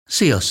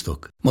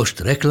Sziasztok! Most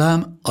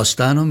reklám,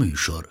 aztán a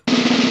műsor.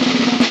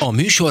 A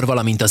műsor,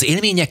 valamint az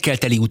élményekkel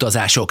teli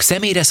utazások,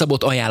 személyre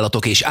szabott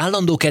ajánlatok és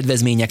állandó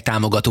kedvezmények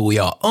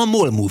támogatója a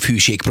MOL Move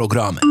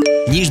hűségprogram.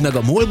 Nyisd meg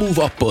a MOL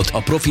Move appot, a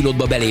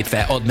profilodba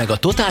belépve add meg a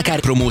Totalcar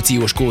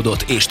promóciós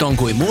kódot és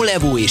tankolj MOL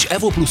Evo és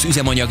Evo Plus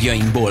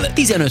üzemanyagjainkból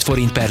 15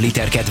 forint per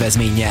liter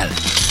kedvezménnyel.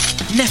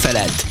 Ne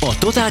feledd, a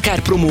Totalcar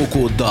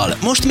promókóddal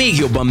most még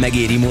jobban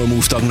megéri MOL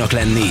Move tagnak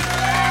lenni.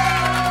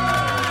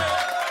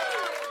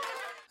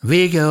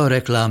 Vége a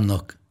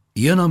reklámnak,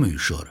 jön a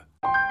műsor.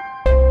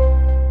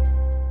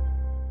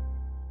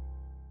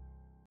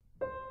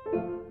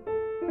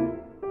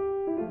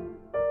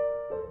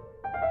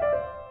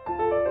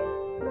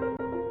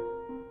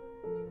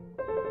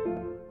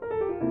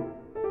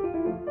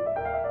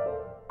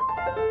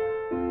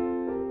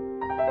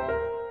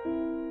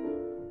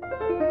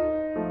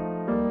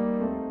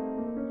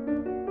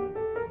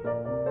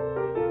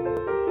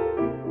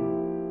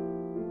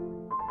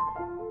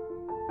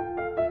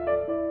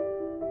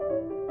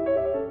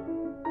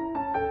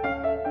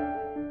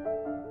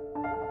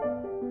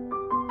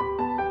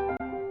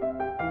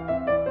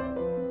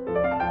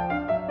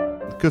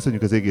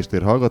 Köszönjük az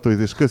Égéstér hallgatóit,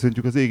 és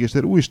köszöntjük az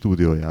Égéstér új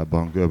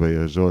stúdiójában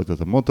Göbölyös Zsoltot,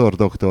 a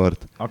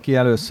motordoktort. Aki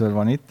először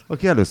van itt.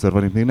 Aki először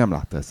van itt, még nem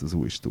látta ezt az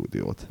új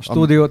stúdiót. A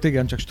stúdiót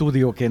igen, csak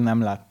stúdióként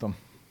nem láttam.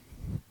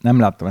 Nem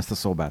láttam ezt a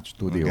szobát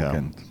stúdióként.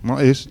 Igen.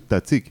 Na és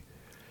tetszik?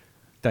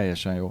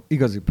 Teljesen jó.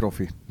 Igazi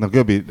profi. Na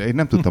Göbi, én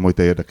nem tudtam, hogy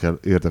te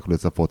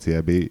érdeklődsz a foci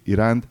EB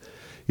iránt,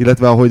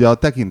 illetve ahogy a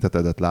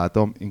tekintetedet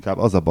látom, inkább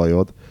az a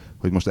bajod,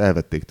 hogy most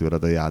elvették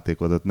tőled a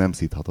játékodat, nem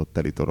szíthatod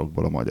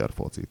telitorokból a magyar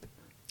focit.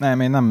 Nem,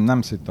 én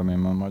nem szittam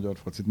én a magyar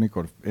focit.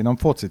 Mikor? Én a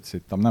focit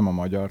szittam, nem a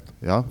magyart.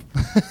 Ja?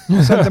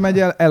 Szerintem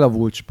egy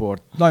elavult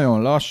sport.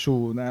 Nagyon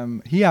lassú,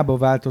 nem, hiába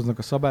változnak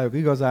a szabályok,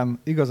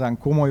 igazán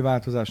komoly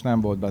változás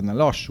nem volt benne.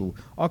 Lassú,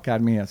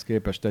 akármihez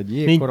képest egy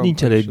jégkorong.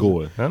 Nincs elég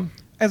gól, nem?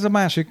 Ez a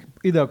másik,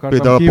 ide akartam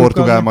Például kiukadni. a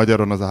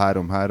portugál-magyaron az a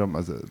 3-3,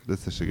 az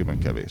összességében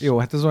kevés. Jó,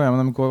 hát ez olyan,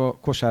 amikor a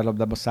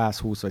kosárlabdában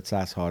 120 vagy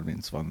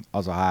 130 van,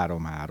 az a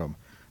 3-3.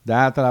 De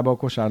általában a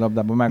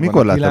kosárlabdában megvan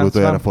Mikor a 90. láttál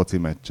utoljára foci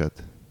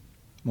meccset?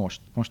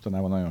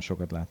 Mostanában nagyon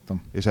sokat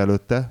láttam. És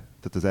előtte?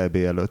 Tehát az EB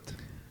előtt?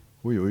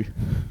 Új.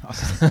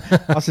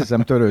 Azt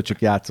hiszem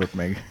Törőcsik játszott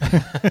még.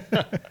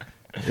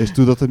 És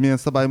tudod, hogy milyen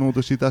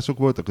szabálymódosítások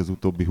voltak az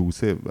utóbbi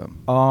 20 évben?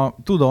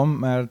 Tudom,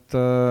 mert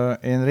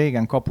én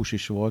régen kapus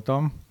is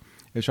voltam,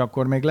 és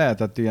akkor még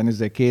lehetett ilyen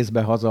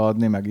kézbe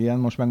hazaadni, meg ilyen,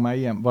 most meg már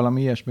ilyen,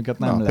 valami ilyesmiket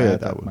nem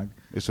lehetett meg.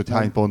 És hogy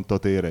hány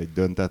pontot ér egy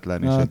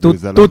döntetlen és egy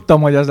győzelem?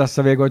 Tudtam, hogy ez lesz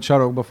a vége, hogy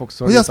sarokba fog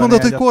szorítani. Hogy azt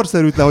mondod, hogy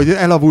korszerűtlen, hogy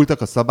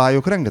elavultak a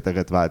szabályok,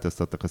 rengeteget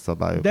változtattak a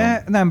szabályokon.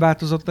 De nem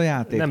változott a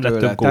játék nem tőle.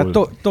 lett több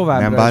gól.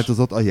 Továbbra nem is.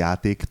 változott a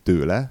játék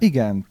tőle?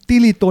 Igen,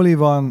 tili-toli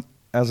van,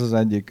 ez az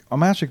egyik. A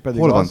másik pedig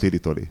hol az... van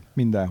tili-toli?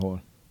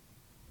 Mindenhol.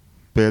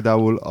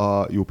 Például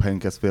a Jupp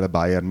Heynckes féle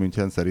Bayern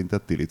München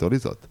szerinted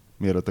tili-tolizott?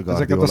 Mielőtt a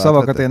Guardiola ezeket a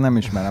szavakat én nem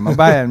ismerem. A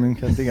Bayern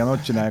München, igen,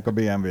 ott csinálják a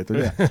BMW-t,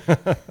 ugye?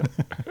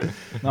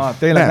 Na,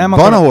 tényleg nem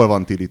van, ahol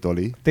van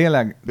tili-toli.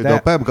 Tényleg. Például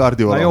a Pep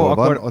Guardiola, ahol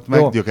van, ott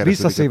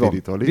meggyökeresedik a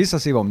tili-toli.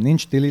 Visszaszívom,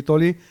 nincs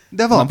tili-toli.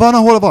 De van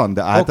ahol van,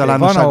 de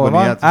általánosságban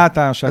van,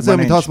 általánosságban ez olyan,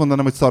 mint azt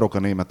mondanám, hogy szarok a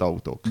német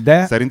autók.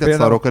 De szerinted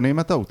például... szarok a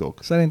német autók?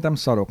 Szerintem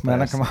szarok, mert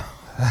nekem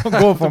a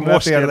golfom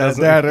most érdez,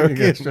 de erről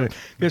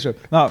később.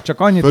 Na, csak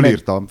annyit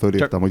fölírtam,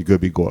 hogy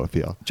Göbi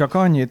golfja.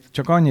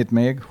 Csak annyit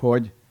még,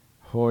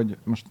 hogy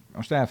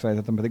most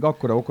elfelejtettem, pedig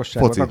akkora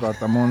okosságot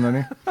akartam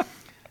mondani.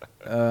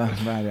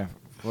 Várjál,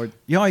 hogy...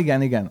 Ja,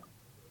 igen.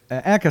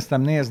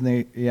 Elkezdtem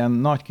nézni ilyen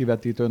nagy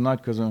kivetítő,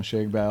 nagy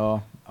közönségbe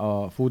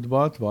a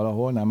futballt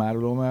valahol, nem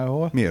árulom el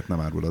hol. Miért nem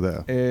árulod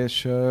el?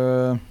 És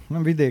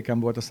nem vidéken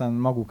volt, aztán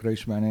magukra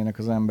ismernének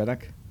az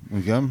emberek.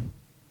 Igen.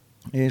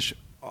 És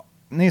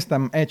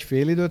néztem egy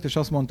fél időt, és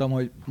azt mondtam,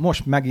 hogy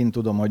most megint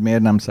tudom, hogy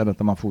miért nem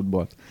szeretem a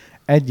futballt.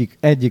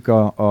 Egyik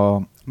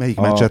a melyik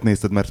meccset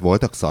nézted, mert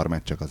voltak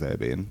szarmeccsek az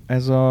EB-n?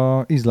 Ez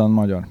az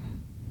Izland-Magyar.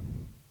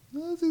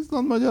 Az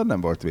Izland-Magyar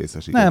nem volt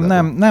vészes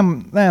igazából.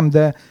 Nem,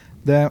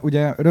 de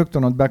ugye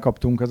rögtön ott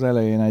bekaptunk az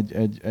elején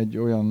egy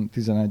olyan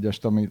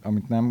 11-est,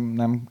 amit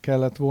nem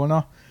kellett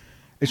volna,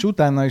 és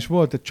utána is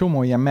volt egy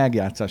csomó ilyen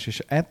megjátszás,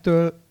 és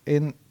ettől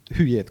én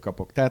hülyét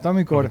kapok. Tehát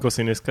amikor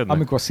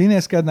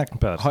színészkednek,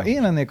 persze. Ha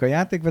én lennék a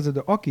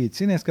játékvezető, aki itt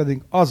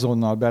színészkedik,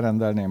 azonnal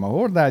berendelném a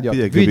hordágyat,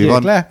 Figyelj, vigyék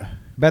le,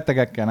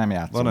 betegekkel nem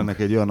játszunk. Van ennek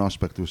egy olyan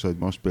aspektus, hogy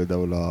most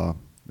például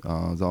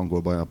az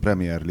angolban a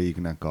Premier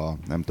League-nek a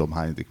nem tudom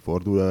hányadik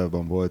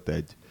fordulójában volt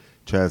egy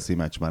Chelsea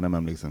meccs, már nem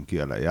emlékszem ki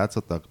ellen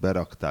játszottak,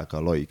 berakták a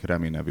Loic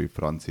Remy nevű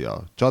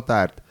francia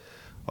csatárt,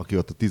 aki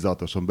ott a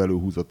 16-oson belül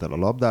húzott el a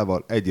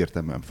labdával,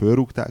 egyértelműen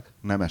fölrúgták,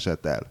 nem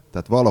esett el.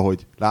 Tehát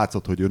valahogy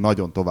látszott, hogy ő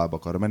nagyon tovább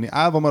akar menni,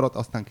 állva maradt,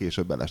 aztán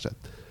később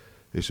elesett.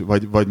 És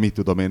vagy mit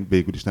tudom én,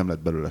 végül is nem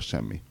lett belőle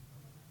semmi.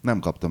 Nem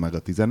kapta meg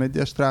a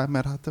 11-est rá,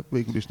 mert hát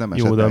végül is nem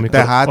esett el. Amikor,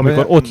 tehát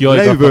amikor ott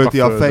leüvölti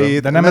a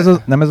fejét. De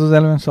nem ez az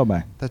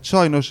előnyszabály? Tehát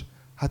sajnos,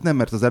 hát nem,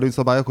 mert az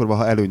előnyszabály akkor van,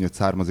 ha előnyöt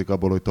származik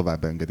abból, hogy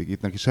tovább engedik.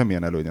 Itt neki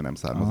semmilyen előnye nem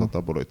származott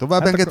abból, hogy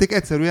tovább engedik.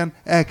 Egyszerűen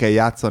el kell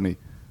játszani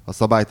a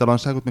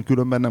szabálytalanságot, mert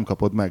különben nem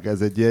kapod meg.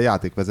 Ez egy ilyen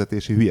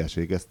játékvezetési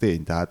hülyeség, ez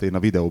tény. Tehát én a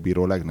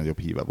videóbíró legnagyobb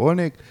híve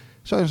volnék.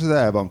 Sajnos ez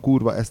el van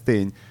kurva, ez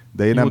tény.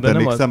 De én nem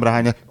tennék szemre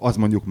hányat, az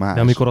mondjuk más.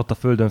 De amikor ott a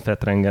földön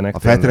fetrengenek. A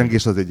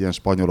fetrengés az egy ilyen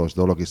spanyolos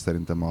dolog, és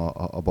szerintem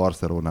a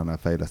Barcelonánál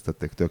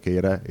fejlesztették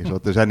tökére, és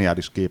ott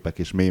zseniális képek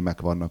és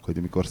mémek vannak, hogy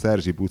amikor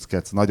Sergi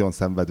Busquets nagyon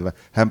szenvedve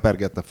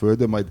hempergett a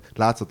földön, majd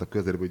látszott a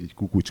közelben, hogy így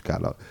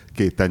kukucskál a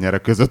két tenyere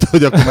között,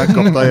 hogy akkor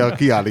megkapta a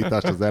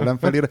kiállítást az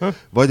ellenfelére,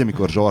 vagy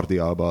amikor Jordi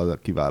Alba, a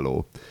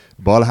kiváló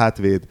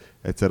balhátvéd,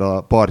 egyszer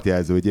a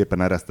partjelző, hogy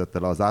éppen eresztette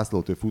le a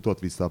zászlót, ő futott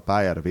vissza a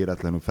pályára,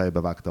 véletlenül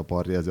fejbevágta a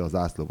partjelző a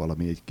zászló,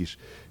 valami egy kis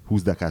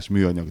 20 dekás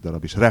műanyag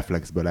darab, és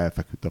reflexből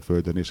elfeküdt a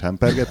földön, és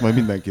hempergett, majd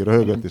mindenki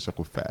röhögött, és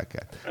akkor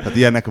felkelt. Tehát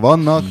ilyenek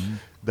vannak,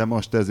 de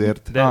most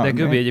ezért... De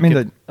Göbi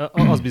egyébként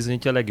az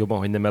bizonyítja legjobban,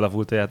 hogy nem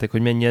elavult a játék,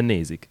 hogy mennyien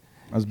nézik.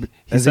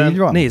 Ez így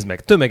van? Nézd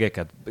meg,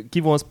 tömegeket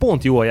kivonsz,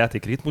 pont jó a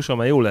játék ritmusa,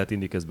 mert jól lehet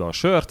inni közben a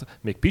sört,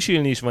 még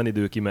pisilni is van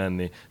idő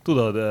kimenni,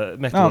 tudod,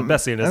 meg tudod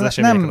beszélni az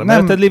eseményeket a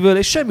melletted lévőről,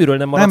 és semmiről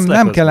nem maradsz le.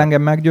 Nem kell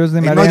engem meggyőzni,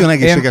 mert nagyon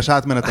egészséges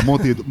átmenet a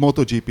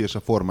MotoGP és a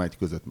Forma 1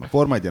 között. A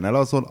Forma 1-en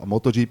elalszol, a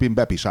MotoGP-n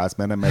bepisálsz,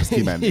 mert nem mersz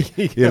kimenni.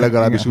 Én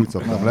legalábbis úgy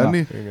szoktam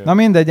lenni. Na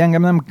mindegy,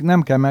 engem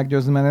nem kell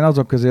meggyőzni, mert én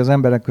azok közé, az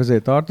emberek közé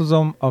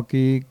tartozom,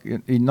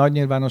 akik így nagy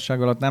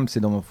nyilvánosság alatt nem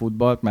szidom a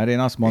futballt, mert én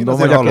azt mondom,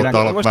 hogy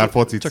akinek már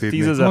focit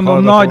szidni.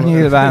 Nagy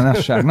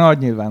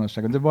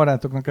nyilvánosság. De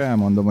barátoknak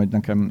elmondom, hogy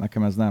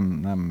nekem ez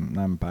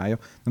nem pálya.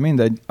 De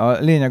mindegy, a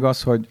lényeg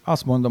az, hogy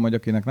azt mondom, hogy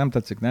akinek nem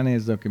tetszik, ne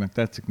nézze, aki meg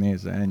tetszik,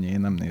 nézze. Ennyi, én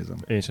nem nézem.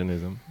 Én sem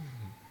nézem.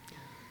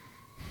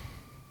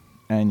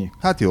 Ennyi.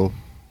 Hát jó.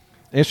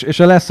 És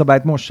a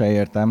leszabályt most se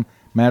értem,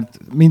 mert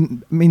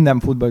minden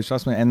futballista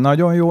azt mondja, hogy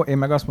nagyon jó, én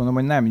meg azt mondom,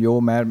 hogy nem jó,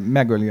 mert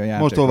megöli a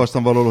játékot. Most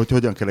olvastam valahol, hogy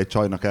hogyan kell egy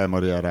csajnak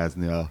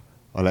elmagyarázni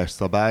a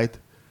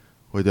leszabályt,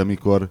 hogy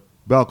amikor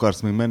be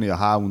akarsz még menni a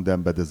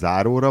Houndenbe, de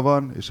záróra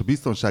van, és a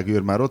biztonsági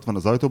őr már ott van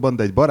az ajtóban,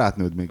 de egy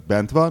barátnőd még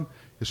bent van,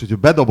 és hogyha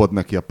bedobod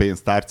neki a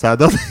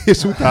pénztárcádat,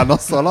 és utána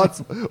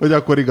szaladsz, hogy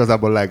akkor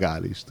igazából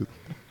legális.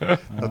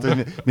 Tehát,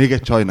 hogy még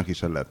egy csajnak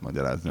is el lehet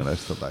magyarázni a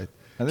leszabályt.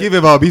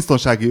 Kivéve a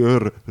biztonsági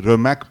őrről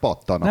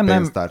megpattan a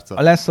pénztárca.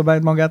 A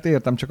leszabályt magát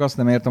értem, csak azt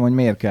nem értem, hogy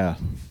miért kell.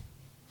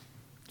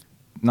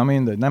 Na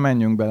mindegy, nem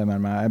menjünk bele,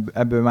 mert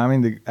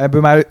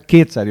ebből már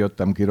kétszer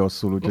jöttem ki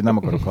rosszul, úgyhogy nem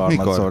akarok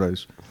harmadszorra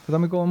is.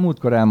 Tehát amikor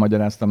múltkor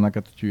elmagyaráztam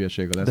neked, hogy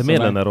hülyeség a leszabály. De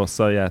miért lenne rossz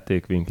a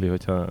játék, Winkli,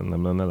 hogyha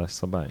nem lenne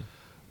leszabály?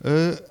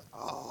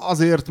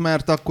 Azért,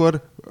 mert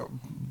akkor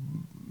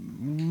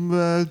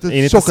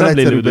én itt a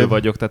szemlélődő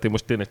vagyok, tehát én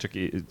most tényleg csak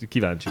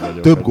kíváncsi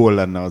vagyok. Több gól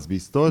lenne, az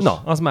biztos.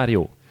 Na, az már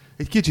jó.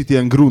 Egy kicsit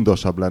ilyen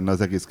grundosabb lenne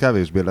az egész,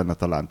 kevésbé lenne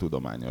talán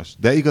tudományos.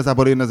 De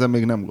igazából én ezen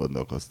még nem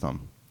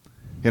gondolkoztam.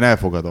 Én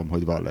elfogadom,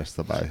 hogy van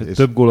leszabály.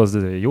 Több gól az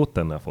jót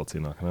tenne a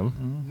focinak, nem?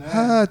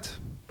 Hát,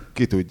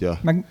 ki tudja.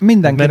 Meg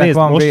mindenkinek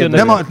van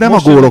véde. Nem a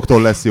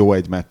góloktól lesz jó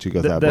egy meccs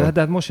igazából.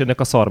 De most jönnek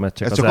a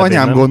szarmeccsek. Ez csak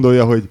anyám nem?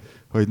 Gondolja,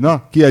 hogy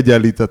na,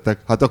 kiegyenlítettek,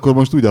 hát akkor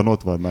most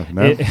ugyanott vannak,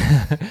 nem?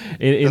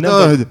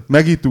 Hogy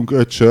megittunk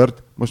 5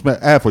 sört, most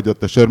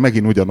elfogyott a sör,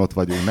 megint ugyanott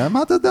vagyunk, nem?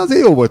 Hát de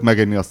azért jó volt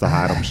megenni azt a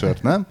 3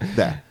 sört, nem?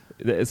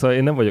 Szóval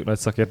én nem vagyok nagy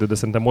szakértő, de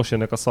szerintem most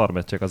jönnek a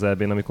szarmeccsek az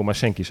EB-n, amikor már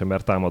senki sem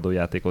mer támadó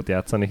játékot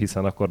játszani,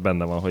 hiszen akkor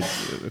benne van, hogy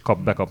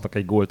bekapnak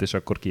egy gólt, és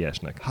akkor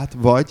kiesnek. Hát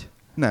vagy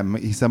nem,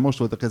 hiszen most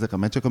voltak ezek a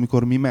meccsek,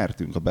 amikor mi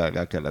mertünk a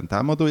belgák ellen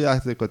támadó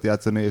játékot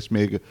játszani, és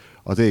még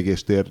az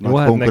égéstér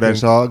nagy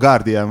konkurens a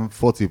Guardian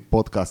foci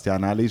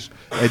podcastjánál is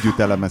együtt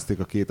elemezték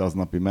a két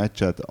aznapi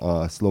meccset,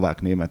 a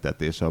szlovák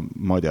németet és a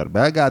magyar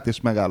belgát,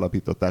 és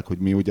megállapították, hogy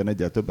mi ugyan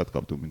egyel többet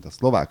kaptunk, mint a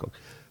szlovákok,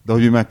 de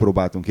hogy mi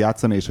megpróbáltunk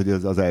játszani, és hogy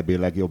ez az EB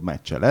legjobb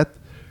meccse lett,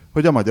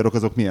 hogy a magyarok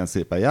azok milyen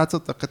szépen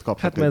játszottak, hát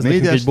kaptak egy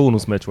 4-es. Egy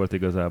bónuszmeccs volt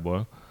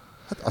igazából.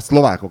 Hát a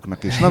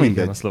szlovákoknak is, na mindegy.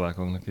 Igen, a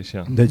szlovákoknak is,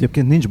 ja. De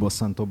egyébként nincs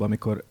bosszantóbb,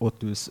 amikor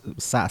ott ülsz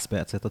 100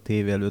 percet a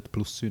tévé előtt,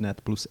 plusz szünet,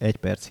 plusz 1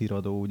 perc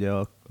híradó ugye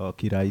a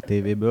királyi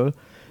tévéből,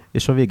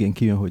 és a végén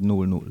kijön, hogy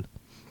 0-0.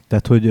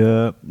 Tehát, hogy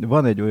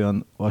van egy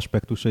olyan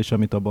aspektusa is,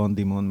 amit a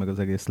Bandi mond, meg az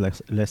egész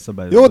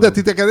leszabályozó. Jó, de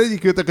titeket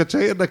egyikőteket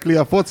se érdekli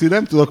a foci,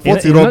 nem tudok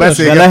fociról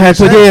beszélgetni.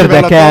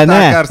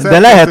 De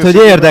lehet, hogy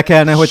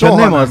érdekelne, hogyha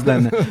nem az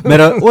lenne.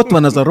 Mert ott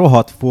van az a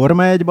rohadt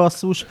Forma 1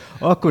 basszus,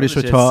 akkor is,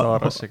 hogyha...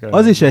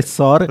 Az is egy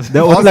szar,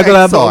 de ott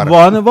legalább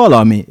van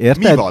valami,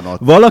 érted? Mi van ott?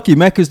 Valaki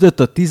megküzdött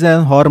a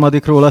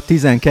 13-ról a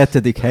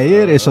 12.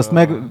 helyér, és azt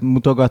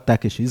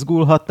megmutogatták és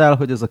izgulhattál,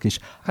 hogy az a kis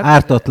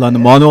ártatlan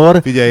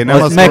manor,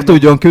 az meg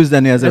tudjon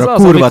küzdeni ezzel a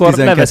kurva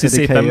 12. leveszi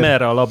szépen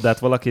merre a labdát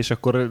valaki, és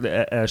akkor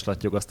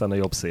elslattyog aztán a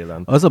jobb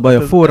szélen. Az a baj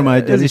a Forma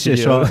 1 is,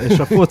 és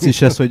a foci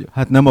is ez, hogy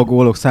hát nem a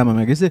gólok száma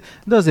meg izé,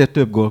 de azért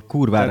több gól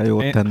kurvára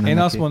jót tenne Én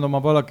neki. azt mondom, ha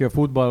valaki a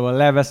futballban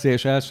leveszi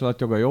és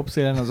elslattyog a jobb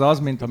szélen, az,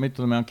 mint ha mit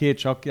tudom, a két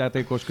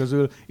sakkjátékos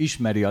közül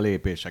ismeri a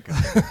lépéseket.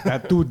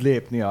 Tehát tud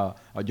lépni a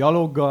a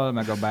gyaloggal,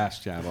 meg a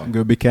bástyával.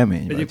 Göbbi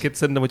kemény vagy. Egyébként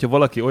szerintem, hogyha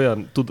valaki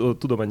olyan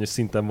tudományos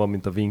szinten van,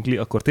 mint a Winkli,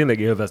 akkor tényleg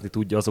élvezni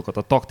tudja azokat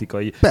a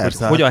taktikai, hogy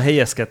hogyan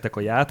helyezkedtek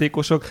a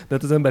játékosok, de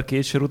hát az ember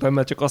két sor után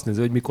már csak azt nézi,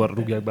 hogy mikor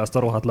rúgják be azt a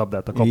rohadt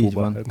labdát a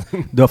kapuba.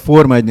 De a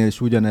Forma 1-nél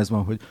is ugyanez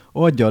van, hogy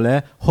adja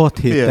le 6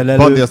 héttel előtt.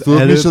 Bandi,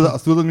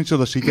 azt tudod,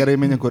 micsoda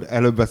sikerélmény, akkor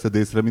előbb veszed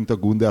észre, mint a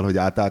Gundel, hogy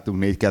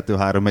átálltunk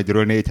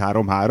 4-2-3-1-ről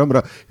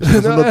 4-3-3-ra, és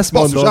azt mondod,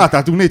 basszus,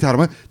 átálltunk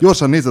 4-3-1,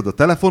 gyorsan nézed a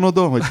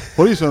telefonodon, hogy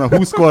hol is van a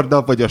 20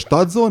 korda, vagy a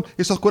stadzon,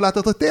 és akkor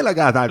látod, hogy tényleg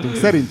átálltunk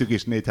szerintük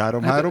is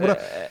 4-3-3-ra.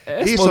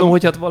 Ezt mondom,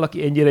 hogy hát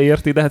valaki ennyire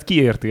érti, de hát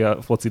ki érti a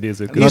foci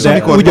nézők?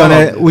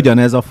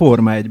 Ugyanez a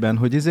Forma 1-ben,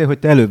 hogy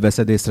te előbb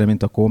veszed észre,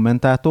 mint a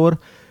kommentátor,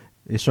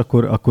 és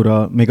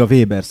akkor még a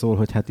Weber szól,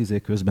 hogy hát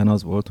közben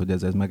az volt, hogy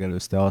ez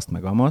megelőzte azt,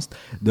 meg amazt,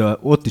 de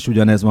ott is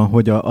ugyanez van,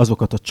 hogy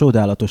azokat a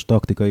csodálatos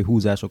taktikai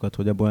húzásokat,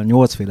 hogy abból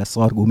 8 féle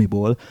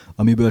szargumiból,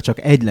 amiből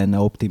csak egy lenne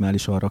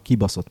optimális arra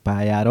kibaszott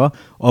pályára,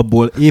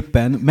 abból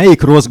éppen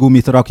melyik rossz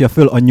gumit rakja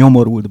föl a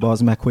nyomorult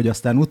bazd meg, hogy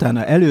aztán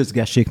utána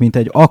előzgessék, mint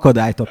egy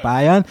akadályt a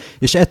pályán,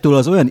 és ettől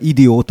az olyan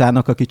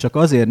idiótának, aki csak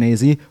azért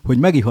nézi, hogy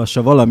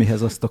megihassa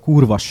valamihez azt a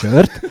kurva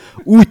sört,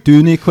 úgy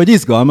tűnik, hogy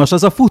izgalmas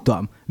az a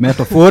futam. Mert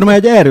a Forma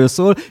 1 erről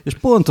szól, és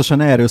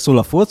pontosan erről szól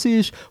a foci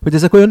is, hogy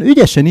ezek olyan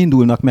ügyesen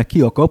indulnak meg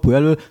ki a kapu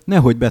elől,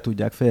 nehogy be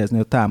tudják fejezni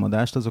a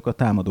támadást azok a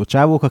támadó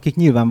csávók, akik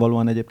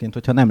nyilvánvalóan egyébként,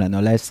 hogyha nem lenne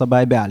a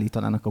lejszabály,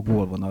 beállítanának a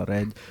gólvonalra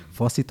egy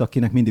faszit,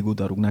 akinek mindig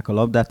odarúgnák a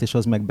labdát, és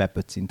az meg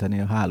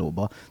bepöccintené a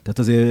hálóba. Tehát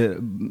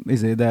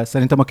azért, de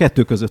szerintem a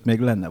kettő között még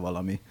lenne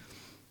valami.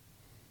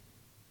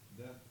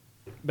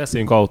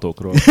 Beszéljünk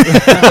autókról.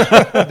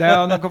 De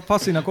annak a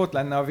faszinak ott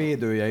lenne a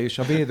védője is,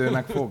 a védő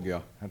meg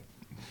fogja.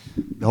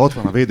 De ha ott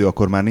van a védő,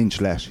 akkor már nincs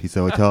les,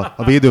 hiszen hogyha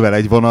a védővel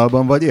egy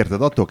vonalban vagy,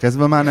 érted? Attól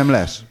kezdve már nem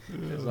les.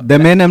 De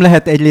miért nem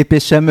lehet egy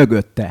lépéssel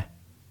mögötte?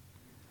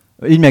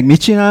 Így meg mit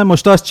csinál?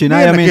 Most azt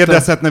csinálja, miért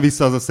kérdezhetne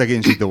vissza az a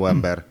szegény zsidó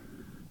ember?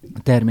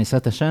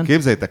 Természetesen.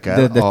 Képzeljétek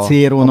el, de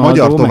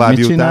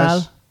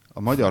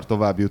a magyar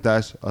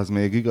továbbjutás az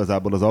még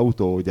igazából az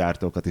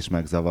autógyártókat is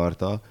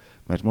megzavarta,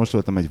 mert most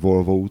voltam egy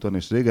Volvo úton,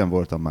 és régen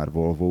voltam már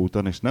Volvo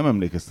úton, és nem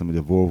emlékeztem, hogy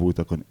a Volvo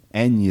utakon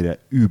ennyire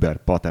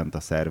über patent a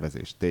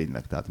szervezés,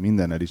 tényleg, tehát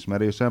minden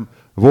elismerésem.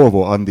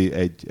 Volvo Andi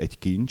egy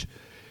kincs,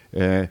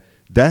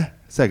 de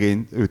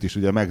szegény, őt is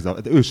ugye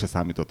ő se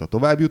számított a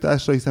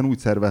továbbjutásra, hiszen úgy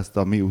szervezte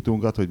a mi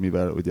utunkat, hogy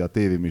mivel ugye a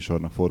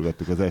tévéműsornak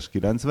forgattuk az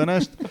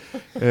S90-est,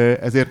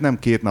 ezért nem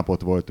 2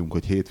 napot voltunk,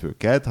 hogy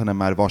hétfő-kedd, hanem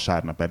már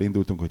vasárnap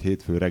elindultunk, hogy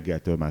hétfő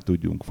reggeltől már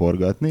tudjunk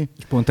forgatni.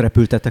 És pont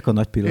repültetek a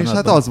nagy pillanatban. És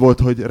hát az volt,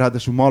 hogy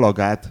ráadásul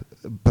Malagát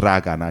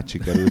Prágán át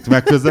sikerült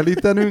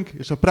megközelítenünk,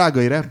 és a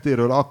prágai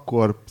reptérről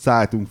akkor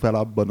szálltunk fel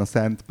abban a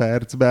szent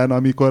percben,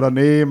 amikor a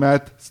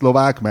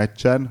német-szlovák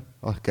meccsen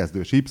a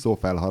kezdős Ipszó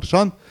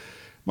felharsant.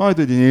 Majd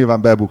ugye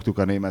nyilván bebuktuk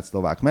a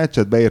német-szlovák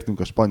meccset, beértünk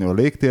a spanyol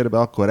légtérbe,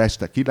 akkor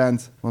este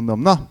 9,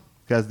 mondom, na,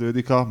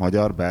 kezdődik a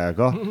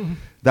magyar-belga.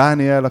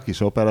 Dániel, a kis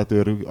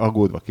operatőr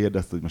aggódva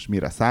kérdezte, hogy most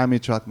mire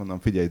számíts, hát mondom,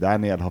 figyelj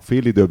Dániel, ha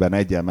félidőben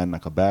egyen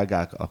mennek a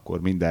belgák,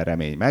 akkor minden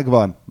remény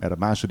megvan, mert a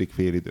második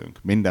félidőnk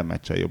minden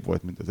meccsen jobb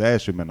volt, mint az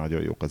első, mert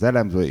nagyon jók az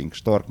elemzőink,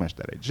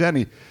 Storkmester egy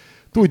zseni,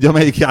 tudja,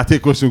 melyik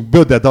játékosunk,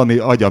 Böde Dani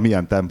agya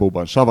milyen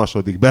tempóban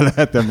savasodik, be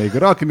lehet még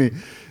rakni,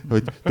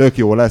 hogy tök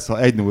jó lesz, ha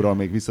 1-0-ral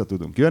még vissza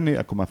tudunk jönni,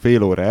 akkor már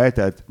fél óra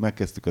eltelt,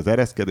 megkezdtük az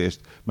ereszkedést,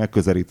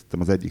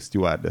 megközelítettem az egyik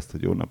stewardesst,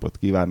 hogy jó napot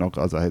kívánok,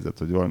 az a helyzet,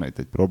 hogy volna itt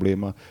egy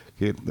probléma.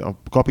 A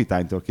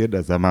kapitánytól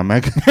kérdezzem már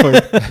meg,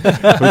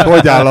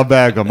 hogy áll a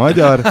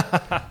belga-magyar.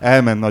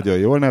 Elment, nagyon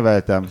jól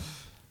neveltem.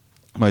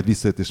 Majd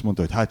visszajött és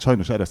mondta, hogy hát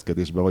sajnos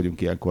ereszkedésben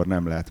vagyunk, ilyenkor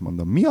nem lehet.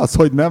 Mondom, mi az,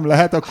 hogy nem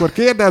lehet? Akkor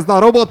kérdezd a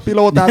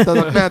robotpilótát,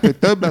 azok lehet, hogy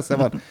több esze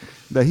van.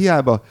 De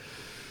hiába.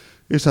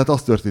 És hát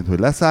az történt, hogy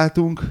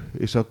leszálltunk,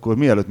 és akkor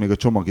mielőtt még a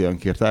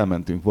csomagjankért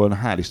elmentünk volna,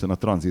 hál' Isten a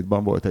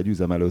tranzitban volt egy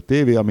üzemelő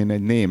tévé, amin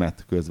egy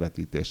német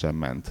közvetítésen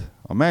ment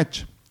a meccs,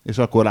 és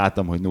akkor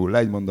láttam, hogy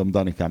 0-1, mondom,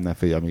 Danikám, ne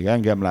félj, amíg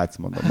engem látsz,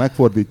 mondom,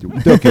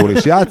 megfordítjuk, tök jól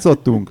is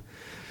játszottunk.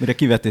 Mire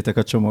kivettétek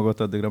a csomagot,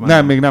 addigra már...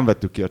 Nem, még nem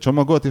vettük ki a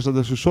csomagot, és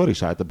az sor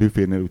is állt a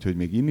büfénél, úgyhogy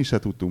még inni se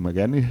tudtunk, meg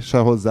enni se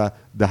hozzá,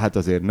 de hát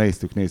azért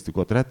néztük,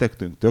 ott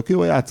rettegtünk, tök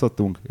jól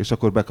játszottunk, és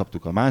akkor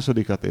bekaptuk a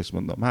másodikat, és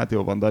mondom, hát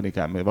jó van,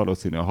 Danikám, mert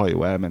valószínű a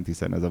hajó elment,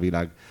 hiszen ez a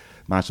világ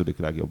második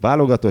legjobb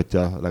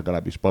válogatottja,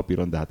 legalábbis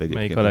papíron, de hát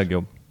egyébként... Melyik a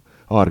legjobb?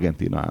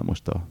 Argentína áll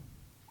most a...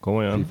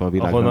 Komolyan?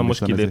 Ahonnan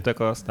most kiléptek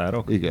a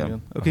sztárok?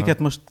 Igen. Akiket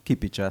most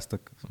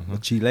kipicsáztak a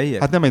csileiek?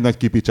 Hát nem egy nagy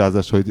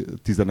kipicsázás, hogy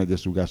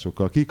 11-es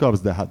rúgásokkal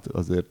kikapsz, de hát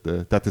azért,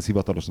 tehát ez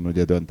hivatalosan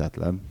ugye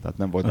döntetlen. Tehát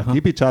nem voltak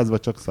kipicsázva,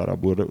 csak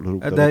szarabul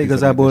rúgtad. De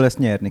igazából ezt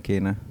nyerni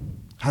kéne.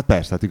 Hát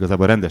persze, hát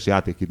igazából rendes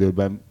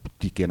játékidőben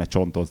ki kéne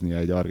csontoznia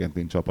egy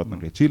argentin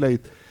csapatnak egy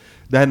chileit,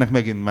 de ennek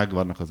megint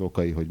megvannak az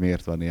okai, hogy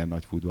miért van ilyen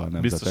nagy futball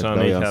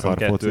nemzetekben. Biztosan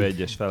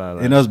 4-3-2-1-es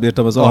felállás. Én azt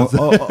bírtam, az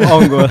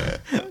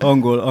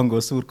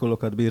angol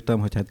szurkolókat bírtam,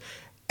 hogy hát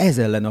ez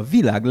ellen a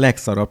világ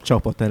legszarabb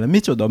csapat ellen,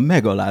 micsoda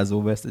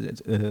megalázó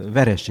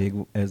vereség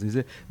ez,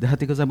 de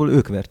hát igazából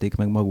ők verték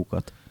meg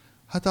magukat.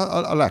 Hát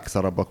a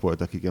legszarabbak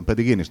voltak, igen.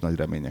 Pedig én is nagy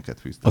reményeket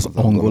fűztem az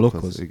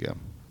angolokhoz. Igen.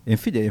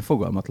 Én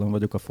fogalmatlan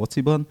vagyok a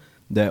fociban,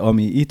 de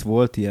ami itt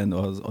volt, ilyen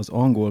az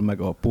angol,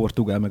 meg a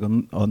portugál, meg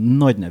a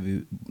nagy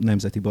nevű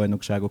nemzeti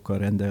bajnokságokkal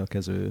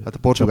rendelkező. Hát a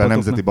portugál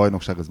nemzeti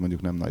bajnokság az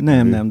mondjuk nem nagy nevű.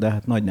 nevű. Nem, de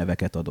hát nagy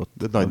neveket adott.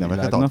 De nagy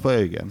neveket adva,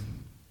 igen.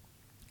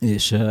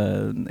 És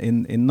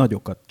én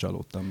nagyokat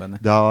csalódtam benne.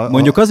 De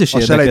mondjuk az is a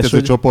érdekes, selejtező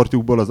hogy...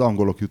 csoportjukból az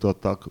angolok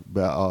jutottak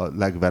be a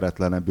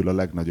legveretlenebbül, a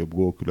legnagyobb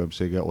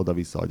gólkülönbsége,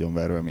 oda-vissza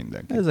agyonverve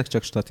mindenki. Ezek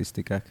csak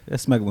statisztikák.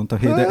 Ezt megmondta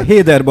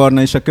Héder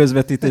Barna is a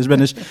közvetítésben,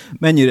 és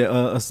mennyire,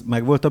 az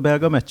megvolt a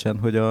belga meccsen,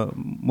 hogy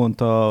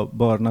mondta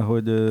Barna,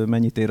 hogy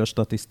mennyit ér a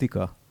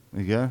statisztika?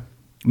 Igen.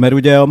 Mert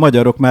ugye a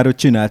magyarok már úgy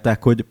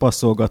csinálták, hogy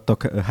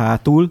passzolgattak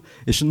hátul,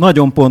 és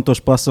nagyon pontos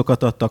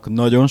passzokat adtak,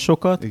 nagyon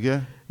sokat,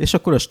 Igen. és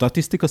akkor a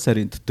statisztika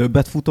szerint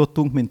többet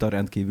futottunk, mint a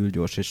rendkívül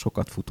gyors és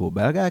sokat futó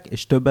belgák,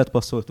 és többet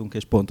passzoltunk,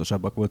 és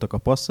pontosabbak voltak a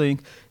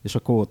passzaink, és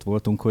akkor ott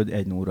voltunk, hogy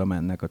 1-0-ra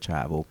mennek a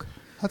csávók.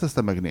 Hát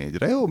aztán meg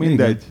 4-re. Jó,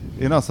 mindegy.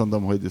 Igen. Én azt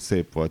mondom, hogy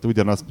szép volt.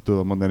 Ugyanazt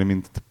tudom mondani,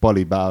 mint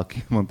Pali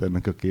Bálki mondta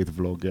ennek a két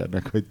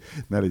vloggernek, hogy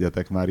ne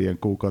legyetek már ilyen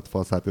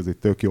kókatfasz, hát ez egy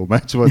tök jó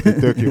meccs volt, egy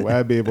tök jó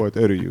EB volt,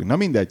 örüljünk. Na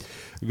mindegy.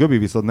 Göbi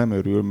viszont nem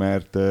örül,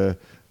 mert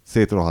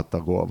szétrohadt a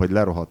gól, vagy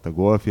lerohadt a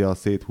golfja,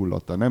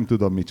 széthullott a nem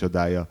tudom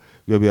micsodája.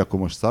 Göbi, akkor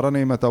most szar a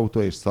német autó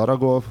és szar a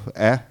golf?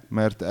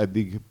 Mert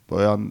eddig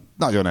olyan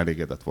nagyon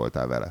elégedett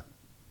voltál vele.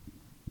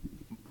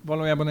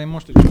 Valójában én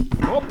most is...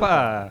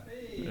 Hoppá!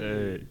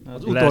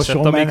 Az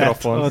utolsó a menet.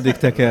 mikrofon. Addig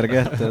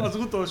tekergetted. Az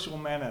utolsó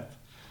menet.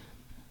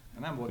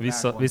 Nem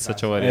volt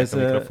Visszacsavarják a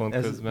mikrofon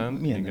közben.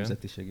 Milyen igen.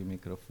 nemzetiségű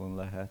mikrofon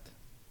lehet?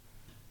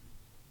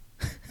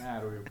 Ne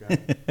áruljuk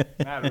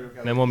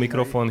el. Nem a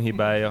mikrofon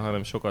hibája,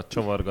 hanem sokat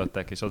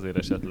csavargatták, és azért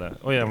esett le.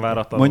 Olyan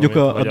váratlan, mondjuk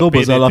mint, a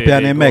doboz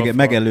alapján én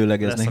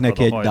megelőlegeznek leszakad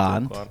neki a egy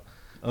Dánt. hajtókar.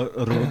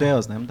 A Rode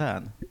az nem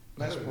Dán?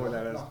 Ne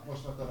spoilerezz.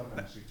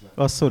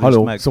 Azt szólítsd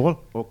Halló, meg.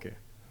 szól? Oké.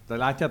 De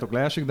látjátok,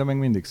 leesik, de még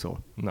mindig szól.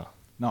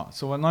 Na,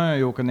 szóval nagyon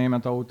jók a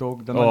német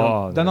autók,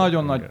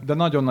 de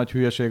nagyon nagy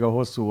hülyeség a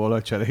hosszú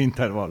olajcsere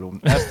intervallum.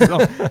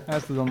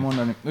 Ezt tudom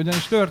mondani.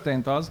 Ugyanis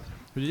történt az,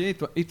 hogy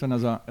itt van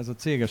ez a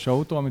céges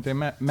autó, amit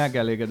én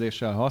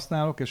megelégedéssel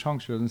használok, és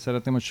hangsúlyozni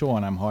szeretném, hogy soha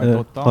nem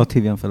hajtottam. Hadd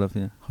hívjam fel a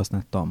figyelmet.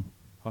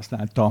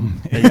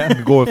 Használtam.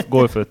 Igen,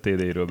 Golf 5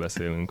 TDI-ről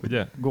beszélünk,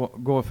 ugye?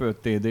 Golf 5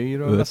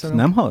 TDI-ről beszélünk.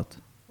 Nem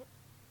 6?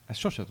 Ezt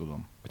sose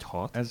tudom. Vagy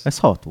 6? Ez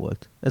 6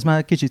 volt. Ez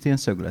már kicsit ilyen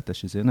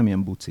szögletes, nem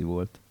ilyen buci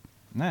volt.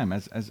 Nem,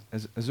 ez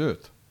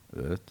 5.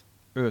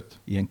 5.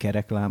 Ilyen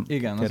kereklám.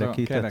 Igen, az a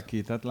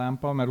kerekített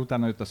lámpa, mert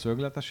utána jött a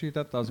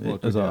szögletesített, az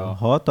volt ez ugye a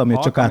 6, ami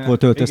csak át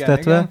volt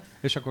öltöztetve. Igen,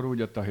 és akkor úgy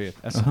jött a 7.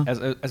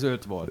 Ez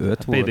 5 volt.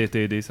 5 volt.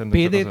 PDTD szerintem.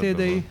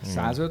 PDTD,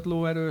 105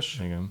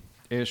 lóerős, igen.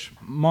 És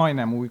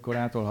majdnem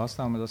újkorától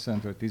használom, ez azt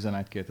jelenti, hogy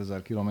 11-2000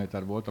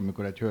 kilométer volt,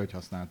 amikor egy hölgy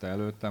használta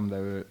előttem, de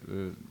ő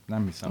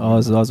nem hiszem.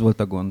 Az volt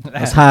a gond.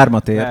 Az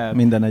 3-at ér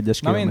minden egyes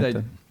kilométer.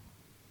 Mindegy.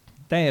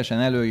 Teljesen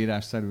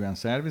előírásszerűen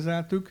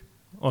szervizeltük.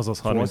 Azaz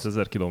 30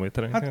 000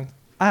 kilométerenként. Hát,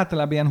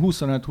 általában ilyen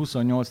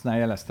 25-28-nál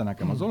jelezte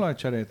nekem az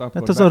olajcserét. Akkor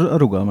hát az a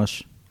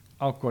rugalmas.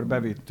 Akkor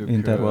bevittük.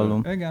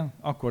 Intervallum. Igen,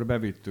 akkor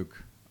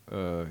bevittük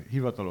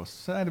hivatalos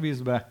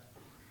szervizbe,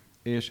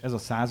 és ez a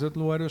 105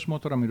 lóerős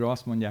motor, amiről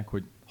azt mondják,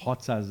 hogy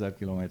 600 000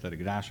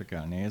 kilométerig rá se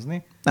kell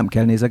nézni. Nem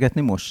kell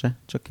nézegetni most se,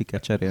 csak ki kell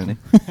cserélni.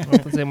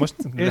 Hát azért most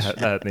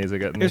lehet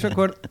nézegetni. És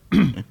akkor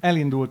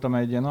elindultam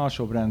egy ilyen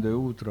alsóbrendű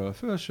útról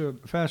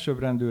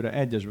felsőbbrendűre,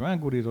 egyesbe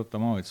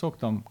megurítottam, ahogy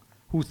szoktam,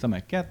 húztam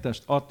egy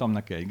 2-est, adtam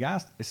neki egy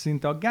gázt, és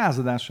szinte a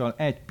gázadással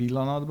egy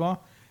pillanatban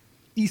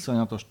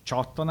iszonyatos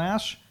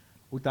csattanás,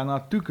 utána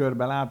a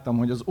tükörbe láttam,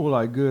 hogy az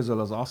olaj gőzöl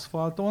az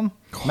aszfalton,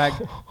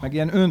 meg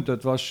ilyen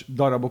öntött vas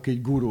darabok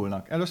így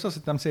gurulnak. Először azt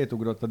hittem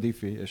szétugrott a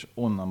diffi, és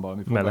onnan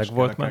valami meleg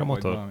volt már a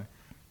motor?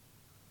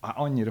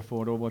 Annyira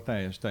forró volt,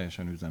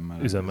 teljesen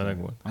üzemmeleg. Üzemmeleg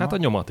volt. Hát a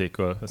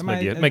nyomatéköl, ezt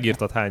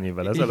megírtad hány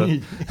évvel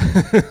ezelőtt?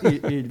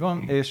 Így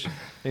van,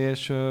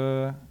 és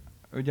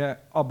ugye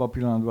abban a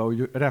pillanatban,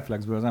 hogy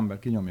reflexből az ember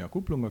kinyomja a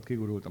kuplungot,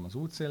 kigurultam az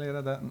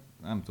útszélére, de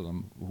nem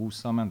tudom,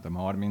 20-szal mentem,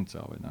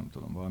 30-al, vagy nem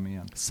tudom,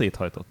 valamilyen.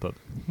 Széthajtottad.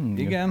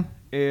 Igen,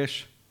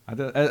 és hát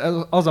ez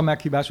az a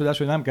meghibásodás,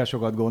 hogy nem kell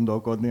sokat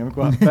gondolkodni,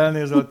 amikor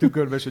felnézel a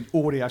tükörbe, és egy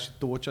óriási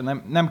tócsa,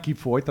 nem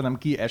kifolyt, hanem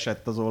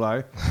kiesett az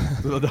olaj.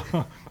 Tudod,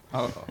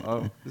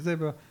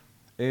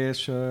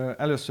 és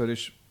először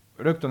is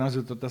rögtön az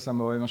jutott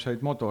eszembe, hogy most ha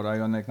itt motorral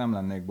jönnék, nem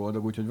lennék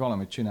boldog, úgyhogy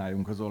valamit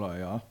csináljunk az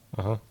olajjal.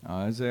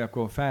 Ezért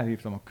akkor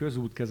felhívtam a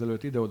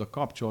közútkezelőt, ide-oda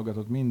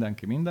kapcsolgatott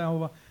mindenki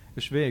mindenhova,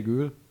 és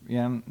végül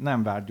ilyen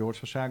nem várt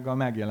gyorsasággal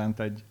megjelent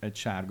egy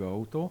sárga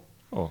autó,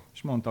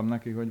 és mondtam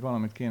neki, hogy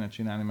valamit kéne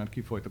csinálni, mert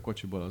kifolyt a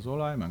kocsiból az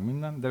olaj, meg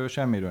minden, de ő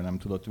semmiről nem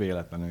tudott,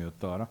 véletlenül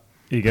jött arra.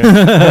 Igen.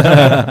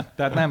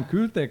 Tehát nem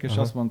küldték, és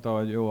azt mondta,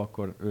 hogy jó,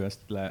 akkor ő ezt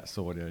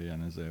leszórja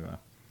ilyen ezével.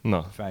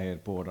 Fehér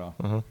porral.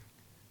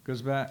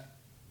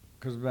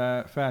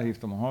 Közben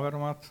felhívtam a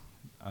haveromat,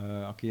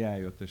 aki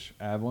eljött és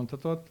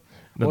elvontatott.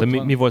 De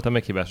mi volt a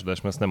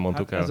meghibásodás, mert ezt nem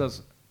mondtuk el? Ez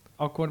az,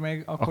 akkor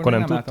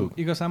nem tudtuk?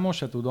 Igazán most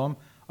se tudom.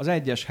 az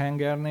egyes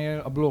hengernél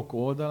a blokk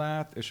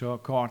oldalát és a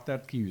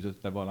kartert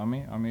kiütötte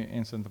valami, ami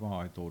én szerintem a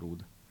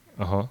hajtórúd.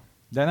 Aha.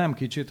 De nem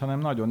kicsit, hanem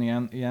nagyon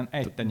ilyen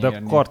egy De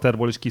tenyérnyi. a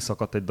karterból is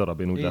kiszakadt egy darab,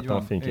 én úgy Így láttam van,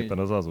 a fényképen,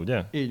 így. az,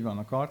 ugye? Így van,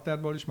 a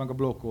karterból is, meg a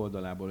blokk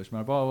oldalából is,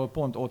 mert valahol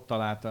pont ott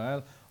találta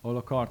el, ahol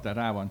a karter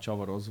rá van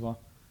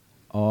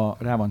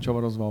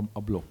csavarozva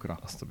a blokkra.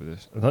 Azt a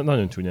büdös.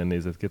 Nagyon csúnyán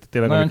nézett ki.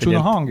 Tényleg, Nagyon amikor csúnya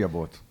ilyen- hangja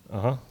volt.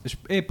 Aha. És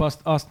épp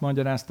azt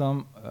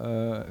magyaráztam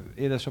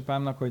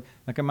édesapámnak, hogy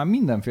nekem már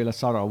mindenféle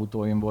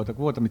szarautóim voltak.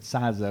 Volt, amit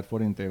 100 000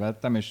 forintért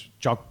vettem, és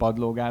csak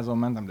padlógázon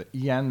mentem, de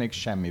ilyen még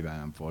semmivel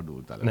nem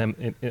fordult elő. Nem,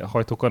 a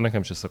hajtókar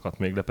nekem se szakadt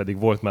még, de pedig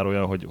volt már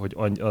olyan,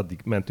 hogy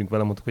addig mentünk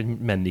vele, mondtuk, hogy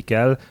menni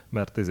kell,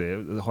 mert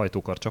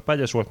hajtókar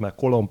csapágyas volt, már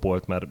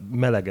kolompolt, már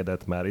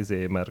melegedett, már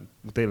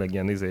tényleg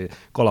ilyen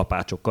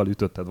kalapácsokkal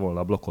ütötted volna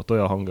a blokkot,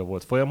 olyan hangja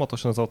volt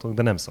folyamatosan az autónak,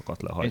 de nem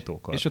szakadt le a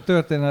hajtókar. És a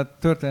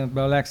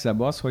történetben a legszebb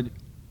az, hogy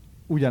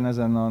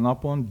ugyanezen a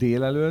napon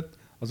délelőtt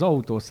az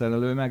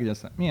autószerelő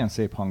meggyezte, milyen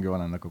szép hangja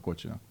van ennek a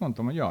kocsinak.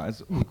 Mondtam, hogy ja,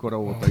 ez újkora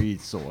óta így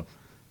szól.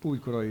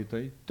 Újkora óta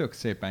így tök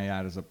szépen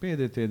jár ez a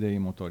PDTDI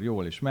motor,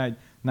 jól is megy,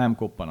 nem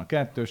koppan a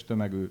kettős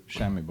tömegű,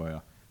 semmi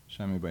baja.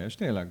 És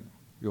tényleg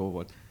jó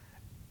volt.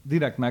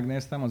 Direkt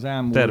megnéztem az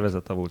elmúlt...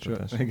 Tervezett a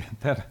vulcsatás. Igen,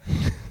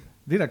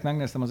 direkt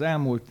megnéztem az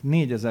elmúlt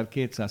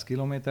 4200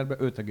 kilométerben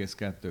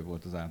 5,2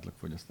 volt az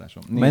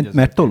átlagfogyasztásom.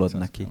 Mert tolod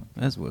neki.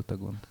 Ez volt a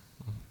gond.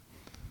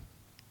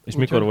 És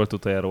mikor volt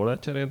utoljára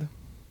olajcseréd?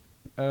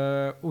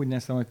 Úgy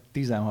néztem, hogy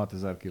 16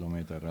 000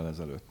 kilométerrel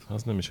ezelőtt.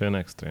 Az nem is olyan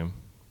extrém.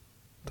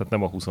 Tehát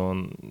nem a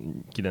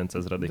 29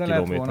 000 De lett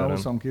volna kilométeren.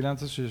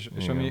 29-es,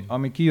 és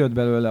ami kijött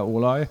belőle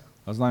olaj,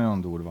 az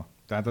nagyon durva.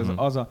 Tehát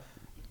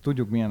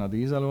tudjuk milyen a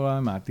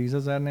dízelolaj, már 10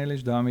 000-nél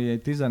is, de ami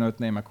egy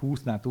 15-nél, meg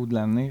 20-nál tud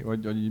lenni,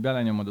 hogy így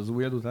belenyomod az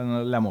ujjad,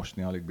 utána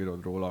lemosni alig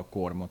bírod róla a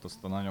kormot,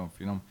 azt a nagyon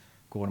finom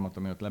kormot,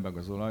 ami ott lebeg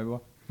az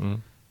olajba.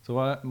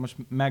 Szóval most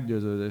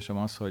meggyőződésem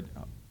az, hogy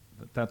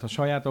tehát ha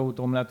saját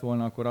autóm lett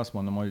volna, akkor azt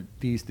mondom, hogy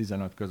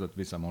 10-15 között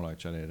viszem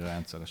olajcserére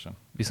rendszeresen.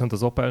 Viszont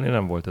az Opelnél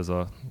nem volt ez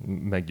a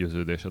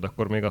meggyőződésed,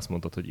 akkor még azt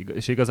mondtad, hogy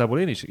és igazából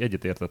én is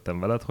egyetértettem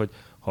veled, hogy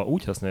ha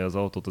úgy használja az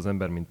autót az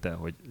ember, mint te,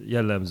 hogy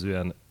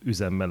jellemzően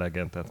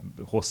üzemmelegen, tehát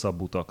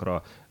hosszabb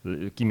utakra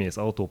kimész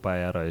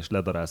autópályára és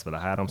ledarálsz vele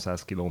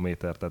 300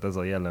 kilométert, tehát ez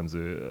a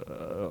jellemző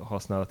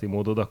használati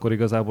módod, akkor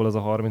igazából az a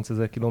 30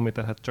 000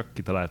 kilométer, hát csak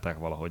kitalálták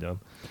valahogyan.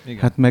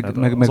 Igen. Hát meg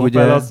az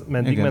ugye... Opel az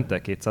meddig igen. ment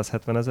el?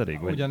 270 000-ig?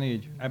 Vagy? Ugyanígy.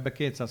 Ebbe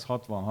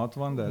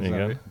 260-60, de ezzel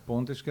Igen.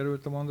 pont is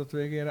került a mondat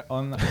végére.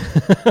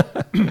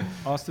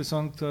 Azt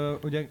viszont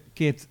ugye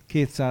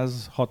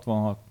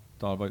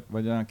 266-tal,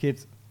 vagy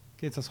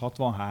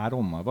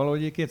 263-mal,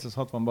 valahogy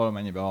 260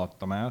 valamennyibe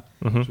adtam el,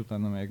 és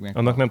utána még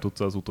Annak nem tudsz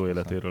az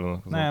utóéletéről.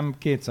 Annak az nem,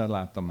 kétszer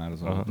láttam már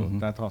az autót,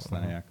 tehát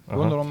használják.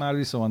 Gondolom már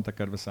vissza van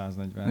tekerve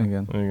 140.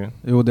 Igen.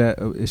 Jó, de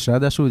és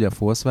ráadásul ugye a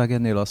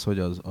Volkswagennél az, hogy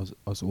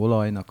az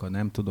olajnak a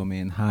nem tudom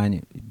én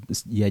hány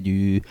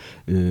jegyű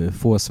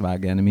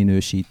Volkswagen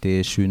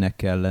minősítésűnek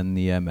kell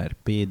lennie, mert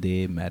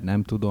PD, mert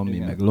nem tudom mi,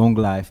 meg long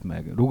life,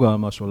 meg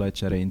rugalmas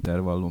olajcsere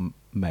intervallum,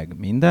 meg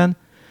minden.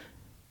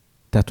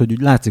 Tehát, hogy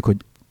úgy látszik, hogy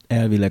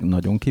elvileg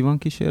nagyon ki van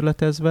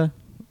kísérletezve,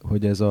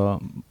 hogy ez a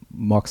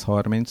max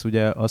 30,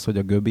 ugye az, hogy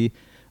a Göbi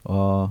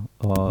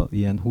a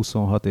ilyen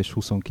 26 és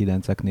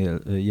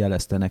 29-eknél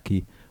jelezte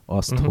neki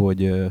azt,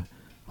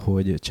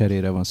 hogy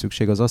cserére van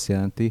szükség, az azt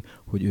jelenti,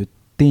 hogy ő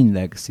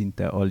tényleg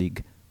szinte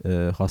alig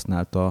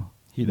használta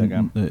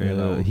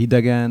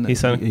hidegen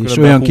és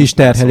olyan kis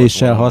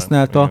terheléssel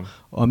használta, igen.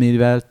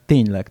 Amivel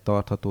tényleg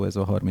tartható ez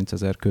a 30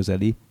 000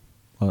 közeli,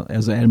 ez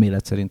az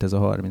elmélet szerint ez a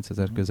 30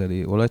 000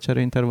 közeli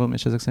olajcsereintervallum,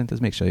 és ezek szerint ez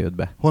mégsem jött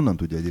be. Honnan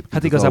tudja egyébként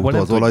hát igazából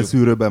az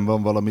olajszűrőben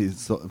van valami...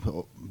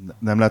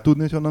 Nem lehet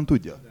tudni, hogy honnan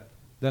tudja?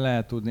 De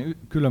lehet tudni.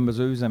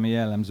 Különböző üzemi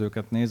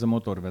jellemzőket néz a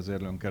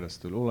motorvezérlőn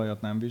keresztül.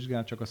 Olajat nem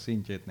vizsgál, csak a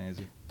szintjét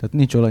nézi. Tehát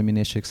nincs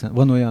olajminőség.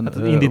 Van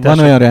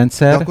olyan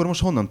rendszer. De akkor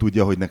most honnan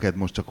tudja, hogy neked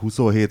most csak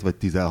 27 vagy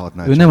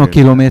 16-nál ő nem a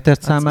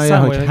kilométert számolja,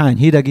 hogy hány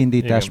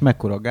hidegindítás,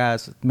 mekkora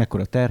gáz,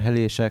 mekkora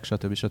terhelések,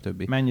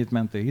 stb. Mennyit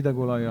mentél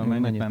hidegolajjal,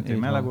 mennyit mentél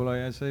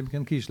melegolajjal, és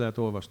egyébként ki is lehet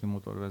olvasni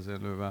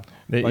motorvezérlővel.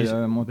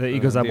 De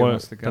igazából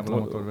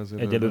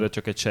egyelőre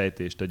csak egy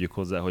sejtést tegyük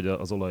hozzá, hogy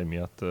az olaj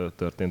miatt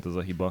történt ez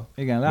a hiba.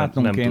 Igen,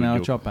 látnunk kéne a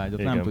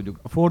csapágyat, nem tudjuk.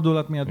 A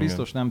fordulat miatt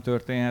biztos nem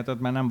történhetett,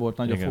 mert nem volt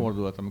nagy a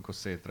fordulat, amikor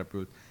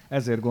szétrepült.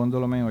 Ezért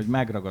gondolom én, hogy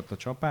megragadt a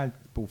csapágy,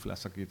 puf,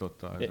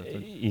 leszakította.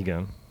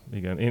 Igen.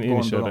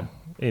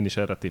 Én is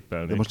erre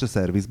tippelnék. De most a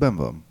szervizben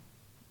van?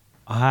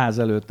 A ház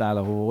előtt áll,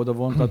 ahova oda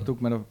vontattuk,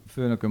 mert a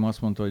főnököm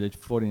azt mondta, hogy egy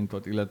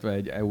forintot, illetve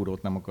egy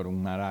eurót nem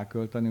akarunk már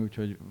rákölteni,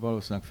 úgyhogy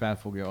valószínűleg fel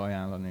fogja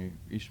ajánlani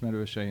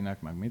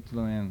ismerőseinek, meg mit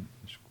tudom én,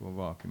 és akkor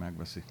valaki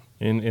megveszi.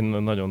 Én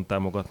nagyon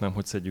támogatnám,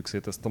 hogy szedjük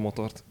szét ezt a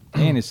motort.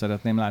 Én is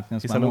szeretném látni,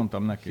 ezt már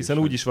mondtam neki. Hiszen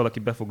úgyis valaki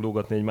be fog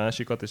lógatni egy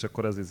másikat, és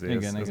akkor ez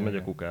megy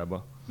a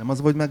kukába. Nem az,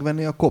 hogy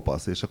megvenni a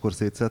kopasz, és akkor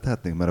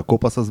szétszedhetnénk? Mert a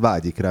kopasz az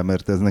vágyik rá,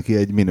 mert ez neki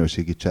egy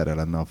minőségi csere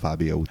lenne a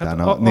Fábia után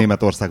a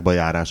Németországba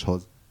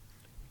járáshoz.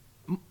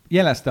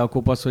 Jelezte a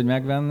kopasz, hogy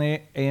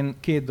megvenné. Én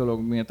két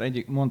dolog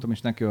miatt, mondtam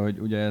is neki, hogy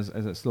ugye ez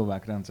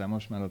szlovák rendszer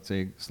most, mert a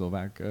cég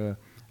szlovák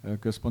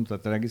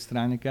központot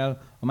regisztrálni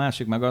kell. A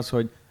másik meg az,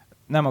 hogy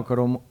nem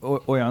akarom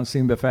olyan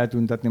színbe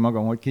feltüntetni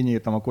magam, hogy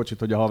kinyírtam a kocsit,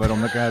 hogy a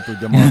haveromnak el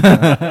tudja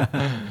mondani.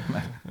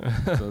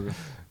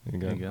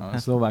 Igen. A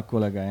szlovák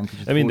kollégáim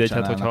kicsit de mindegy,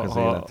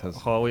 hát,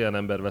 ha olyan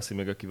ember veszi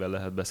meg, akivel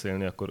lehet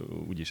beszélni, akkor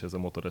úgyis ez a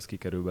motor ez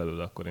kikerül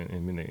belőle, akkor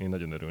én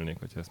nagyon örülnék,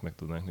 hogyha ezt meg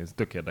tudnánk nézni.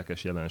 Tök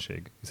érdekes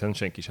jelenség, hiszen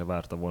senki se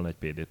várta volna egy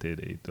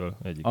PDTD-től.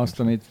 Azt,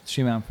 amit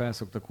simán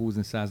felszoktak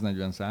húzni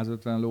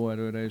 140-150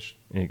 lóerőre, és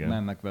igen,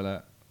 mennek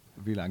vele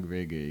világ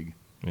végéig.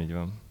 Így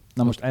van.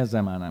 Na most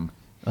ezzel már nem.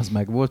 Az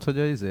meg volt, hogy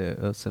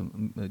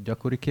a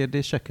gyakori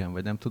kérdéseken,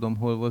 vagy nem tudom,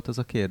 hol volt az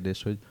a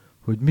kérdés,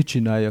 hogy mit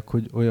csináljak,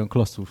 hogy olyan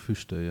klasszul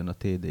füstöljön a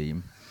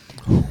TD-im.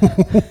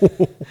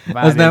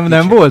 Ez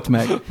nem volt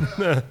meg.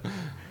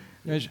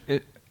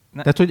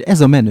 Tehát, hogy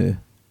ez a menő.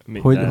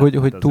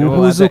 Hogy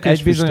túlhúzzuk és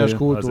egy bizonyos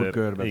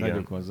kultúrkörbe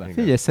tegyük hozzá.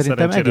 Figyelj,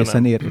 szerintem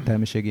egészen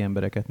értelmiségi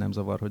embereket nem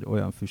zavar, hogy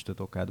olyan füstöt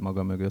okád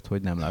maga mögött,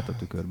 hogy nem lát a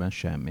tükörben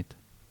semmit.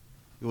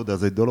 Jó, de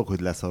az egy dolog, hogy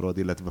leszarod,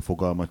 illetve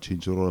fogalmat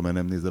sincs róla, mert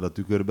nem nézel a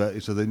tükörbe,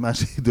 és az egy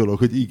másik dolog,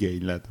 hogy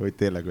igényled, hogy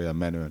tényleg olyan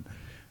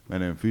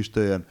menőn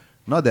füstöljön.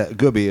 Na de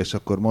Göbi, és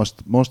akkor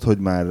most, hogy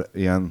már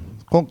ilyen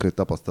konkrét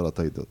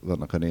tapasztalataid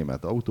vannak a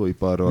német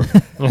autóiparról,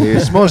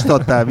 és most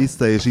adtál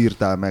vissza, és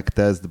írtál meg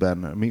tesztben.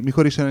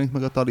 Mikor is jelenik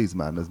meg a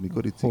Talizmán? Ez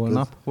mikor itt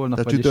Holnap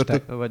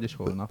vagyis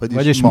holnap.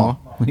 Vagyis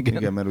ma.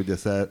 Igen, mert ugye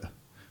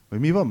vagy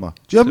mi van ma?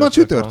 Ma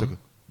csütörtök.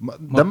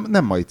 De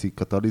nem mai cikk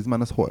a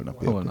Talizmán, az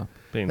holnap. Holnap.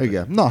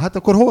 Igen. Na, hát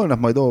akkor holnap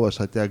majd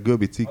olvashatják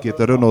Göbi cikkét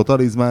a Renault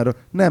Talizmánra.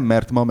 Nem,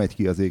 mert ma megy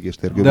ki az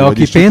égéstér Göbi. De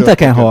aki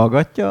pénteken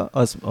hallgatja,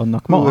 az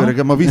annak ma.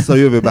 Ma vissza a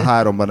jövőbe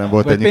 3-ban nem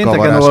volt ennyi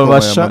kavarás,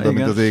 komolyan mondom,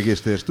 mint az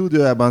égéstér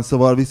stúdiójában.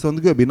 Szóval viszont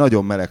Göbi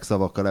nagyon meleg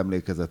szavakkal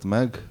emlékezett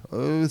meg.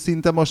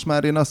 Szinte most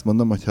már én azt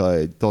mondom, hogy ha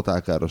egy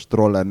totálkáros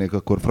troll lennék,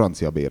 akkor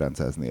francia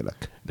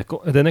bérencéznélek.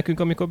 De nekünk,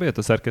 amikor bejött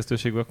a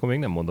szerkesztőségbe, akkor még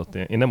nem mondott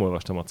én nem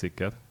olvastam a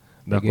cikket.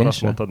 De igen, akkor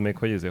azt mondtad még,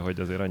 hogy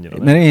azért annyira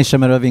nem. Mert én sem,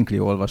 mert a Winkli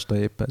olvasta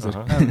épp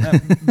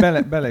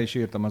ezért. Bele is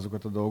írtam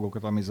azokat a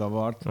dolgokat, ami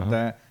zavart,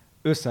 de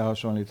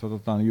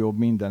összehasonlíthatatlan jobb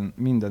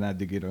minden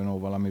eddigi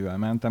Renault-val, amivel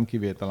mentem,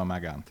 kivétel a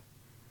Megane-t.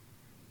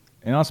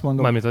 Én azt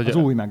mondom, mármint, az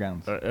új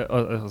Megane-t.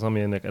 Az,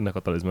 ami ennek a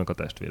Talizmánnak a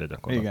testvére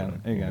gyakorlatilag.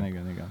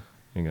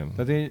 Igen.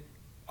 Tehát én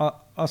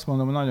azt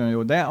mondom, nagyon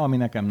jó, de ami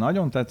nekem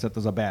nagyon tetszett,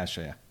 az a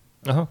belseje.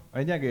 Aha.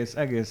 Egy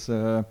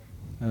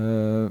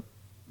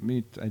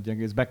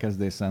egész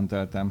bekezdést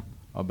szenteltem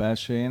a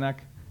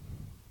belsejének.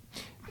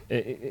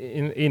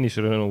 Én is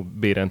Renault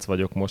bérenc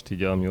vagyok most,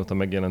 így amióta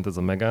megjelent ez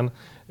a Megane,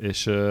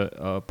 és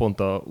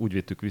pont úgy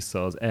vittük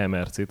vissza az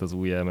E-Mercit, az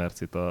új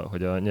E-Mercit,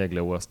 hogy a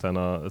Nyegleo aztán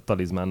a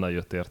Talizmánnal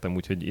jött értem,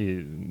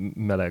 úgyhogy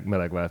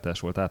melegváltás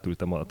volt,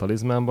 átültem a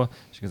Talizmánba,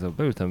 és igazából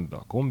beültem be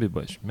a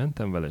kombiba, és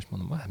mentem vele, és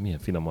mondom, milyen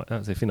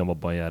azért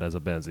finomabban jár ez a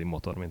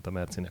benzinmotor, mint a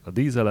Mercinek a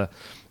dízele.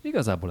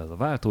 Igazából ez a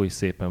váltó is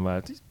szépen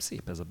vált,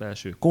 szép ez a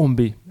belső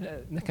kombi,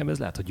 nekem ez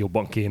lehet, hogy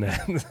jobban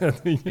kéne.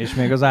 És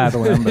még az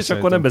árról nem beszéltünk. És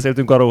akkor nem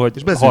beszéltünk arról,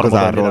 hogy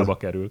harmadannyiba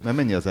kerül. Mert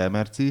mennyi az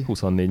E-Merci?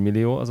 24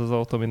 millió az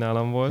autó, ami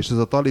nálam volt. És ez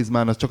a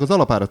Talizmán, az csak az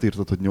alapárat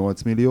írtad, hogy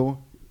 8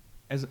 millió.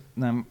 Ez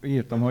nem,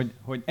 írtam,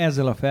 hogy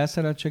ezzel a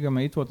felszereltséggel,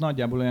 mert itt volt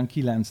nagyjából olyan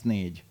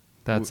 9-4.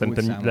 Tehát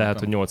szerintem lehet,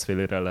 hogy 8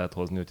 félére lehet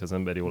hozni, hogyha az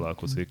ember jól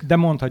alkuszik. De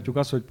mondhatjuk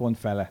azt, hogy pont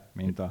fele,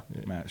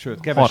 sőt,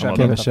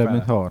 kevesebb,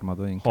 mint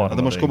harmada inkább.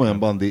 De most komolyan,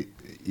 Bandi,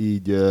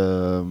 így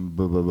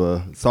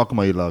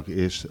szakmailag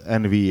és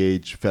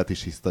NVH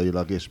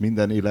fetisisztailag és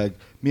mindenileg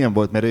milyen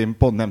volt, mert én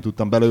pont nem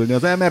tudtam beleülni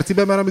az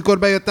E-Mercibe, mert amikor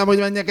bejöttem, hogy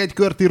menjek egy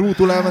körti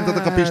rútul,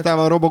 elmentetek a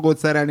Pistával robogót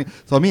szerelni.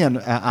 Szóval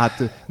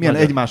milyen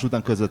egymás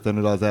után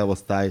közvetlenül az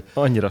E-osztály.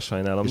 Annyira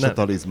sajnálom. És a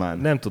Talizmán.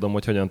 Nem tudom,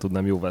 hogy hogyan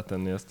tudnám jóvá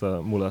tenni ezt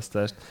a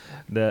mulasztást,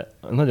 de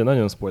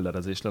nagyon-nagyon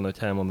spoilerezés lenne, hogy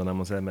elmondanám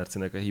az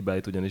E-Mercinek a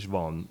hibáit, ugyanis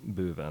van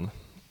bőven.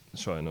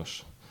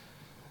 Sajnos.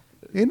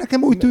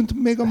 Nekem úgy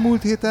tűnt még a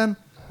múlt héten,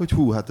 hogy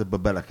hát ebbe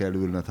bele kell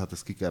ülnöd, hát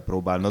ezt ki kell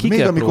próbálnod.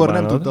 Még amikor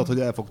nem tudtad, hogy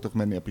el fogtok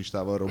menni a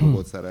Pistával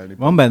robogót szerelni.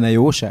 Van benne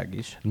jóság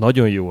is.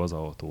 Nagyon jó az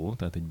autó,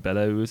 tehát így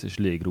beleülsz, és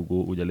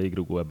légrugó, ugye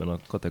légrugó ebben a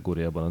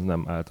kategóriában az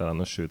nem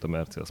általános, sőt a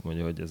Merci azt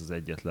mondja, hogy ez az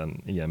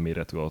egyetlen ilyen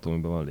méretű autó,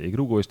 amiben van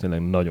légrugó, és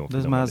tényleg nagyon finom. De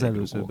ez már az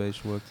előzőben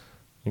is volt.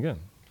 Igen?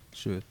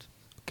 Sőt.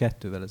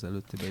 2-vel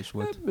ezelőttiben is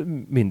volt.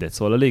 Mindegy,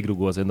 szóval a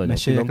légrugó az egy nagyon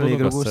finom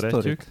dolog, azt szeretjük.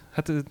 Sztorik?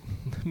 Hát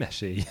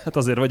mesélj, hát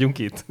azért vagyunk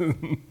itt.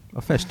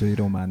 A festői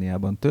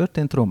Romániában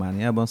történt.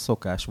 Romániában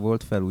szokás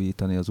volt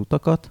felújítani az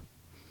utakat,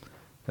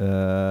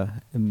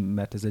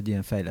 mert ez egy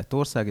ilyen fejlett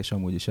ország, és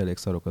amúgy is elég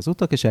szarok az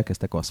utak, és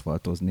elkezdtek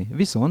aszfaltozni.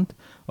 Viszont,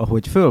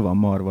 ahogy föl van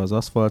marva az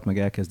aszfalt, meg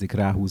elkezdik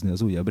ráhúzni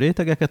az újabb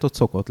rétegeket, ott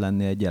szokott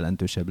lenni egy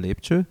jelentősebb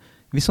lépcső,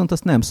 viszont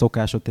azt nem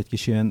szokás, ott egy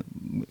kis ilyen,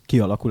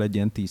 kialakul egy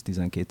ilyen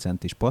 10-12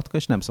 centis patka,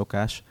 és nem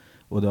szokás,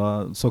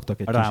 oda szoktak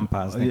egy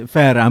kis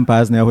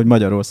felrámpázni, ahogy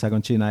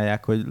Magyarországon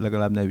csinálják, hogy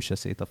legalább ne üsse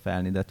szét a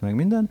felnidet, meg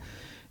minden.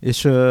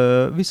 És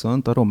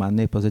viszont a román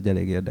nép az egy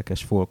elég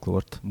érdekes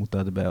folklort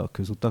mutat be a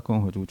közutakon,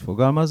 hogy úgy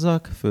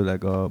fogalmazzak,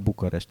 főleg a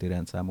bukaresti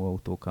rendszámú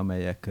autók,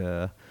 amelyek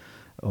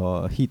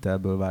a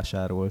hitelből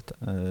vásárolt,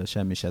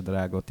 semmi se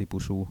drága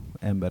típusú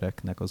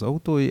embereknek az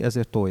autói,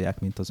 ezért tolják,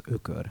 mint az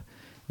ökör.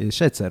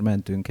 És egyszer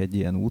mentünk egy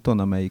ilyen úton,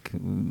 amelyik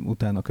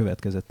utána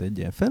következett egy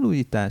ilyen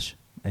felújítás,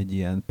 egy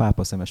ilyen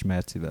pápaszemes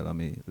Mercivel,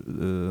 ami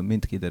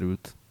mind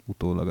kiderült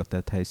utólag a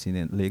tett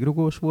helyszínén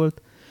légrugós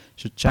volt,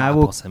 és a csávók...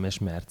 Pápaszemes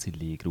Merci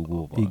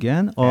légrugóval.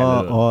 Igen,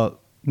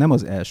 nem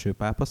az első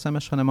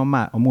pápaszemes, hanem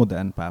a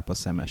modern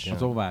pápaszemes.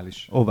 Az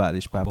ovális.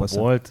 Ovális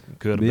pápaszemes. Volt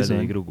körbe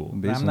légrugó.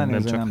 Nem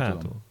csak nem hátul.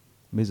 tudom.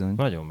 Bizony.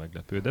 Nagyon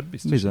meglepő, de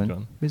biztos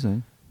van.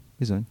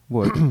 Bizony.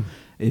 Volt.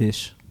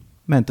 És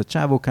ment a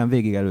csávókán,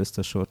 végig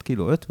előzte a sort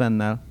kiló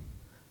 50-nel,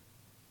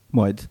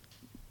 majd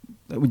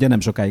ugye nem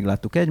sokáig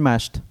láttuk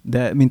egymást,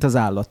 de mint az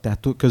állat,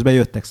 tehát közben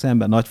jöttek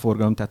szembe, nagy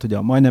forgalom, tehát ugye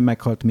majdnem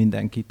meghalt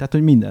mindenki, tehát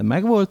hogy minden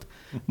megvolt,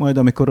 majd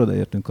amikor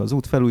odaértünk az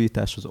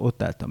útfelújításhoz,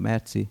 ott állt a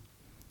Merci,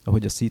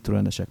 ahogy a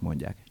Citroenesek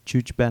mondják,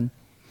 csücsben.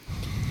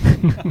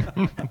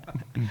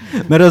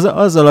 Mert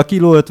azzal a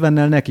kiló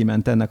 50-nel neki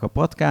ment ennek a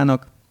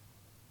patkának,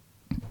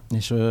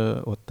 és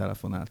ott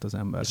telefonált az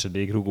ember. És a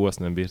légrugó azt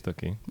nem bírta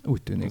ki?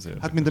 Úgy tűnik.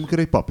 Hát mint amikor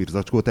egy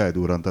papírzacskót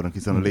eldurrantanak,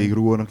 hiszen a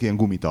légrugónak ilyen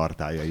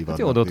gumitartályai vannak. Hát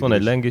jó, ott van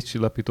egy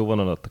lengéscsillapító, van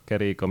ott a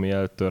kerék, ami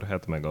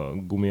eltörhet, meg a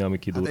gumi, ami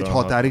kidurranhat. Hát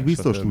egy határig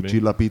biztos tud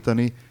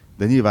csillapítani,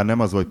 de nyilván nem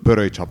az, hogy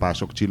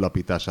pörölycsapások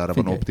csillapítására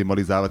van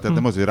optimalizálva, tehát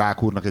nem az, hogy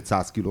rákúrnak egy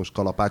 100 kilós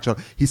kalapáccsal,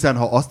 hiszen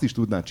ha azt is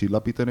tudnál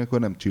csillapítani, akkor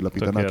nem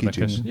csillapítanak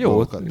kicsit.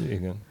 Jó,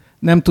 igen.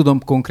 Nem tudom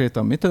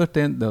konkrétan mi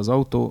történt, de az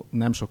autó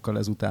nem sokkal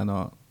ezután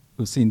a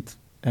szint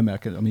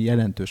emelkedett, ami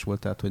jelentős volt,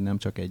 tehát hogy nem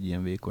csak egy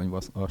ilyen vékony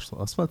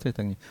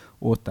aszfaltrétegnyi,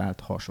 ott állt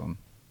hason.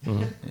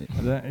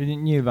 De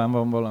nyilván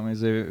van valami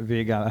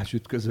végállás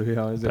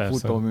ütközője az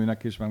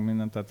futóműnek is, meg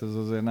minden, tehát ez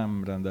azért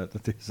nem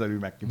rendeltetésszerű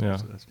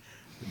megkívánás.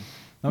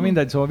 Na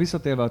mindegy, szóval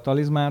visszatérve a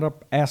talizmánra,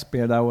 ez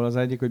például az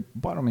egyik, hogy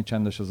baromi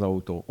csendes az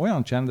autó.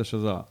 Olyan csendes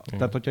az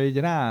tehát hogyha így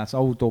ráállsz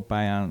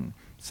autópályán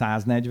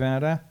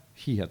 140-re,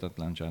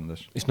 hihetetlen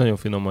csendes. És nagyon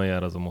finoman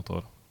jár az a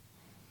motor.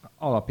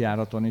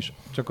 Alapjáraton is,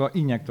 csak a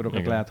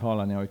injektorokat lehet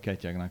hallani, hogy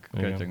ketyegnek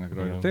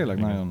rajta. Tényleg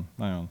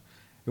nagyon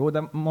jó,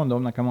 de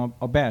mondom, nekem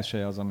a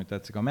belseje az, ami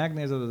tetszik. Ha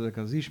megnézed, ezek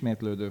az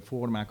ismétlődő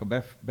formák,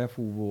 a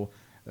befúvó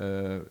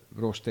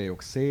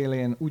rostélyok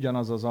szélén,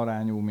 ugyanaz az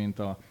arányú, mint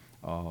a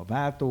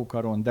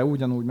váltókaron, de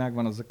ugyanúgy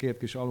megvan az a két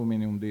kis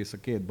alumínium dísz a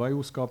két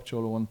bajusz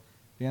kapcsolón.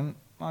 Ilyen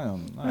nagyon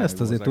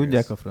ezt azért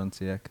tudják a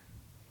franciák.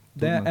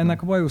 De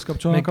ennek a bajusz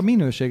kapcsolónak a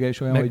minősége is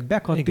olyan, hogy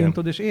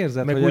bekattintod és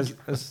érzed, meg hogy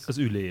ez... Az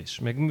ülés,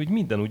 meg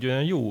minden úgy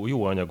olyan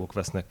jó anyagok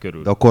vesznek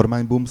körül. De a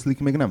kormánybumszlik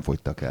még nem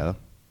fogytak el.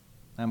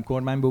 Nem,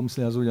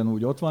 kormánybumszli az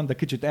ugyanúgy ott van, de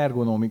kicsit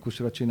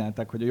ergonomikusra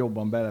csinálták, hogy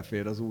jobban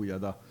belefér az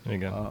ujjad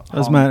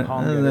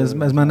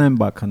ez már nem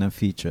bug, hanem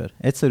feature.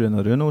 Egyszerűen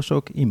a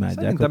Renault-sok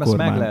imádják a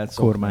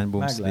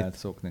kormánybumszlit. Meg lehet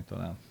szokni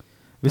talán.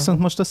 Viszont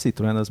most a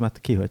Citroen az már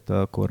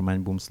kihagyta a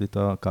kormánybumszlit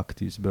a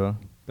Cactusből.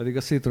 Pedig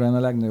a Citroen a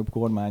legnagyobb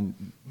kormány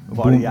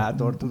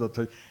variátor, tudod,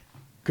 hogy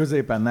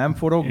középen nem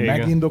forog,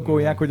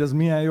 megindokolják, hogy az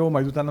milyen jó,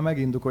 majd utána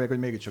megindokolják, hogy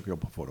mégiscsak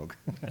jobban forog.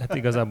 Hát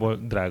igazából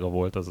drága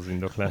volt az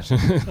indoklás.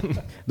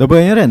 De abban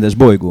olyan rendes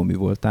bolygómű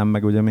voltám,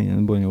 meg ugye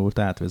milyen bonyolult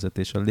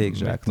átvezetés a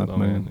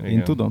légzsáknak.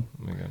 Én tudom.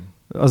 Igen.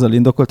 Azzal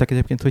indokoltak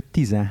egyébként, hogy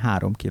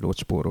 13 kilót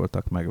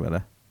spóroltak meg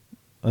vele.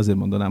 Azért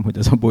mondanám, hogy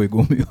ez a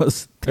bolygómű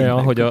az.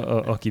 Ja, hogy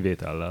a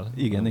kivétellel.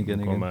 Igen.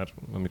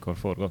 Amikor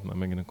forgott már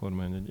megint a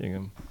kormány,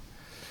 igen.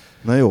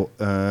 Na jó,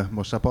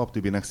 most a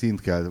Paptibinek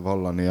szint kell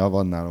vallania,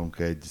 van nálunk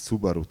egy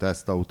Subaru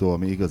tesztautó,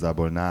 ami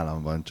igazából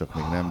nálam van, csak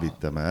még nem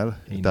vittem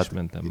el. Én is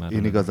mentem már.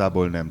 Én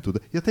igazából nem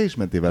tudom. Ja, te is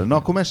mentél vele. Na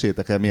akkor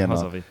meséljétek el,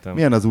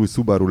 milyen az új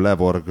Subaru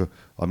Levorg,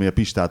 ami a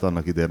Pistát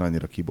annak idején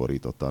annyira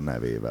kiborította a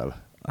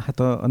nevével. Hát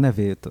a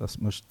nevét azt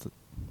most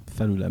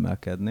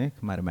felülemelkednék,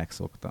 már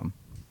megszoktam.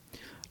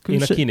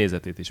 Én a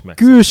kinézetét is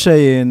megszoktam.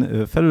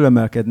 Külsején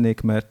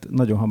felülemelkednék, mert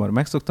nagyon hamar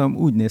megszoktam.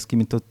 Úgy néz ki,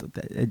 mint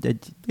ott egy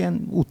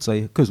ilyen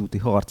utcai, közúti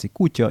harci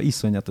kutya,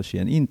 iszonyatos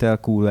ilyen Intel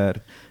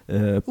cooler.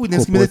 Úgy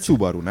néz ki, mint egy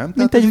Subaru, nem?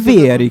 Mint egy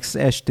VRX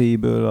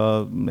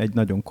ST-ből egy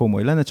nagyon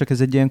komoly lenne, csak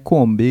ez egy ilyen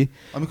kombi.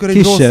 Amikor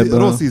egy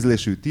rossz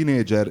ízlésű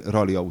tínédzser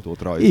rally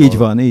autót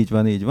rajzol.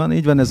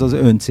 Így van, ez az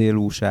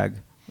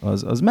öncélúság.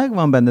 Az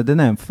megvan benne, de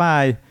nem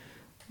fáj.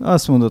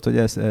 Azt mondod, hogy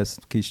ez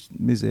kis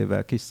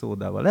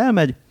szódával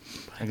elmegy.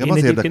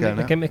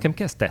 Nekem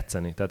kezd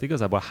tetszeni. Tehát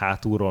igazából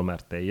hátulról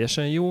már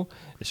teljesen jó,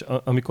 és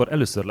amikor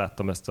először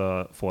láttam ezt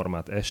a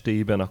formát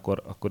STI-ben,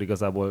 akkor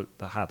igazából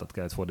a hátat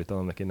kellett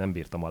fordítanom, neki nem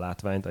bírtam a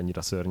látványt,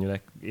 annyira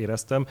szörnyűnek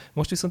éreztem.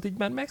 Most viszont így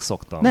már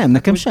megszoktam. Nem,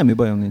 nekem semmi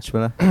bajom nincs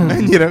vele.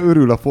 Mennyire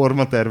örül a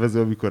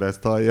formatervező, amikor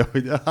ezt hallja,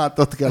 hogy a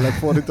hátat kellett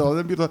fordítanom,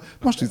 nem bírtam.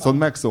 Most viszont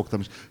megszoktam,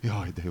 és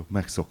jaj, de jó,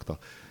 megszokta.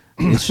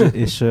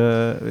 és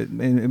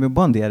én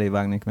Bandi elé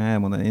vágnék, mert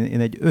elmondani, én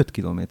egy 5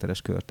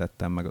 kilométeres kört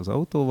tettem meg az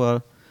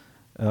autóval,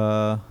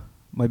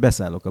 majd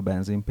beszállok a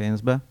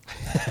benzinpénzbe.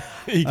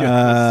 Igen.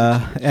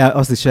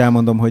 Azt is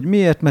elmondom, hogy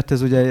miért, mert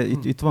ez ugye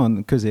itt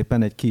van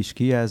középen egy kis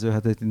kijelző,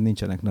 hát itt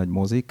nincsenek nagy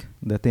mozik,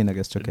 de tényleg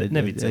ez csak egy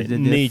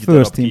 4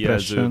 darab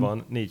kijelző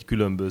van, 4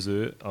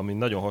 különböző, ami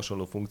nagyon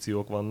hasonló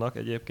funkciók vannak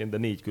egyébként, de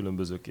 4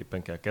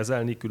 különbözőképpen kell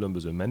kezelni,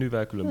 különböző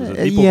menüvel, különböző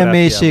tipográfiával. Ilyen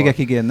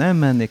mélységekig én nem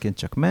mennék, én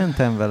csak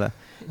mentem vele.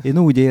 Én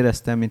úgy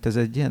éreztem, mint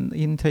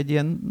egy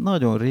ilyen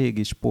nagyon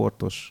régi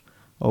sportos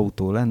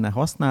autó lenne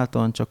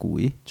használtan, csak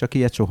új. Csak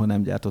ilyet soha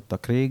nem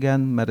gyártottak régen,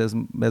 mert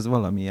ez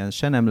valamilyen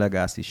se nem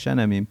Legacy, se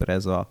nem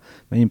Impreza,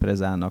 mert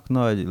Imprezának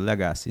nagy,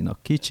 Legacy-nak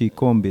kicsi,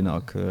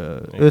 Kombinak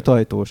 5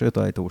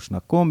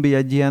 ajtósnak kombi,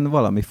 egy ilyen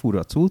valami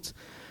fura cucc.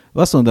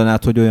 Azt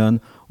mondanád, hogy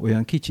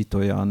olyan kicsit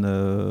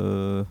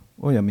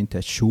olyan, mint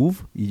egy SUV,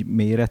 így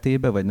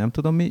méretébe, vagy nem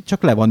tudom mi,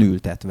 csak le van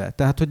ültetve.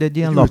 Tehát, hogy egy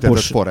ilyen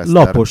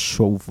lapos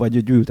SUV, vagy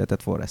egy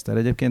ültetett Forester.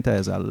 Egyébként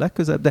ehhez áll a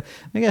legközelebb, de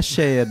még ez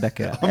se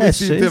érdekel. Ami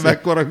szintén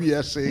mekkora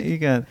hülyeség.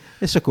 Igen,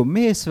 és akkor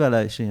mész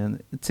vele, és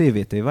ilyen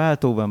CVT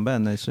váltó van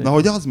benne. És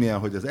hogy az milyen,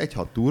 hogy az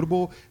 1.6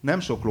 turbo, nem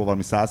sok ló,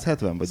 valami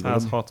 170? Vagy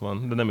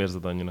 160, de nem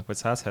érzed annyinak, vagy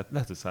 170,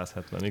 lehet, hogy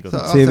 170, igaz?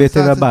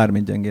 CVT-vel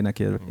bármit gyengének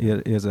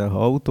érzel,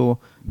 ha autó.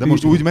 De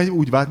most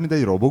úgy vált, mint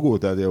egy robogó?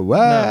 Tehát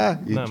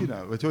így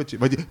csinál?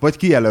 Vagy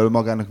kijelöl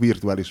magának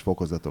virtuális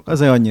fokozatokat?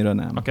 Azért annyira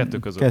nem. A kettő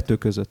között. Kettő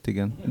között,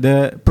 igen.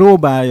 De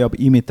próbálja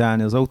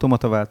imitálni az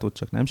automataváltót,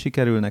 csak nem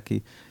sikerül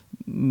neki.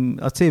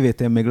 A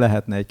CVT-n még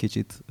lehetne egy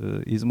kicsit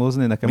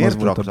izmozni. Nekem miért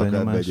az volt a raktak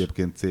ebbe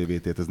egyébként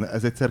CVT-t?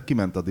 Ez egyszer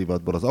kiment a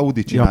divatból. Az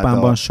Audi csinálta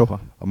Japánban soha.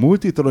 A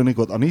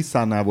Multitronicot, a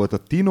Nissannál volt, a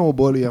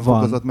Tinóból ilyen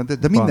fokozatmentés,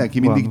 de mindenki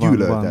mindig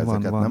gyűlölte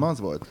ezeket, nem az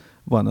volt?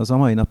 Van, az a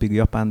mai napig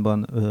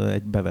Japánban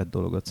egy bevett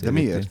dolog a CVT. De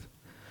miért?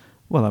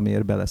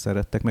 Valamiért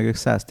beleszerettek, meg ők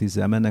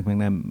 110-zel mennek, meg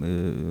nem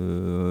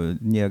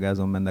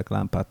nyilgázon mennek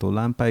lámpától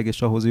lámpáig,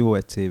 és ahhoz jó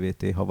egy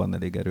CVT, ha van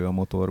elég erő a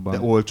motorban.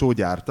 De olcsó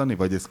gyártani,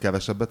 vagy ez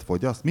kevesebbet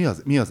fogyaszt?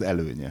 Mi az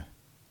előnye?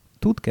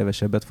 Tud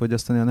kevesebbet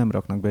fogyasztani, ha nem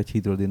raknak be egy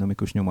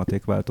hidrodinamikus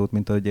nyomatékváltót,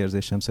 mint ahogy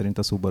érzésem szerint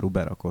a Subaru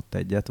berakott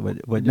egyet,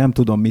 vagy nem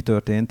tudom, mi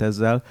történt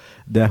ezzel,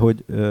 de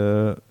hogy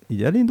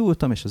így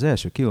elindultam, és az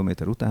első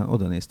kilométer után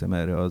oda néztem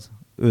erre az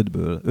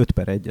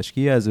 5/1-es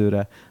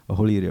kijelzőre,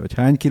 ahol írja, hogy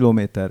hány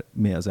kilométer,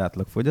 mi az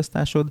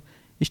átlagfogyasztásod,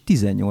 és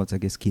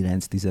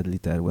 18,9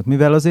 liter volt.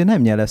 Mivel azért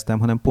nem nyeleztem,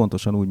 hanem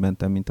pontosan úgy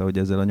mentem, mint ahogy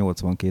ezzel a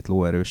 82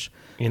 lóerős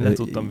én le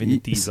tudtam vinni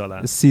 10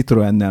 alá.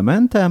 Citroennel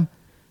mentem,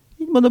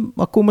 így mondom,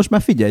 akkor most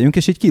már figyeljünk,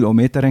 és így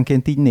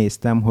kilométerenként így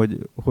néztem,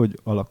 hogy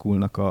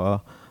alakulnak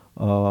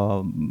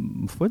a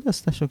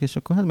fogyasztások, és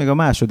akkor hát még a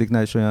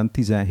másodiknál is olyan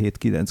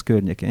 17-9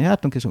 környéken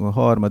jártunk, és akkor a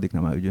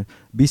harmadiknál már ugye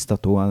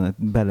biztatóan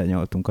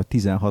belenyaltunk a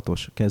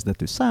 16-os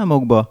kezdetű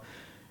számokba,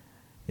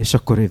 és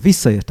akkor én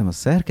visszaértem a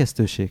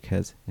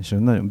szerkesztőséghez, és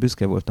nagyon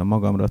büszke voltam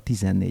magamra,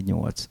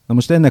 14-8. Na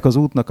most ennek az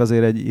útnak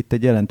azért itt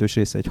egy jelentős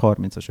része egy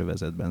 30-as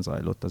övezetben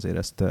zajlott, azért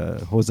ezt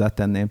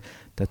hozzátenném,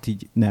 tehát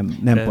így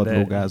nem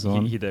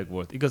padlógázon. Hideg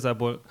volt.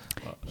 Igazából...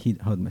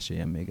 Hadd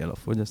meséljem még el a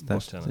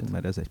fogyasztást,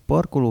 mert ez egy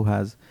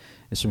parkolóház,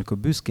 és amikor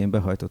büszkén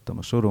behajtottam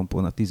a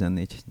sorompón a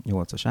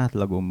 14-8-as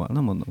átlagommal,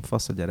 nem mondom,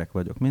 fasz a gyerek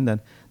vagyok,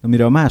 minden, de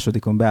mire a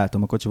másodikon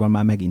beálltam a kocsival,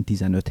 már megint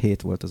 15-7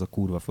 volt az a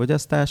kurva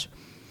fogyasztás,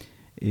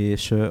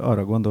 és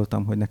arra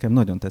gondoltam, hogy nekem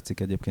nagyon tetszik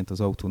egyébként az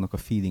autónak a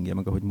feelingje,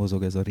 meg ahogy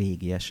mozog ez a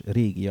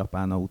régi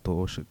japán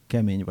autós,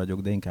 kemény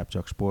vagyok, de inkább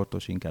csak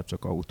sportos, inkább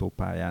csak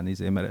autópályán,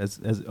 mert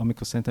ez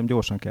amikor szerintem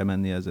gyorsan kell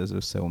menni, ez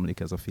összeomlik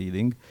ez a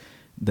feeling,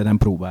 de nem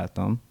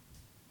próbáltam.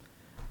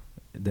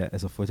 De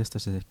ez a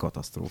fogyasztás, ez egy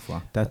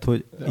katasztrófa. Tehát,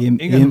 hogy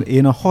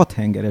én a 6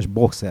 hengeres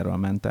boxerral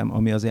mentem,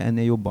 ami azért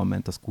ennél jobban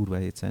ment, az kurva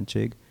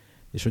hétszentség,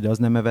 és hogy az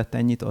nem evett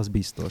ennyit, az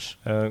biztos.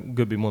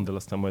 Göbbi, mondd el,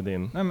 aztán majd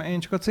én. Nem, én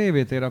csak a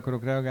CVT-re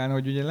akarok reagálni,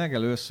 hogy ugye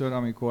legelőször,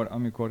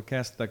 amikor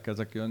kezdtek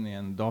ezek jönni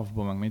ilyen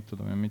DAF-ba, meg mit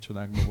tudom én,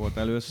 micsodákban volt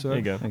először,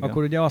 igen.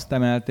 Akkor ugye azt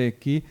emelték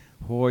ki,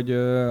 hogy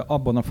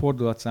abban a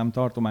fordulatszám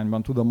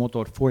tartományban tud a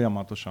motor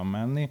folyamatosan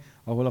menni,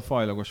 ahol a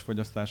fajlagos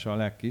fogyasztása a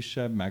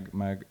legkisebb,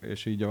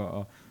 és így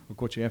a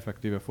kocsi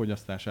effektíve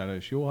fogyasztására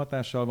is jó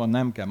hatással van,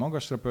 nem kell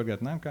magasra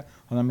pörgetni, nem kell,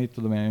 hanem mit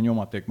tudom én, a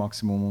nyomaték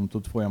maximumon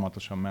tud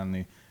folyamatosan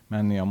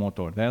menni a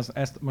motor. De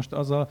ezt most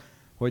azzal,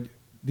 hogy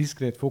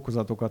diszkrét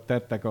fokozatokat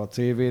tettek a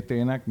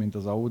CVT-nek, mint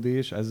az Audi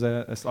is,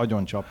 ezt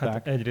agyon csapták.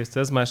 Hát egyrészt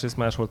ez, másrészt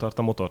máshol tart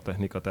a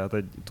motortechnika, tehát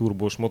egy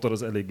turbós motor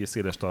az eléggé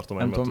széles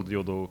tartományban tud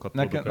jó dolgokat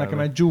produkálni. Nekem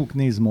egy Juke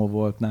Nismo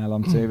volt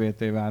nálam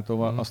CVT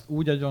váltóval, azt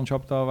úgy agyon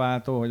csapta a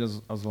váltó, hogy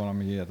az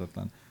valami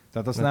hihetetlen.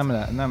 Tehát azt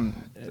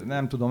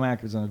nem tudom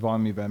elképzelni, hogy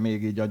valamivel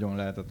még így agyon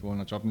lehetett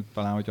volna csapni,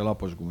 talán, hogyha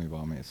lapos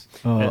gumival mész.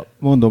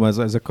 Mondom,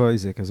 ezek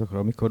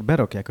amikor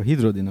berakják a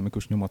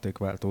hidrodinamikus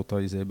nyomatékváltót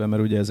a izébe,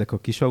 mert ugye ezek a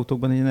kis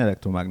autókban egy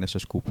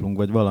elektromágneses kuplung,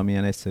 vagy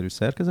valamilyen egyszerű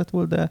szerkezet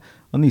volt, de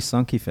a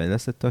Nissan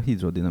kifejlesztette a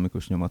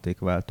hidrodinamikus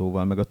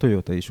nyomatékváltóval, meg a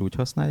Toyota is úgy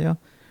használja,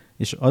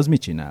 és az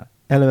mit csinál?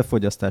 Eleve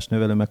fogyasztás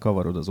növelő, meg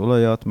kavarod az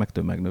olajat, meg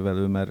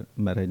tömegnövelő,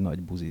 mert egy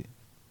nagy buzi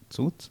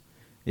cucc,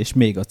 és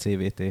még a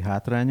CVT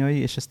hátrányai,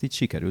 és ezt így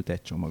sikerült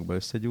egy csomagba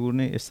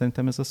összegyúrni, és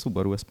szerintem ez a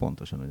Subaru ez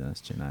pontosan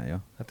ugyanezt csinálja.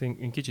 Hát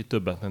én kicsit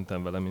többet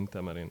mentem vele, mint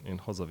te, mert én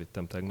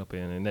hazavittem tegnap,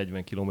 én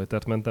 40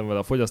 kilométert mentem vele.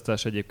 A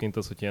fogyasztás egyébként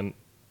az, hogy ilyen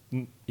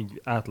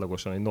így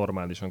átlagosan, egy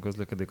normálisan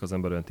közlekedik az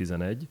ember olyan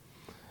 11,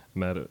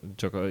 mert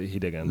csak a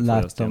hidegen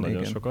fogyasztja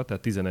nagyon sokat,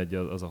 tehát 11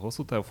 az a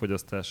hosszú távú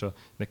fogyasztása.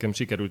 Nekem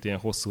sikerült ilyen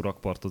hosszú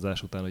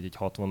rakpartozás után, hogy egy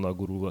 60-nal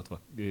gurulgatva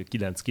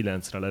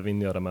 9-9-re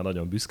levinni, arra már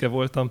nagyon büszke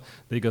voltam,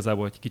 de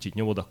igazából, hogy kicsit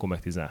nyomod, akkor meg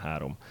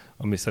 13.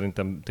 Ami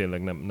szerintem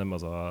tényleg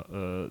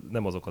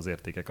nem azok az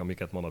értékek,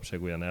 amiket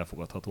manapság olyan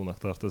elfogadhatónak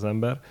tart az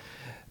ember.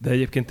 De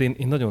egyébként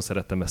én nagyon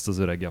szerettem ezt az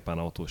öreg japán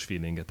autós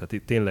feelinget. Tehát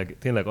itt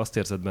tényleg azt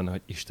érzed benne,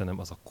 hogy Istenem,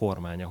 az a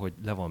kormánya, hogy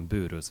le van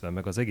bőrözve,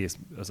 meg az egész,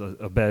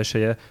 a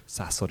belseje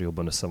 100-szor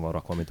jobban össze van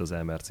rakva, mint az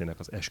MRC-nek,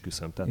 az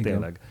esküszöm. Tehát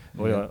tényleg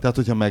olyan... Tehát,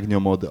 hogyha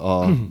megnyomod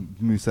a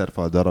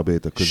műszerfal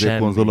darabét a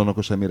középkonzolon,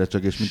 akkor semmi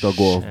recsegés, mint a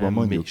Golfban,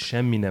 mondjuk?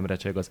 Semmi nem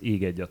recseg, az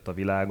ég egyat a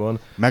világon.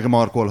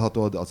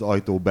 Megmarkolhatod az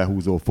ajtó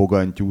behúzó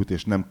fogantyút,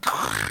 és nem...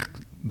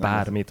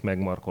 Bármit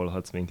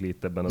megmarkolhatsz, mint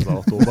itt ebben az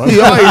autóban.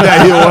 Jaj,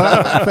 de jó,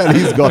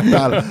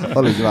 felizgattál,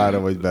 alig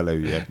várom, hogy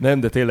beleüljek. Nem,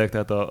 de tényleg,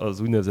 tehát az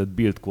úgynevezett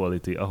build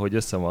quality, ahogy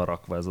össze van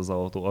rakva ez az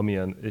autó,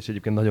 amilyen, és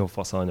egyébként nagyon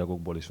fasz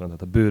anyagokból is van,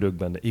 tehát a bőrök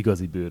benne,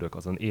 igazi bőrök,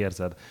 azon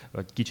érzed,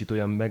 vagy kicsit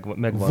olyan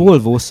meg van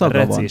Volvo szaga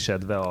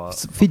recésedve a...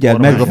 Figyeld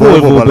meg, a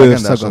Volvo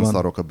bőrszaga van.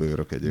 Szarok a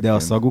bőrök egyébként. De a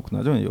szaguk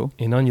nagyon jó.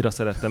 Én annyira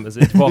szerettem, ez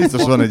egy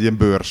biztos van egy ilyen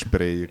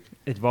bőrspréjük.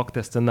 Egy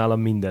vakteszten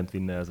nálam mindent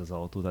vinne ez az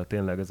autó, tehát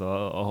tényleg ez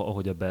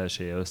ahogy a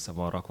belseje össze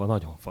van rakva,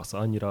 nagyon fasz,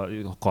 annyira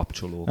a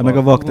kapcsoló. Meg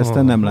a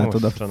vakteszten nem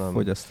látod a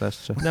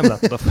fogyasztást se. Nem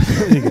látod a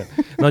igen.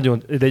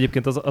 Nagyon, de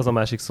egyébként az a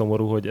másik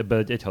szomorú, hogy ebben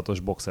egy 1.6-os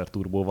boxer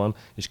turbó van,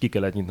 és ki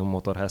kellett nyitnom a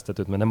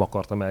motorháztetőt, mert nem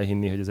akartam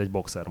elhinni, hogy ez egy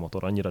boxer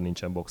motor, annyira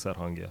nincsen boxer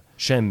hangja.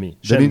 Semmi.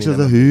 De nincs ez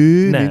a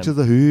hű, nincs ez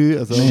a hű,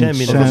 ez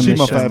a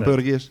sima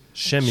felpörgés.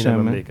 Semmi nem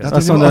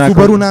emlékeztem. Hát a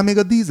Subaru-nál még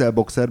a dízel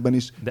boxerben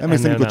is.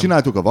 Emlékszem, amikor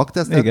csináltuk a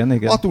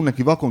vaktesztet, adtunk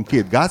neki vakon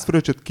 2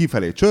 gázfröccsöt,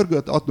 kifelé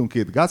csörgött, adtunk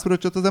 2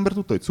 gázfröccsöt, az ember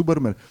tudta, hogy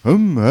Subaru, mert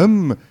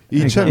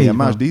így semmilyen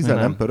más dízel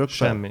nem pörög.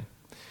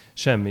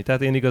 Semmi.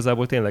 Tehát én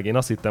igazából tényleg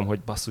azt hittem, hogy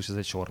basszus, ez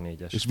egy sor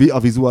 4-es. És a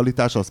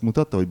vizualitás azt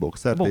mutatta, hogy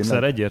boxer?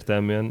 Boxer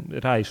egyértelműen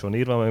rá is van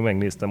írva, meg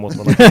megnéztem, ott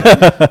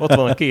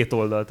van a 2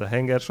 oldalt a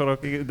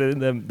hengersorok,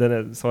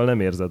 de szóval nem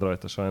érzed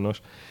rajta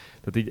sajnos.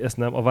 Tehát így ezt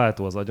nem, a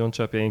váltó az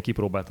agyoncsapja, én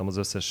kipróbáltam az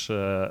összes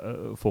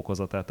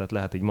fokozatát, tehát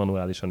lehet így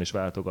manuálisan is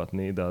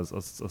váltogatni, de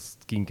az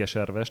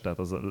kinkeserves, tehát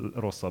az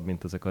rosszabb,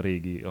 mint ezek a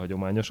régi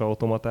hagyományos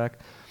automaták.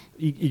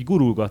 Így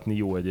gurulgatni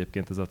jó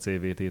egyébként ez a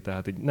CVT,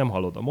 tehát így nem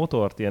hallod a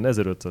motort, ilyen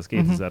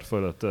 1500-2000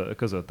 fölött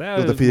között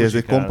el. De figyelj, ez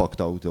egy kompakt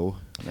autó.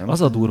 Nem?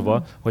 Az a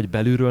durva, hogy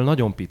belülről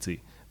nagyon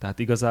pici. Tehát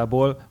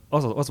igazából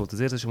az volt az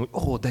érzésem,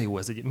 hogy de jó,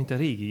 ez mint a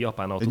régi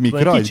japán autó. Egy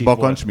mikra? Egy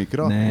bakancs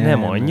mikra?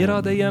 Nem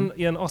annyira, de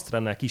ilyen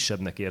Astránál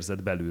kisebbnek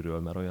érzed belülről,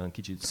 mert olyan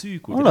kicsit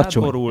szűk, úgy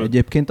alacsony. átborul.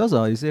 Egyébként az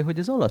hogy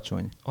ez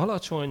alacsony.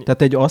 Alacsony.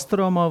 Tehát egy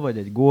Astra, vagy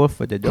egy Golf,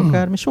 vagy egy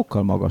akármi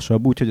sokkal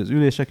magasabb, úgyhogy az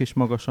ülések is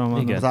magasan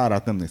vannak. Igen. Az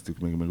árát nem néztük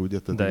még meg, ugye?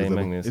 De én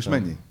megnéztem. És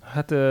mennyi?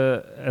 Hát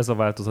ez a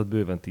változat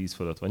bőven 10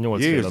 fölött van,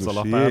 8 fél az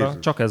alapára.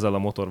 Csak ezzel a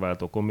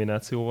motorváltó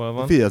kombinációval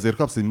van. Figyelj, azért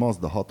kapsz egy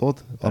Mazda 6-ot,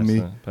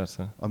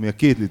 persze. ami a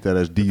 2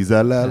 literes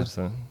dízellel.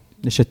 Persze.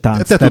 És egy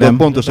táncterem. Te tudod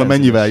pontosan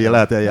mennyivel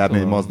lehet eljárni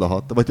egy Mazda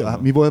 6. Vagy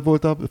mi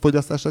volt a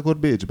fogyasztás akkor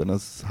Bécsben?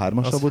 Az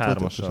 3-assal volt? Az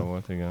 3-assal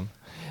volt, igen.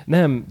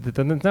 Nem,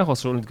 de ne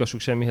hasonlítgassuk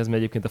semmihez, mert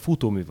egyébként a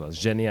futóműve az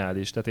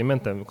zseniális. Tehát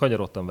én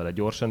kanyarodtam vele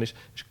gyorsan is,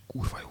 és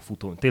kurva jó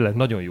futómű. Tényleg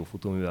nagyon jó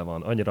futóműve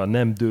van. Annyira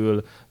nem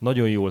dől,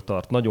 nagyon jól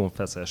tart, nagyon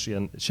feszes,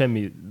 ilyen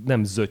semmi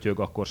nem zötyög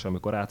akkor sem,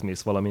 amikor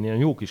átmész valamin, ilyen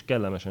jó kis,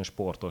 kellemesen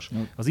sportos.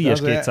 Az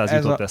IS-200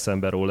 jutott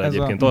eszembe róla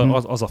egyébként.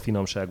 Az a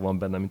finomság van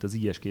benne, mint az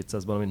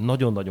IS-200-ban, amit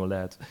nagyon-nagyon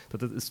lehet.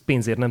 Tehát ezt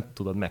pénzért nem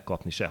tudod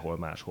megkapni sehol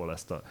máshol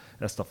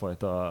ezt a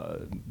fajta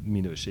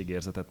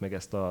minőségérzetet, meg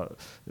ezt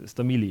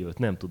a milliót,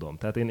 nem tudom.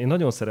 Tehát én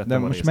nagyon szeretem.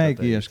 De most melyik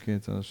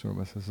IS-200-asról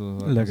beszélsz?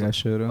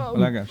 Legelsőről.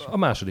 A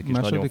második is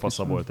nagyon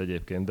fasza volt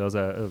egyébként, de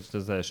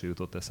az első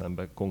jutott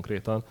eszembe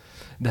konkrétan.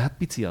 De hát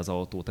pici az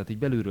autó, tehát így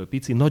belülről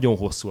pici, nagyon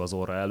hosszú az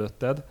orra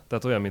előtted,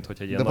 tehát olyan, mintha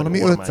egy ilyen de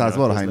valami 500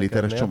 valahány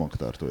literes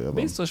csomagtartója van.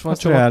 Biztos van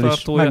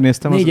csomagtartója.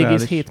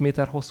 4,7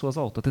 méter hosszú az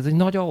autó, ez egy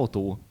nagy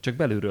autó, csak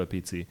belülről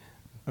pici.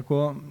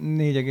 Akkor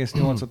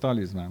 4,8 a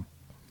talizmán.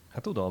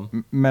 Hát tudom.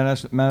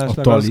 A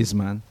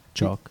talizmán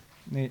csak.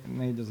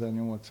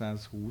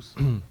 4820.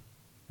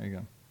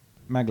 Igen.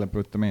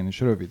 Meglepődtem én is.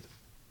 Rövid.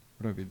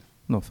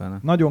 No fene.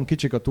 Nagyon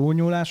kicsik a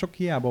túlnyúlások,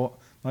 hiába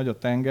nagy a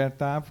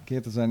tengertáv,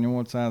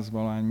 2800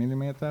 valahány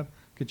milliméter,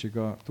 kicsik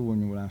a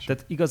túlnyúlások.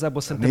 Tehát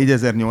igazából szerintem...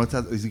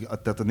 4800,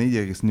 tehát a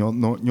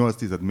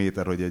 4,8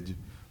 méter, hogy egy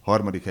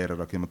harmadik helyre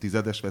rakjam a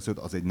tizedes veszőt,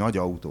 az egy nagy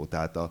autó.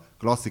 Tehát a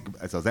klasszik,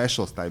 ez az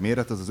S-osztály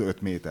méret, az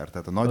 5 méter.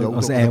 Tehát a nagy autó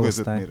az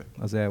E-osztály.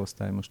 Az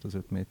E-osztály most az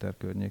 5 méter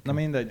környék. Na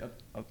mindegy,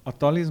 a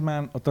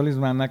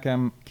talizmán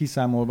nekem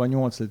kiszámolva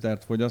 8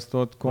 litert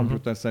fogyasztott,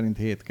 komputer szerint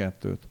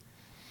 7,2-t.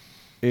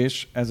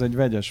 És ez egy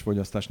vegyes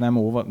fogyasztás, nem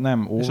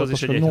óvatos, és az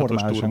is egy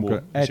 1.6-os turbó,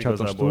 és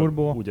igazából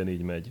turbó.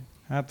 ugyanígy megy.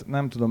 Hát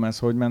nem tudom ez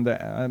hogy ment, de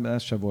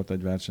ez se volt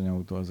egy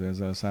versenyautó azért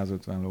ezzel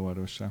 150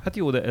 lóerőssel. Hát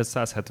jó, de ez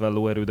 170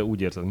 lóerő, de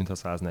úgy érzed, mintha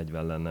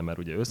 140 lenne, mert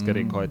ugye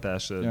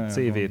összkerékhajtás,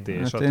 CVT,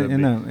 hát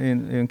stb.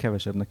 Én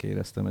kevesebbnek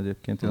éreztem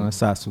egyébként, én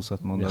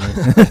 120-at mondani.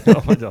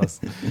 Vagy az.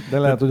 De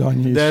lehet, hogy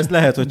annyi is. De ez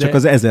lehet, hogy csak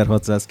az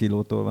 1600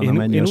 kilótól van,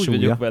 amennyi én a úgy súlya.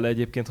 vagyok vele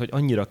egyébként, hogy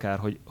annyira kár,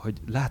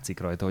 hogy látszik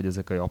rajta, hogy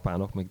ezek a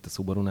japánok, meg a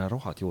Subaru-nál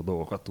rohadt jó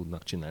dolgokat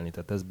tudnak csinálni.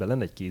 Tehát ez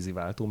lenne egy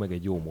kéziváltó, meg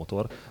egy jó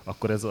motor,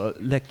 akkor ez a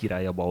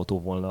legkirályabb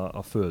autó volna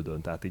a földön.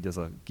 Tehát így ez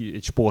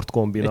egy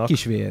sportkombinak. Egy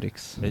kis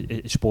VRX.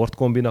 Egy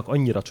sportkombinak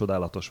annyira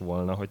csodálatos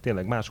volna, hogy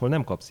tényleg máshol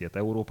nem kapsz ilyet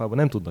Európában,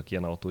 nem tudnak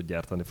ilyen autót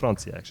gyártani,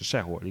 franciák se,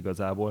 sehol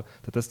igazából.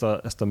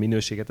 Tehát ezt a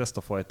minőséget, ezt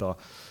a fajta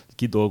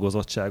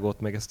kidolgozottságot,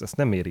 meg ezt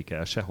nem érik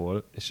el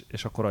sehol,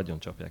 és akkor agyon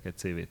csapják egy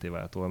CVT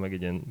váltóval, meg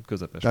egy ilyen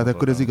közepes. Tehát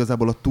akkor ez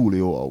igazából a túl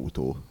jó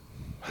autó.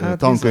 Hát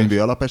tankönyvi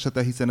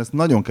alapesete, hiszen ezt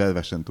nagyon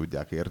kevesen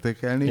tudják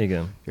értékelni.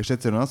 Igen. És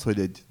egyszerűen az, hogy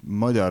egy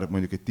magyar,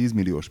 mondjuk egy 10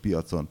 milliós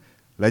piacon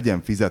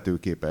legyen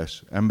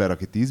fizetőképes ember,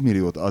 aki 10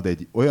 milliót ad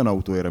egy olyan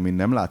autóért, ami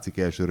nem látszik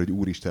elsőre, hogy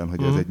úristen,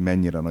 hogy ez egy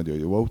mennyire nagyon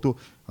jó autó,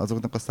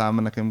 azoknak a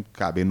száma nekem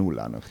kb.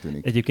 Nullának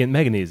tűnik. Egyébként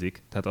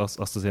megnézik, tehát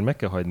azt azért meg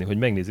kell hagyni, hogy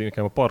megnézik.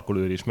 Nekem a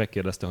parkolőr is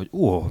megkérdezte, hogy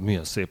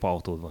milyen szép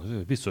autód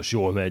van, biztos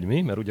jól megy,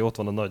 mi? Mert ugye ott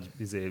van a nagy,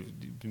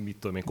 mit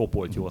tudom én,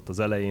 kopoltyú ott az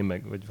elején,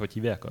 meg hogy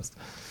hívják azt?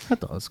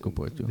 Hát az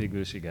kopoltyú. Végül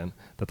is igen.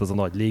 Tehát az a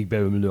nagy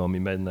légbeömlő, ami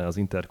menne az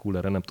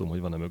intercoolerre, nem tudom,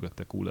 hogy van-e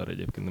mögötte cooler,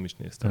 egyébként nem is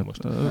néztem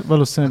most.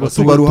 Valószínűleg A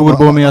Subaru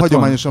turbo miatt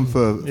hagyományosan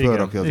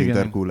fölrakja az igen.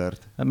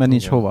 intercoolert. mert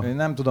nincs hova. Én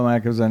nem tudom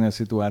elképzelni a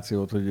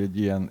szituációt, hogy egy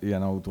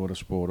ilyen autóra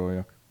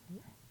spóroljak.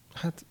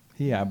 Hát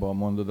hiába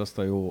mondod azt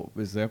a jó,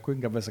 akkor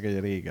inkább veszek egy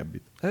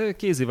régebbit.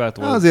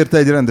 kéziváltó. Azért te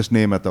egy rendes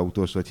német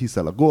autós vagy,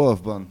 hiszel a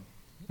Golfban.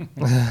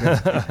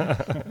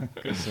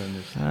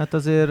 Köszönjük. Hát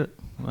azért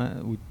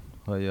úgy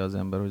hallja az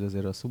ember, hogy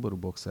azért a Subaru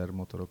Boxer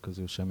motorok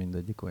közül sem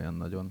mindegyik olyan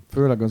nagyon.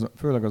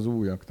 Főleg az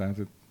újak, tehát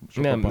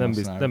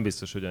nem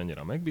biztos, hogy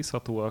annyira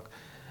megbízhatóak,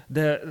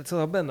 de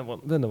szóval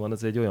benne van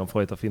ez egy olyan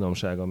fajta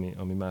finomság,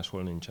 ami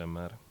máshol nincsen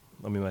már,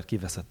 ami már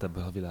kiveszett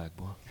ebből a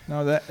világból.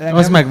 Na, de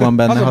az megvan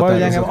benne. Az a baj,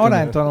 hogy engem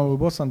aránytalanul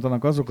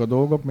bosszantanak azok a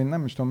dolgok, mint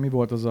nem is tudom, mi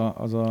volt az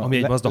a ami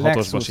egy Mazda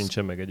 6-osban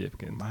sincsen meg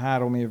egyébként.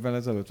 3 évvel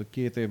ezelőtt, vagy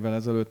 2 évvel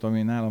ezelőtt,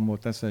 ami nálam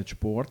volt egy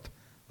sport,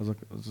 az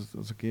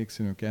a kék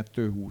színű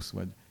 220,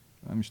 vagy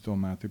nem is tudom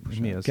már típus.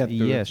 Mi az?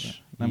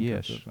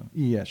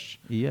 IS?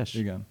 IS.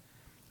 Igen.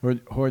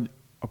 Hogy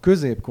a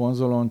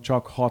középkonzolon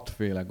csak 6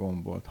 féle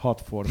gomb volt,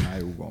 6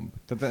 formájú gomb.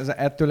 Tehát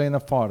ettől én a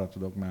falra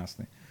tudok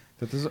mászni.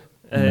 Tehát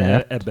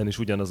ebben is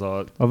ugyanaz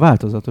a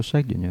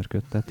változatosság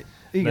gyönyörködtet.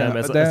 Igen, nem,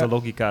 ez a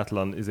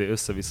logikátlan,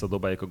 össze-vissza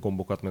dobáljuk a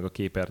gombokat, meg a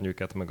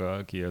képernyőket, meg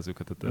a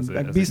kijelzőket.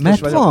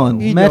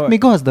 Mert mi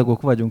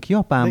gazdagok vagyunk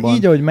Japánban.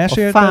 Így, ahogy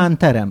mesélted, a fán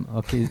terem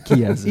a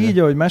kijelző. Így,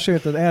 ahogy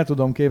mesélted, el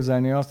tudom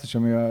képzelni azt is,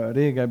 ami a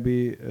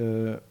régebbi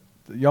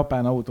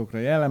japán autókra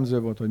jellemző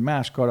volt, hogy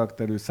más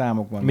karakterű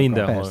számok vannak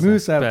mindenhol. A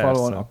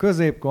műszerfalon, a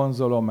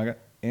középkonzolon, meg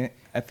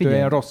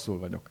én rosszul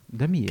vagyok.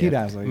 De miért?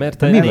 Kirázai. Mert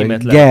te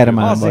német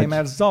germán vagy. Azért,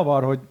 mert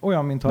zavar, hogy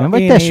olyan, mintha nem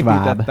én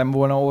építettem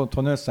volna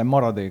otthon össze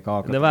maradék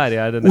alkatát. De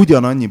várjál,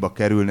 ugyanannyiba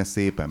kerülne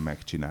szépen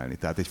megcsinálni.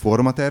 Tehát egy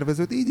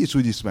formatervezőt így is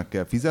úgy is meg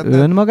kell fizetni.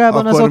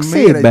 Önmagában azok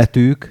szép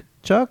betűk,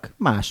 csak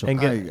mások.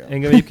 Engem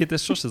egyébként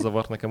ez sose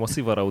zavart nekem. A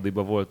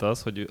Silveraudi-ban volt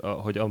az,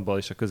 hogy abban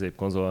is a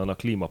középkonzolon a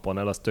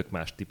klímapanel, az tök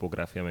más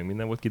tipográfia, meg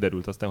minden volt.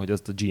 Kiderült aztán, hogy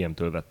azt a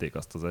GM-től vették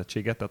azt az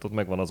egységet, tehát ott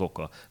megvan az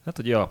oka. Hát,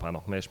 hogy a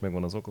japánoknál is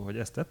megvan az oka, hogy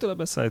ezt ettől a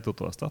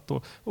beszállítótól, azt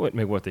attól, vagy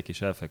még volt egy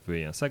kis elfekvő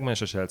ilyen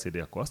szegmenses LCD,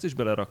 akkor azt is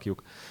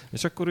belerakjuk.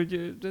 És akkor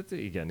úgy,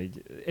 igen,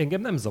 így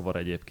engem nem zavar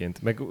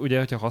egyébként. Meg ugye,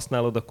 hogyha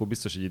használod, akkor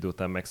biztos egy idő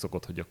után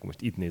megszokod, hogy akkor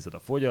most itt nézed a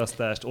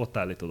fogyasztást, ott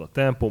állítod a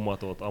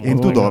tempomatot. Én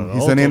tudom,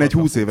 hiszen én egy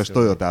 20 éves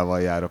Toyotával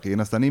járok. Én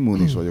aztán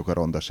immunis vagyok a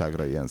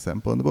rondaságra ilyen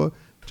szempontból.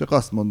 Csak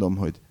azt mondom,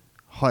 hogy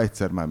ha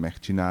egyszer már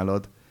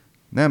megcsinálod,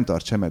 nem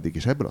tart sem eddig,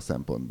 és ebből a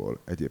szempontból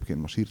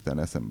egyébként most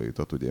hirtelen eszembe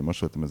jutott, ugye én most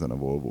voltam ezen a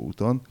Volvo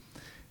úton,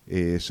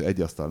 és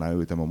egy asztalnál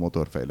ültem a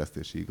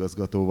motorfejlesztési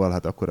igazgatóval,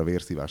 hát akkor a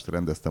vérszívást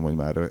rendeztem, hogy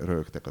már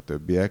röhögtek a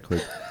többiek,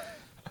 hogy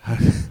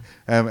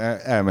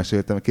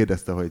elmeséltem,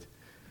 kérdezte, hogy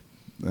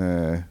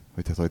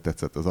hát hogy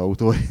tetszett az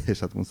autó, és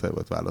hát muszáj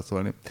volt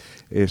válaszolni.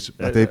 És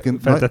hát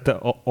egyébként feltette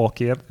a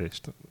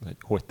kérdést,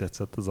 hogy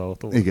tetszett az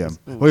autó? Igen.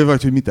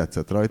 Hogy mi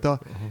tetszett rajta,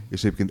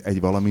 és egyébként egy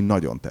valami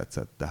nagyon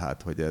tetszett,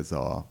 tehát, hogy ez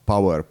a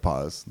Power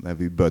Pulse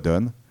nevű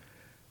bödön,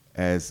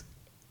 ez...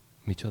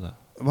 Micsoda?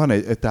 Van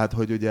tehát,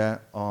 hogy ugye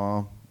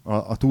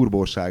a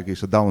turbóság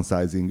és a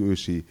downsizing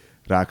ősi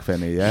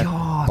rákfenéje,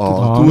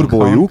 a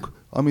turbójuk,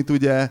 amit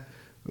ugye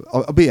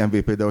a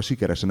BMW például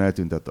sikeresen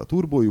eltüntette a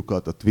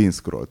turbójukat, a Twin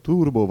Scroll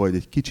turbo, vagy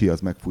egy kicsi az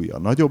megfújja a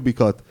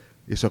nagyobbikat,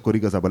 és akkor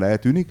igazából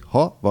eltűnik,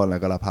 ha van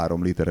legalább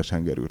 3 literes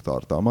hengerűr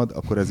tartalmad,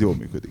 akkor ez jól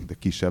működik, de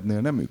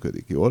kisebbnél nem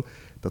működik jól.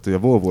 Tehát, hogy a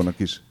Volvo-nak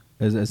is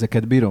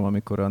Ezeket bírom,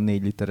 amikor a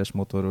 4 literes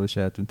motorról is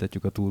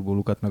eltüntetjük a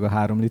turbólukat, meg a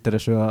 3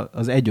 literesről,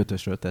 az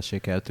 1.5-ösről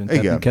tessék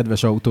eltüntetni, igen.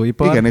 Kedves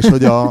autóipar. Igen, és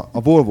hogy a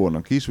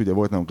Volvo-nak is, ugye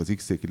volt nálunk az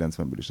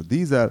XC90-ből is a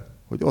dízel,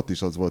 hogy ott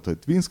is az volt, hogy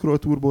twin scroll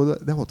turbó,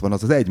 de ott van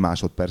az 1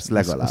 másodperc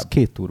legalább. Az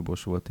 2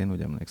 turbós volt, én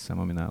úgy emlékszem,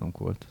 ami nálunk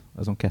volt.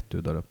 Azon 2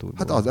 darab turbó.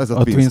 Hát ez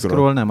a twin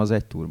scroll nem, az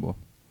 1 turbó.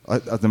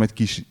 Az nem egy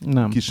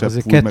kisebb az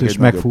egy full, kettős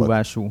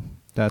megfúvású.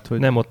 Tehát, hogy...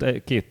 Nem, ott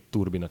 2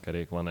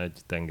 turbinakerék van egy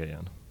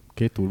tengelyen.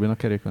 2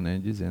 turbinakerék van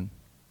egy izén?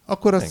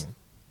 Akkor az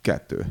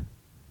 2.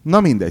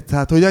 Na mindegy,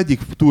 tehát hogy egyik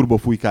turbó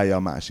fújkálja a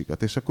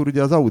másikat, és akkor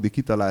ugye az Audi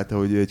kitalálta,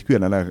 hogy egy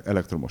külön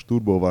elektromos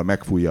turbóval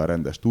megfújja a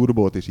rendes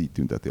turbót, és így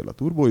tünteti el a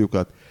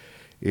turbójukat,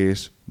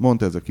 és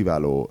mondta ez a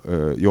kiváló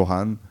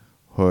Johann,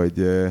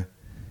 hogy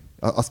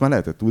azt már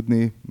lehetett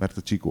tudni, mert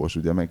a Csikós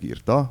ugye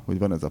megírta, hogy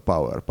van ez a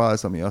Power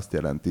Pulse, ami azt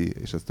jelenti,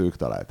 és ezt ők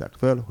találták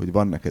fel, hogy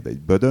van neked egy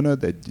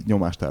bödönöd, egy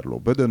nyomástároló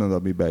bödönöd,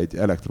 amiben egy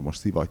elektromos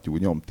szivattyú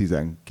nyom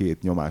 12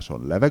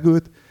 nyomáson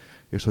levegőt,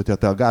 és hogyha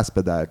te a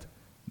gázpedált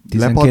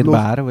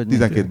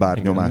 12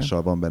 bár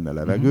nyomással van benne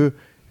levegő,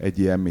 egy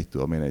ilyen, mit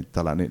tudom én,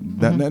 talán,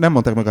 nem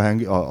mondták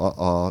meg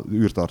a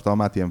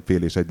űrtartalmát, ilyen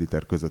fél és 1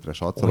 liter közöttre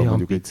satszolom.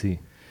 Olyan pici.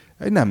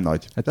 Egy nem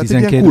nagy. Hát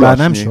 12 bár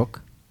nem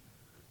sok.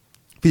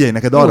 Figyelj,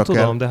 neked arra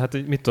tudom, kell... de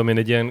hát mit tudom én,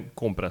 egy ilyen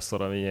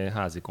kompresszor, ami egy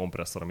házi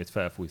kompresszor, amit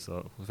felfújsz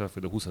a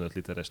 25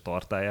 literes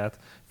tartályát,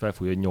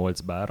 felfújja 8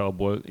 bárra,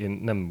 abból én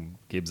nem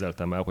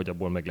képzeltem el, hogy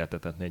abból meg lehet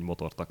etetni egy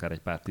motort akár egy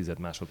pár 10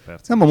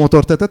 másodperc. Nem a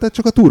motort eteted,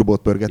 csak a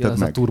turbót pörgeted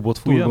meg. A turbót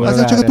fújja?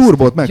 Ezzel csak a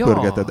turbót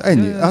megpörgeted.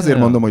 Ennyi. Azért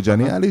mondom, hogy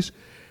zseniális.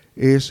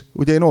 És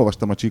ugye én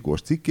olvastam a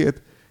Csikós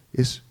cikkét,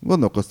 és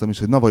gondolkoztam is,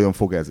 hogy na vajon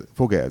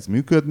fog ez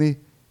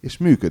működni, és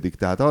működik.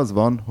 Tehát az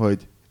van,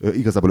 hogy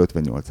igazából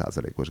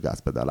 58%-os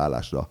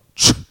gázpedálállásra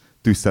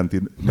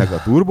tüsszenti meg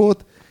a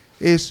turbót,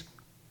 és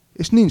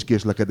nincs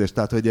késlekedés,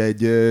 tehát hogy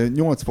egy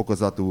 8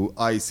 fokozatú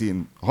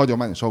iSyn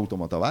hagyományos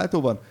automata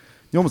váltóban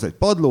nyomsz egy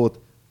padlót,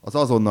 az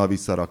azonnal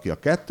visszarakja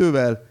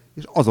 2-vel,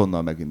 és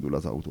azonnal megindul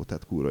az autó,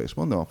 tehát kurva. És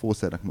mondom a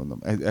Fószernek, mondom,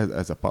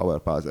 ez a Power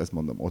Pulse, ez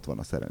mondom, ott van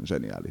a szeren,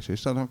 zseniális.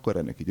 És akkor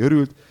ennek így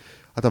örült.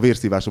 Hát a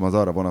vérszívásom az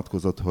arra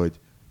vonatkozott, hogy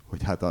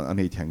hát a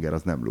 4 henger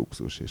az nem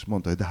luxus, és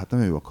mondta, hogy de hát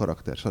nagyon jó a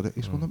karakter,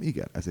 és mondom,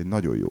 igen, ez egy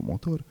nagyon jó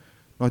motor,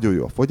 nagyon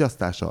jó a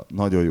fogyasztása,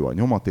 nagyon jó a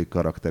nyomaték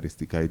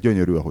karakterisztikája,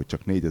 gyönyörű, hogy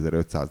csak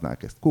 4500-nál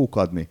kezd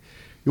kókadni,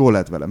 jól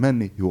lehet vele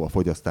menni, jó a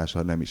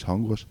fogyasztása, nem is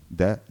hangos,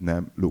 de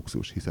nem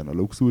luxus, hiszen a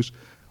luxus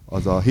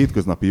az a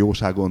hétköznapi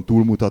jóságon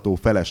túlmutató,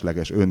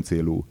 felesleges,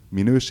 öncélú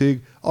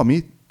minőség,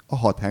 ami a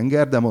 6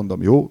 henger, de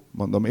mondom, jó,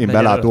 mondom, én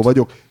legyen belátó 5.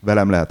 vagyok,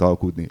 velem lehet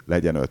alkudni,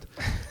 legyen 5.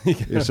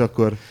 És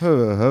akkor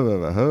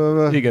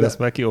igen, ezt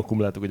már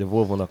kiokumuláltuk, hogy a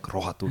Volvo-nak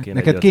rohadtul kéne.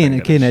 Neked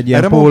kéne egy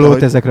ilyen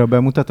pólót ezekre a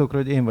bemutatókra,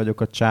 hogy én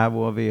vagyok a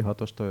csávó a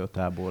V6-os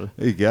Toyotából.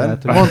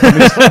 Igen,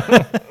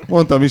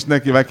 mondtam is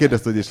neki, már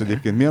kérdezte, hogy és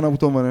egyébként milyen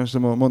autóm van, és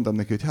mondtam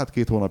neki, hogy hát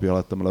 2 hónapja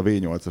alattam el a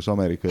V8-as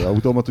amerikai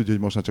autómat, úgyhogy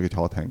most már csak egy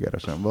 6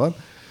 hengeresen van.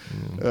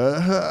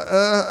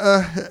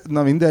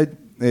 Na mindegy,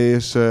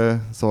 és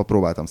szóval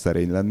próbáltam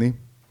szerény lenni.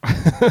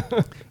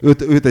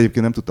 őt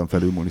egyébként nem tudtam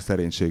felülmúlni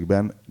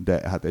szerénységben,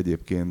 de hát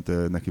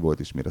egyébként neki volt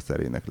is mire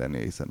szerénynek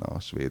lenni, hiszen a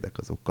svédek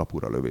azok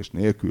kapura lövés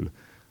nélkül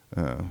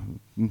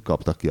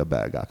kaptak ki a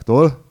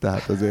belgáktól,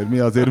 tehát azért mi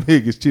azért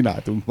mégis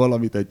csináltunk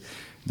valamit, egy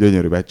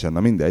gyönyörű meccsen, na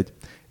mindegy.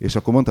 És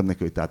akkor mondtam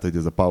neki, hogy tehát, hogy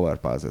ez a Power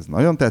Pulse, ez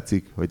nagyon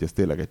tetszik, hogy ez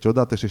tényleg egy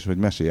csodálatos, és hogy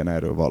meséljen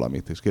erről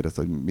valamit. És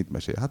kérdezte, hogy mit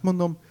mesél. Hát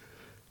mondom,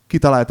 ki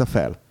találta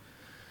fel?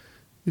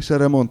 És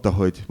erre mondta,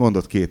 hogy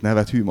mondott 2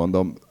 nevet, hű,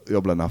 mondom,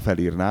 jobb lenne, ha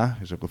felírná,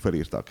 és akkor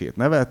felírta a 2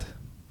 nevet,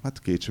 hát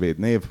 2 svéd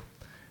név,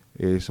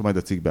 és majd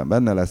a cikkben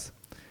benne lesz,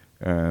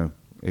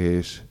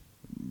 és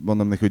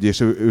mondom neki, hogy és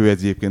ő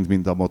egyébként,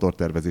 mint a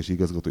motortervezési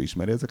igazgató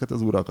ismeri ezeket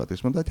az urakat,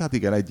 és mondta, hogy hát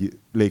igen, egy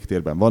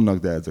légtérben vannak,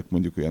 de ezek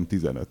mondjuk olyan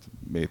 15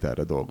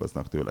 méterre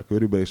dolgoznak tőle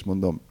körülbelül, és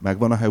mondom,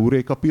 megvan a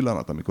heuréka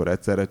pillanat, amikor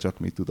egyszerre csak,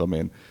 mit tudom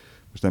én,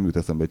 most nem jut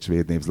eszembe egy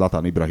svéd név,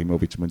 Zlatan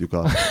Ibrahimovic mondjuk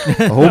a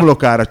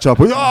homlokára csap,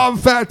 hogy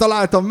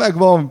feltaláltam,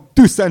 megvan,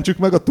 tüsszentsük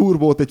meg a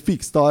turbót egy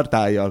fix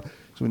tartállyal.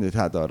 És mondja, hogy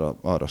hát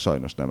arra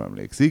sajnos nem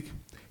emlékszik.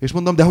 És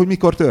mondom, de hogy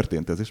mikor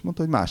történt ez? És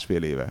mondta, hogy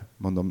 1,5 éve.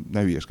 Mondom,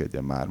 ne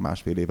hülyeskedjen már,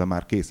 1,5 éve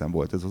már készen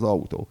volt ez az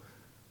autó.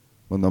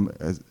 Mondom,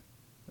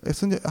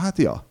 ezt mondja, hát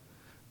ja.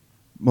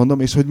 Mondom,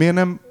 és hogy miért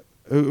nem,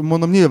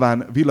 mondom,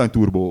 nyilván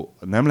villanyturbó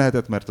nem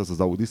lehetett, mert az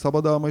Audi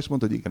szabadalma, és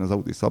mondta, hogy igen, az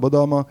Audi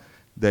szabadalma,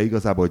 de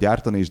igazából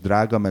gyártani is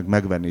drága, meg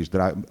megvenni is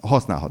drága.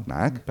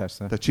 Használhatnák.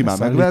 Persze. Tehát simán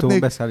megvetnék.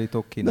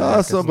 Beszállítók de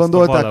azt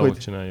gondolták, hogy,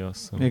 csinálja,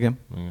 igen.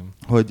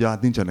 Hogy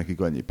hát nincsen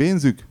nekik annyi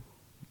pénzük,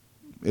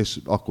 és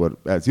akkor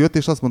ez jött,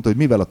 és azt mondta, hogy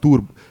mivel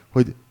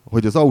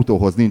hogy az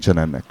autóhoz nincsen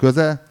ennek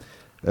köze,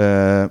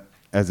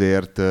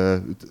 ezért,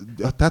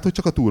 tehát hogy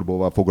csak a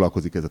turbóval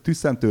foglalkozik ez a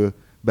tüsszentő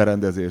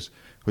berendezés,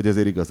 hogy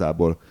ezért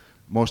igazából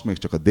most még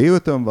csak a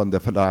D5-ön van, de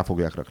rá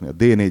fogják rakni a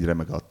D4-re,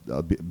 meg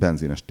a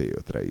benzines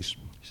T5-re is.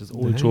 És ez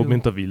olcsóbb,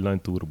 mint a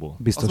villanyturbó.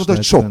 Biztos, azt mondta,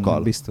 hogy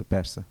sokkal. Biztos,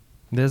 persze.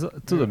 De ez,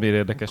 tudod, miért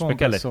érdekes? Meg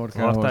kell egy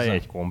tartály,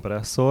 egy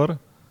kompresszor.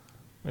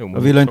 Jó, a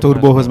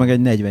villanyturbóhoz meg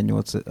egy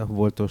 48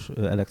 voltos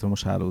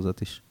elektromos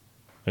hálózat is.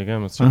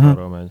 Igen, ez csak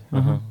arról megy.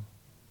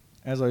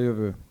 Ez a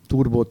jövő.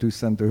 Turbo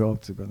tűzszentő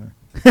habcibenő.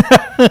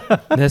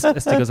 De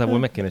ezt igazából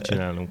meg kéne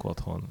csinálnunk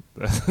otthon.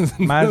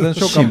 Már ezen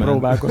sokan Simán.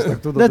 próbálkoztak,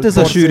 tudod. De hát ez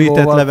a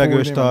sűrített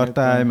levegős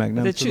tartály, meg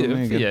nem de tudom,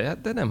 igen. figyelj,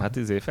 de nem, hát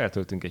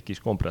feltöltünk egy kis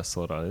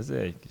kompresszorral,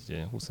 egy kis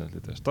 25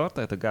 literes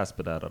tartályt, a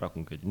gázpedálra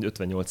rakunk egy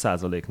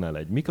 58%-nál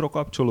egy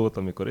mikrokapcsolót,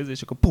 amikor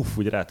és akkor puff,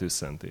 úgy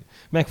rátűsszenti.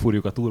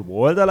 Megfúrjuk a turbo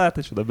oldalát,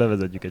 és oda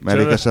bevezetjük egy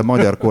Mellékesen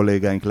magyar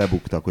kollégáink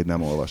lebuktak, hogy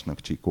nem olvasnak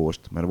Csikóst,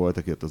 mert volt,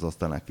 aki ott az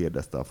asztalnál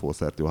kérdezte a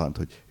Fószert Johannt,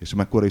 hogy és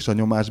mekkora is a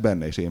nyomás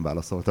benne, és én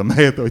válaszoltam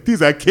mellett, hogy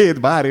 12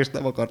 bár, és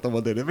nem akartam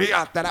mondani, mi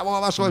hát te nem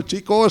olvasol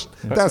Csikóst?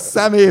 Te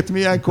szemét,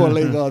 milyen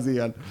kolléga az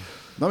ilyen.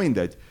 Na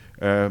mindegy.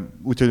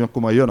 Úgyhogy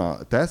akkor majd jön a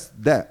teszt,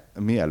 de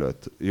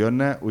mielőtt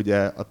jönne, ugye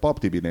a Pap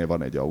Tibinél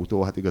van egy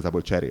autó, hát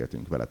igazából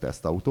cseréltünk vele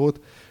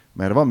tesztautót,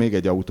 mert van még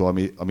egy autó,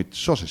 amit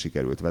sose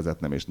sikerült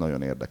vezetnem, és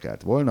nagyon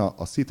érdekelt volna,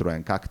 a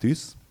Citroën Cactus,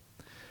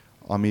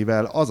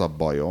 amivel az a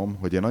bajom,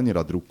 hogy én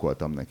annyira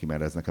drukkoltam neki,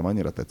 mert ez nekem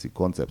annyira tetszik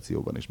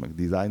koncepcióban is, meg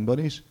dizájnban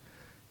is,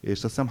 és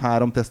azt hiszem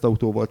 3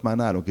 tesztautó volt már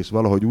nálunk, és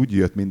valahogy úgy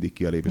jött mindig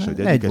ki a lépés, hogy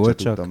egy volt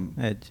sem csak. tudtam.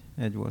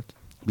 Egy volt.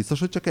 Biztos,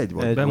 hogy csak egy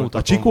volt? Egy volt.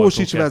 A Csikós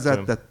is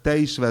vezetted, te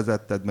is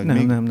vezetted, meg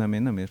még... Nem,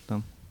 én nem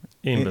írtam.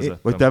 Én vezettem.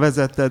 Vagy te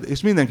vezetted,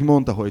 és mindenki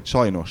mondta, hogy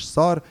sajnos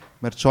szar,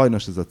 mert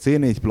sajnos ez a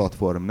C4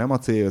 platform, nem a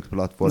C5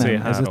 platform.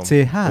 Nem, ez a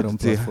C3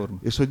 platform.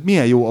 És hogy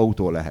milyen jó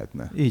autó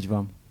lehetne. Így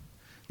van.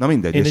 Na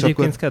mindegy. Én és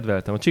egyébként akkor...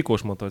 kedveltem. A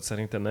Csikós mondta, hogy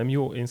szerintem nem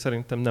jó, én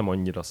szerintem nem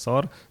annyira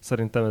szar.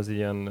 Szerintem ez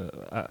ilyen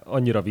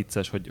annyira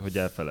vicces, hogy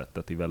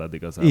elfeledteti veled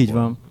igazából. Így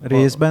van.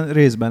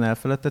 Részben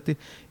elfeledteti.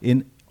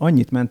 Én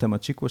annyit mentem a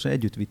Csikósra,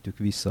 együtt vittük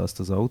vissza azt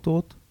az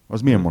autót.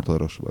 Az milyen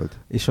motoros volt?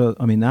 És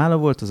ami nála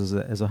volt,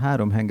 ez a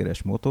 3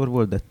 hengeres motor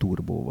volt, de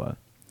turbóval.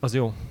 Az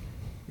jó.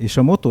 És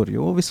a motor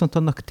jó, viszont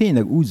annak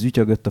tényleg úgy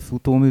zütyögött a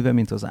futóműve,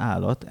 mint az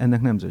állat,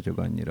 ennek nem zötyög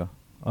annyira.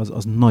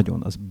 Az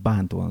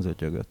bántóan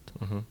zötyögött.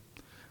 Uh-huh.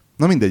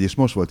 Na mindegy, és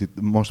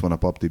most van a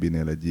Pap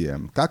Tibinél egy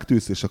ilyen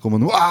kaktusz, és akkor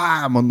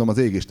mondom, az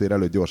égéstér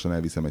előtt gyorsan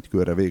elviszem egy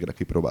körre, végre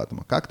kipróbáltam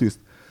a kaktuszt.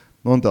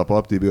 Mondta a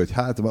Pap Tibi, hogy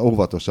hát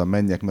óvatosan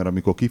menjek, mert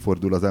amikor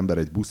kifordul az ember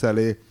egy busz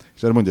elé,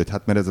 és erre mondja, hogy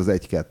hát mert ez az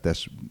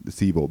 1.2-es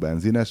szívó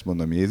benzines,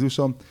 mondom,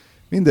 Jézusom.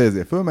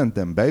 Mindezért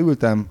fölmentem,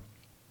 beültem,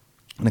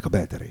 ennek a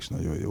beltere is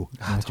nagyon jó.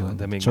 Hát,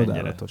 de még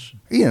csodálatos.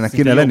 Ilyenek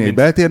kéne lenni egy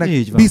beltérnek,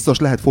 biztos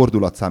lehet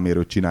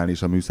fordulatszámérőt csinálni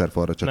is a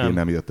műszerfalra, csak én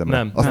nem jöttem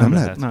el. Nem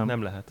lehet?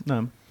 Nem lehet.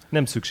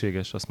 Nem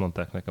szükséges, azt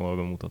mondták nekem a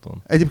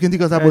bemutatón. Egyébként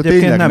igazából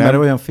tényleg nem. Mert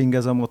olyan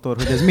fingez a motor,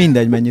 hogy ez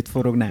mindegy, mennyit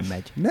forog, nem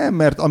megy. Nem,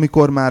 mert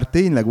amikor már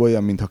tényleg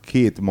olyan, mintha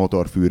 2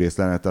 motorfűrész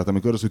lenne, tehát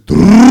amikor az, hogy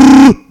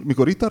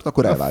mikor itt tart,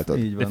 akkor elváltod.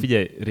 De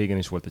figyelj, régen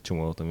is volt egy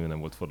csomó autó, amiben nem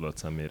volt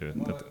fordulatszámérő.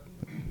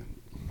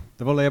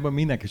 De valójában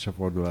minek is a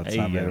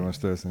fordulatszámérő,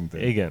 most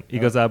őszintén. Igen,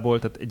 igazából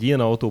tehát egy ilyen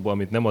autóban,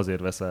 amit nem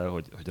azért veszel,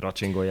 hogy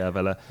racsingoljál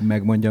vele.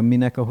 Megmondjam,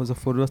 minek ahhoz a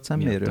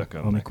fordulatszámérő?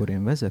 Amikor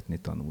én vezetni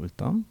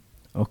tanultam,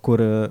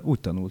 akkor úgy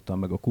tanultam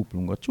meg a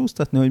kuplungot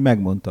csúsztatni, hogy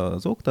megmondta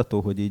az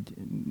oktató, hogy így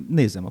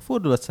nézzem a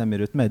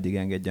fordulatszámérőt, meddig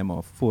engedjem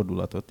a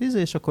fordulatot,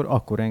 és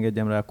akkor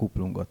engedjem rá a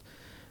kuplungot.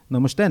 Na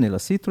most ennél a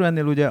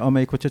Citroennél ugye,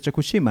 amelyik, hogyha csak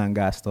úgy simán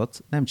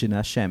gáztatsz, nem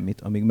csinál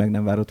semmit, amíg meg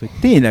nem várod, hogy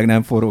tényleg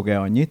nem forog-e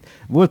annyit.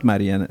 Volt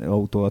már ilyen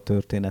autó a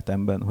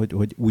történetemben,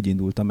 hogy úgy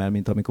indultam el,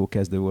 mint amikor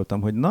kezdő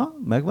voltam, hogy na,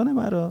 megvan-e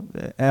már az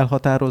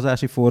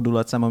elhatározási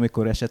fordulatszám,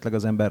 amikor esetleg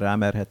az ember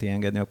rámerheti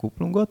engedni a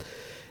kuplungot,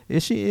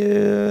 és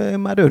én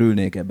már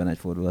örülnék ebben egy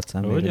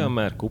fordulatszámérőn. Ugyan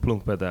már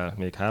kuplungpedál,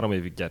 még 3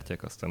 évig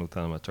gyártják, aztán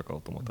utána már csak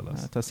automata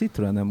lesz. Hát ha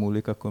Citroen nem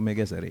múlik, akkor még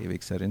 1000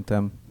 évig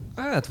szerintem.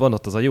 Hát van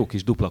ott az a jó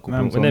kis dupla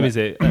kuplung, nem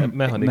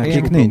mechanikus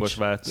kuplungos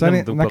vált.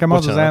 Nekem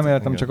az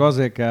elméletem, csak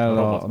azért kell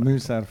a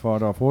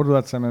műszerfalra a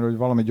fordulatszámérő, hogy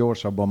valami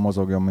gyorsabban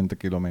mozogjon, mint a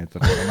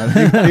kilométer.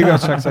 Mert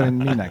igazság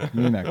szerint minek?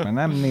 Mert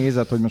nem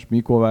nézed, hogy most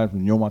mikor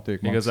vált,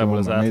 nyomaték maximum. Igazából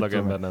az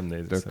átlagember nem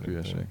nézi. Tök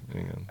hülyeség.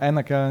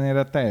 Ennek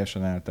ellenére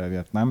teljesen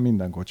elterjedt, nem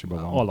minden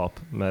kocsiban van. Alap,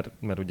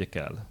 mert ugye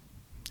kell.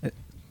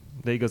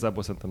 De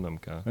igazából szerintem nem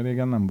kell.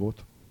 Régen nem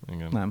volt.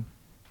 Igen. Nem.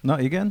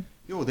 Na igen?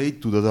 Jó, de így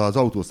tudod az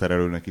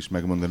autószerelőnek is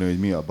megmondani, hogy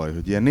mi a baj,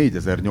 hogy ilyen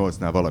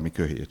 4008-nál valami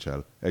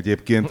köhécsel.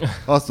 Egyébként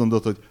azt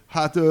mondod, hogy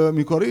hát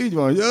mikor így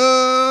van, hogy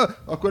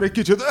akkor egy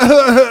kicsit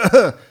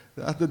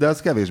de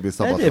az kevésbé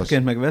szabad.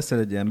 Egyébként meg veszel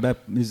egy ilyen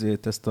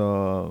ezt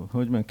a,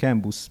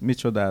 Campus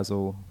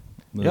micsodázó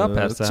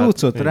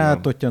cuccot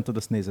rátottyantod,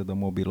 azt nézed a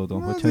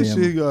mobilodon. Ez is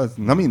igaz.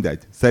 Na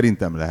mindegy,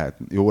 szerintem lehet.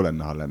 Jó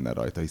lenne, ha lenne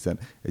rajta, hiszen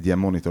egy ilyen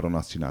monitoron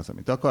azt csinálsz,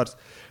 amit akarsz.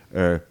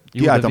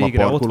 Jó, de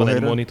végre ott van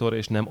egy monitor,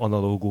 és nem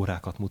analóg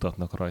órákat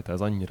mutatnak rajta.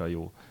 Ez annyira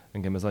jó.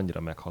 Engem ez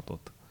annyira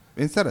meghatott.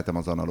 Én szeretem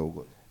az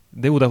analógot.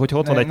 De jó, de hogyha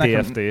ott van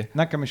egy TFT.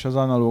 Nekem is az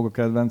analóg a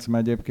kedvencem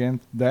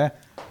egyébként, de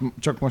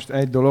csak most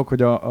egy dolog,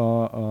 hogy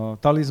a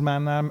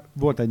Talizmánnál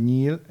volt egy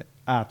nyíl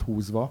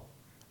áthúzva,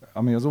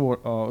 ami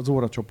az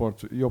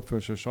óracsoport jobb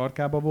felső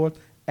sarkába volt.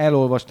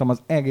 Elolvastam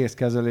az egész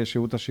kezelési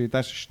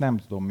utasítást, és nem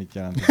tudom, mit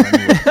jelent.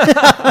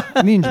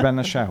 Nincs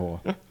benne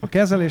sehol. A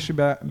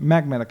kezelésiben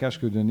megmerek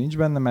esküdni, nincs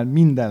benne, mert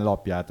minden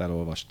lapját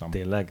elolvastam.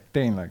 Tényleg?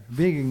 Tényleg.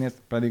 Végignézd,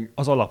 pedig,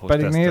 az alapos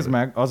pedig nézd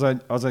meg,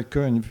 az egy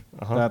könyv.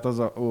 Aha. Tehát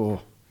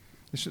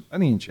és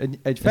nincs.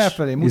 Egy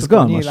felfelé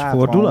mutató nyíl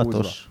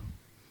fordulatos?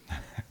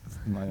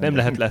 Nem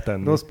lehet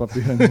letenni. Rossz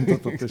papíron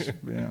nyomtatott, és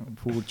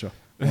furcsa.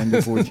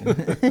 Mondjuk úgy.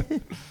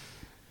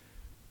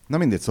 Na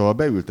mindegy, szóval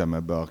beültem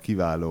ebbe a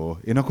kiváló...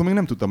 Én akkor még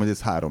nem tudtam, hogy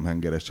ez 3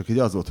 hengeres, csak így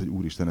az volt, hogy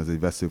úristen, ez egy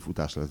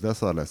veszőfutás lesz, de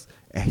szar lesz.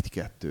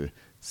 1-2,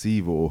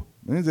 szívó,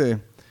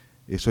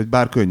 és hogy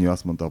bár könnyű,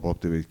 azt mondta a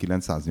paptővé, hogy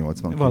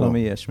 980 Valami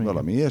ilyesmi.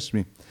 Valami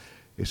ilyesmi.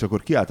 És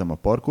akkor kiálltam a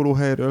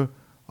parkolóhelyről,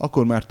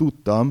 akkor már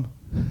tudtam,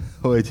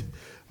 hogy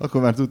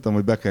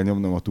be kell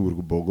nyomnom a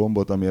turbo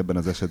gombot, ami ebben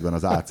az esetben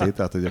az AC,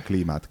 tehát hogy a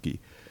klímát ki.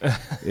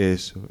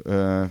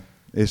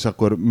 És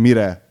akkor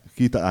mire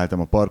kiálltam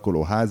a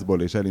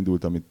parkolóházból, és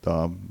elindultam itt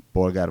a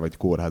polgár, vagy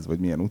kórház, vagy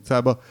milyen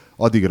utcába,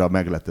 addigra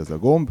meglett ez a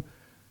gomb,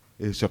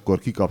 és akkor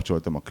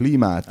kikapcsoltam a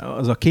klímát.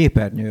 Az a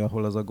képernyő,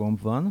 ahol az a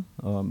gomb van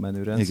a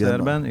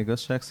menürendszerben, igen,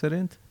 igazság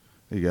szerint.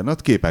 Igen,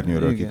 ott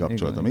képernyőről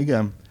kikapcsoltam,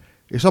 igen.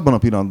 És abban a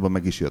pillanatban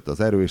meg is jött az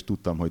erő, és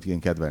tudtam, hogy én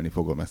kedvelni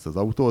fogom ezt az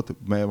autót,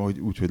 mert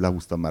úgyhogy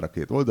lehúztam már a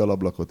 2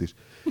 oldalablakot is.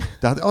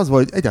 Tehát az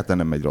vagy egyáltalán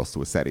nem megy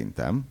rosszul,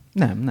 szerintem.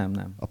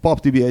 Nem. A Pap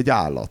Tibi egy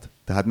állat,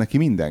 tehát neki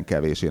minden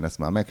kevés, én ezt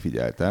már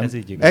megfigyeltem. Ez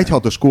így igaz.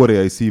 1.6-os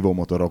koreai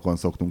szívómotorokon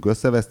szoktunk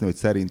összeveszni, hogy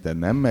szerintem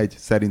nem megy,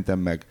 szerintem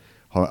meg,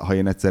 ha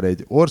én egyszer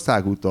egy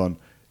országúton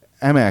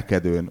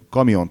emelkedőn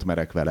kamiont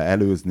merek vele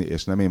előzni,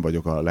 és nem én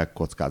vagyok a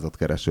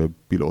legkockázatkeresőbb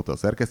pilóta a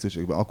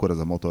szerkesztőségben, akkor az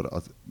a motor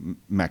az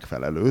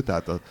megfelelő.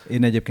 Tehát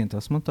Én egyébként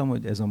azt mondtam,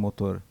 hogy ez a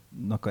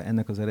motornak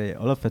ennek az ereje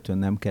alapvetően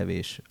nem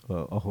kevés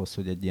ahhoz,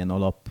 hogy egy ilyen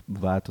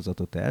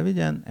alapváltozatot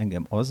elvigyen.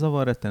 Engem az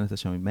zavar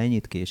rettenetesen, hogy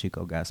mennyit késik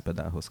a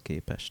gázpedálhoz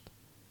képest.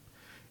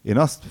 Én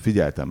azt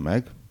figyeltem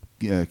meg,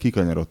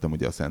 kikanyarodtam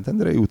ugye a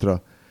Szentendrei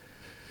útra,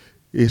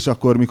 és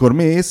akkor, mikor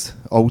mész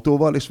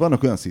autóval, és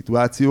vannak olyan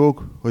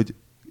szituációk, hogy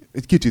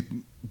egy kicsit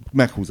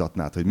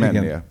meghúzatnád, hogy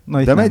mennél.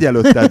 De megy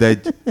előtted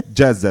egy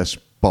jazzes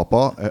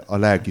papa a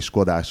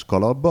lelkiskodás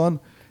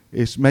kalapban,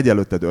 és megy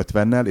előtted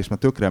 50-nel, és már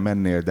tökre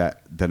mennél,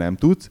 de nem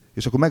tudsz,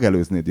 és akkor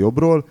megelőznéd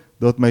jobbról,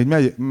 de ott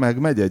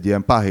megy egy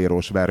ilyen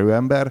pahérós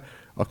verőember,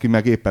 aki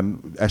meg éppen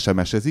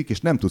SMS-ezik,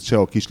 és nem tud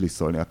sehol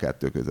kislisszolni a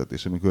 2 között.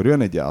 És amikor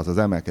jön az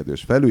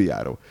emelkedős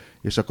felüljáró,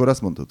 és akkor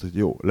azt mondod, hogy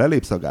jó,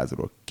 lelépsz a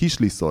gázról,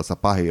 kislisszolsz a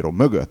pahéró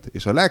mögött,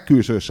 és a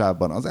legkülső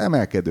sávban az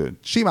emelkedőn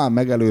simán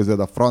megelőzed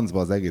a francba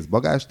az egész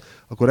bagást,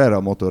 akkor erre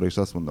a motor is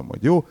azt mondom,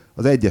 hogy jó,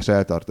 az 1-es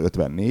eltart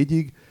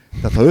 54-ig,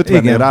 tehát ha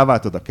 50-nél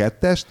ráváltod a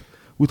 2-est,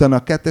 utána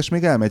a 2-es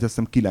még elmegy, azt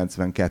hiszem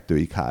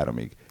 92-ig,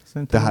 3-ig.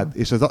 Tehát,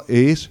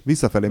 és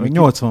visszafelé...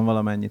 80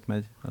 valamennyit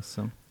megy, azt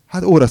hiszem.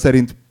 Hát óra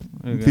szerint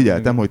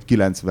figyeltem, hogy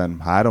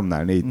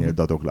 93-nál 4-nél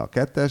dadog le a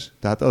 2-es,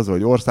 tehát az,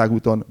 hogy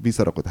országúton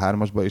visszarakod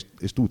 3-asba,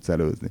 és tudsz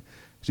előzni.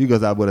 És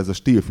igazából ez a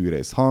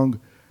stílfűrész hang,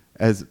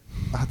 ez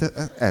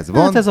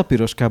van. Hát ez a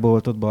piroskába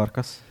volt ott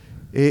Barkasz.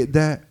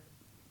 De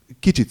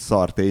kicsit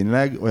szar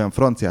tényleg, olyan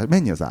franciás.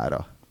 Mennyi az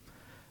ára?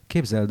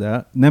 Képzeld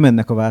el, nem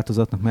ennek a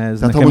változatnak, mert ez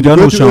tehát nekem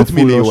gyanúsan 5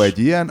 millió egy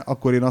ilyen,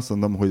 akkor én azt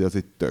mondom, hogy ez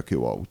egy tök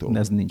jó autó.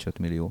 Ez nincs 5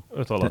 millió.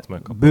 5 alatt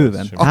megkapod.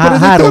 Bőven. Akkor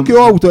ez egy tök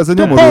jó autó, ez a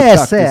nyomorult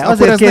Persze, kaktusz.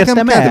 azért akkor ez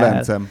kértem nekem el.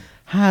 kedvencem.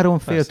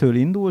 3,5-től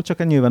indul,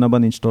 csak nyilván abban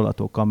nincs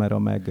tolató kamera,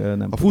 meg nem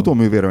tudom. A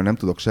futóművéről nem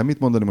tudok semmit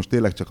mondani, most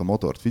tényleg csak a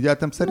motort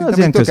figyeltem.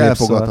 Szerintem egy tök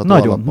elfogadható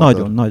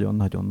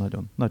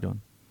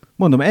Nagyon.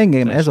 Mondom,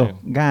 engem ez a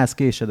gáz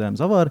késedelem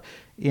zavar,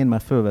 én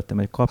már fölvettem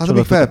egy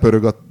kapcsolatot. Hát amíg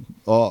felpörög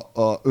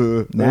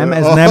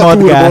nem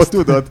ad gázt.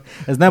 Tudod?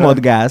 Ez nem ad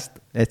gázt,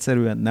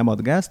 egyszerűen nem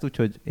ad gázt,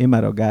 úgyhogy én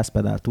már a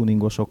gázpedál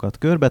tuningosokat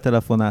körbe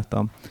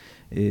telefonáltam,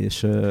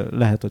 és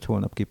lehet, hogy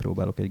holnap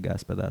kipróbálok egy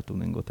gázpedál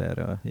tuningot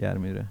erre a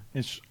járműre.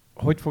 És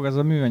hogy fog ez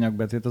a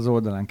műanyagbetét az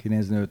oldalán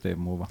kinézni 5 év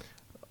múlva?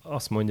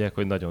 Azt mondják,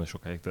 hogy nagyon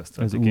sokáig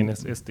tesztelték.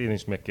 Ezt én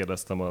is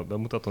megkérdeztem a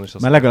bemutatón, és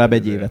azt már legalább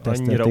egy éve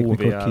tesztelték, annyira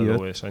mikor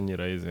kijött. és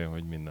annyira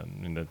hogy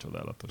minden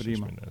csodálatos és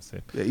minden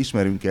szép.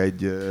 Ismerünk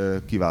egy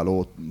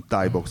kiváló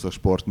thai-boxos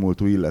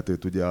sportmúltú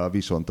illetőt, ugye a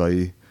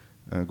visontai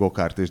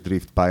go-kart és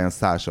drift pályán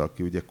Szása,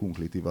 aki ugye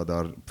Kunkli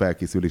Tivadar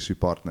felkészülési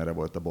partnere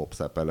volt a Bob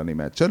Sapp elleni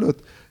meccs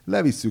előtt.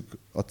 Levisszük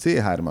a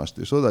C3-ast,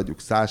 és odaadjuk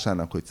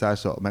Szásának, hogy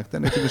Szása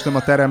megtenni, és nem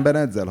a teremben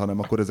edzel, hanem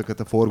akkor ezeket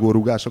a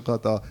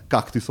forgórúgásokat a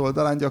kaktusz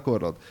oldalán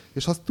gyakorlod.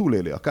 És ha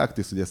túléli a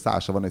kaktusz, ugye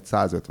Szása van egy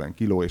 150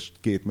 kg és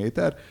 2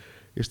 méter,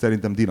 és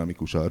szerintem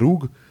dinamikusan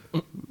rúg,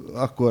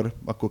 akkor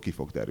ki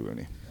fog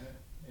derülni.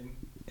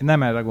 Én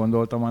nem erre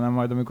gondoltam, hanem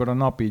majd amikor a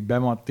nap így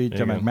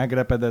bemattítja, meg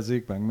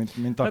megrepedezik, meg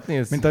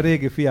mint a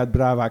régi Fiat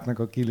Bráváknak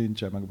a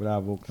kilincse, meg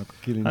Brávóknak a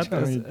kilincse.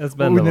 Hát ez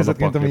benne úgy nézett,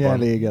 mint ami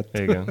elégett.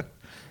 Igen.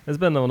 Ez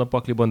benne van a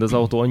pakliban, de az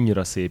autó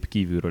annyira szép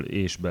kívülről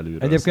és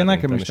belülről. Egyébként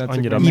nekem is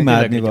tetszik.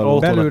 Imádni való.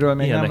 Belülről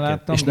még nem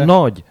láttam. És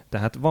nagy,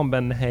 tehát van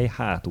benne hely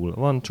hátul,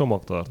 van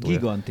csomagtartó.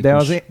 Gigantikus. De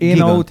az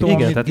én autóm...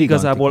 Igen, tehát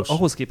igazából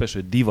ahhoz képest,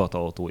 hogy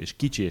divatautó és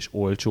kicsi és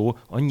olcsó,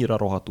 annyira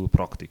rohadtul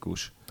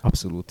praktikus.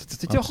 Abszolút.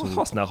 Tehát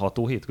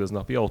használható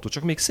hétköznapi autó,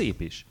 csak még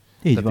szép is.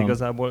 Így tehát van.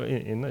 Igazából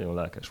én nagyon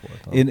lelkes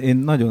voltam. Én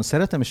nagyon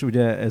szeretem, és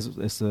ugye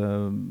ez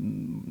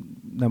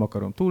nem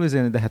akarom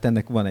túlizélni, de hát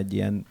ennek van egy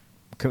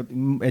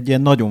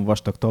ilyen nagyon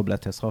vastag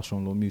tablethez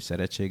hasonló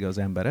műszeregysége az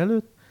ember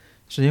előtt,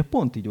 És ugye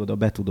pont így oda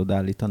be tudod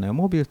állítani a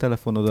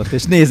mobiltelefonodat,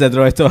 és nézed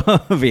rajta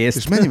a vészt.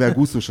 És mennyivel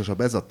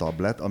gusztusosabb ez a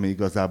tablet, ami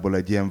igazából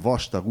egy ilyen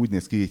vastag, úgy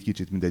néz ki egy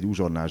kicsit, mint egy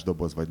uzsonnás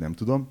doboz, vagy nem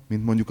tudom,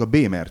 mint mondjuk a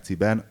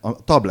B-Merci-ben a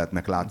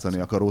tabletnek látszani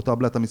akaró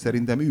tablet, ami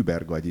szerintem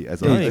übergagyi.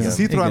 Ez a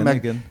Citroen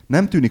meg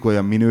nem tűnik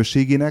olyan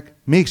minőségének,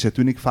 mégse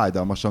tűnik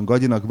fájdalmasan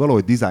gagyinak,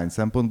 valahogy design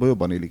szempontból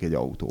jobban élik egy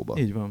autóba.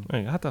 Így van.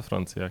 Igen, hát a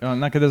franciák. Ja,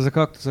 neked ez a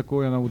kaktuszok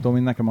olyan autó,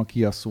 mint nekem a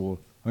Kia Soul,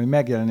 ami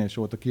megjelenés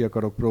óta ki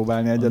akarok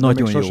próbálni egyet.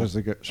 Nagyon jó.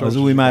 Az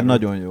új már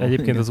nagyon jó.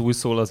 Egyébként igen. az új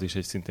Soul az is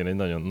szintén egy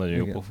nagyon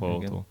jó pofa igen.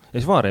 autó.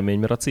 És van remény,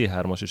 mert a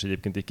C3-as is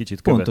egyébként egy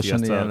kicsit követi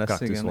Pontosan ezt ilyen a lesz,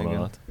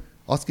 kaktuszvonalat.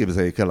 Azt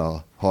képzeljék el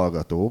a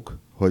hallgatók,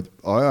 hogy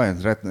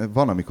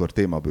van, amikor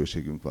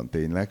témabőségünk van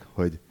tényleg,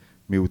 hogy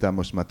miután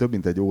most már több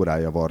mint egy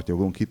órája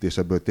vartyogunk itt, és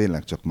ebből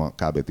tényleg csak ma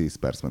kb. 10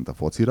 perc ment a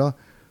focira,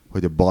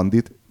 hogy a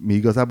Bandit mi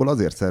igazából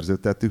azért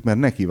szerződtettük, mert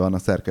neki van a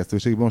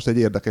szerkesztőségben most egy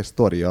érdekes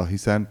sztoria,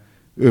 hiszen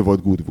ő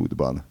volt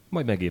Goodwoodban.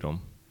 Majd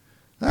megírom.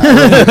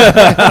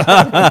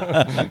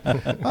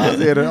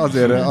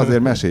 Azért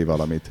mesélj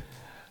valamit.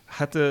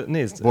 Hát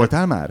nézd.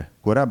 Voltál már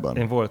korábban?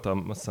 Én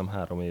voltam, azt hiszem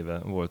 3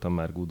 éve voltam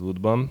már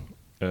Goodwoodban,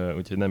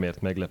 úgyhogy nem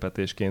ért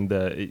meglepetésként,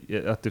 de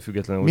ettől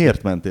függetlenül...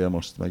 Miért mentél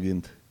most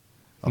megint?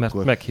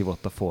 Mert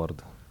meghívott a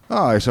Ford.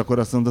 És akkor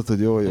azt mondtad, hogy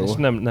jó. És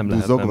nem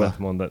lehet nemet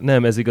mondani.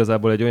 Nem, ez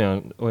igazából egy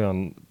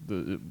olyan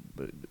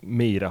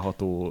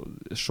mélyreható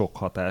sok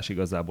hatás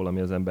igazából, ami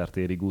az embert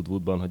éri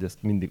Goodwoodban, hogy ezt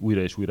mindig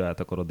újra és újra át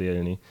akarod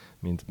élni,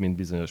 mint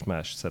bizonyos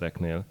más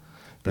szereknél.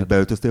 Tehát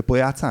beöltöztél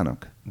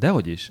pojácának?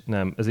 Dehogy is,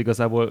 nem. Ez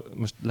igazából,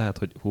 most lehet,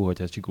 hogy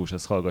hogyha Csikós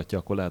ezt hallgatja,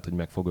 akkor lehet, hogy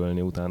meg fog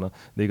ölni utána.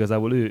 De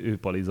igazából ő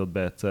palizott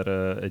be egyszer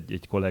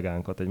egy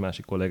kollégánkat, egy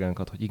másik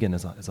kollégánkat, hogy igen,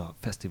 ez a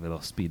Festival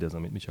of Speed, ez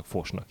amit mi csak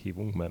FOS-nak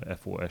hívunk, mert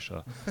FOS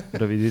a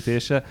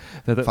rövidítése.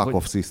 Tehát, Fuck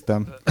off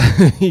system.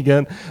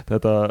 Igen,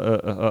 tehát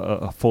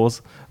a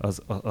FOS,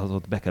 az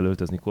ott be kell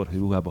öltözni korhű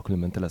ruhába,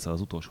 különben te leszel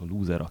az utolsó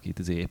lúzer, akit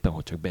éppen,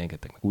 hogy csak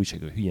beengedtek meg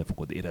újságról, hülyén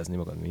fogod érezni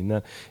magad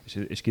minden.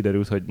 És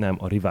kiderült, hogy nem,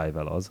 a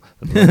Revival az.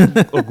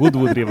 A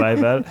Goodwood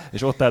Revival,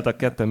 és ott álltak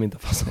ketten, mint a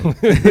faszom.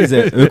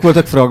 Ők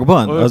voltak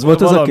frakban? Az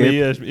volt az a kép?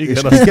 Ilyesmi,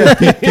 igen,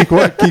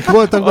 kik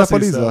voltak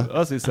bepalizva?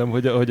 Azt hiszem,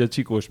 hogy a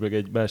Csikós meg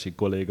egy másik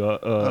kolléga,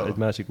 egy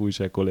másik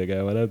újság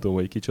kollégájával, nem tudom,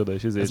 hogy kicsoda,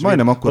 és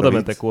majdnem akkora oda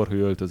mentek korhű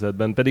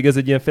öltözetben. Pedig ez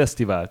egy ilyen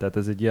fesztivál, tehát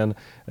ez egy ilyen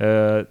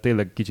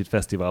tényleg kicsit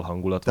fesztivál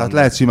hangulat. Tehát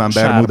lehet simán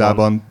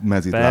Bermudában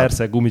mezit látni.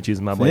 Persze,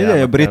 gumicsizmában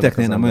járnak. A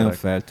briteknél nem olyan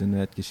feltűnő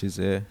egy kis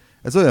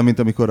Ez olyan, mint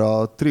amikor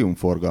a Triumph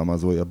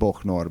forgalmazója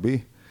Boch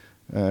Norbi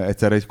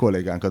egyszer egy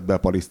kollégánkat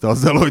bepaliszta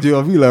azzal, hogy ő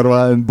a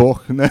Villeroy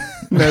Boch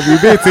nevű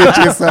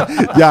BC-csésze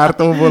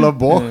gyártóból a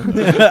Boch,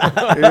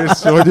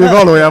 és hogy ő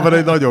valójában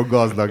egy nagyon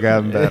gazdag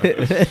ember.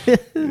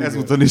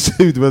 Ezúton is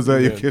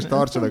üdvözöljük, és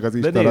tartsanak az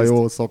Isten a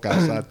jó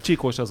szokását.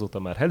 Csikós azóta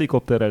már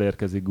helikopterrel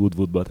érkezik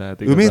Goodwoodba.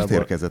 Tehát ő miért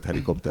érkezett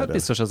helikopterrel? Hát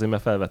biztos azért,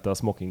 mert felvette a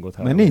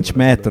smokingot. Mert nincs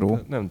metró.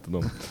 Nem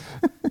tudom.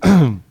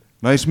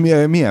 Na és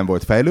milyen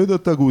volt?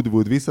 Fejlődött a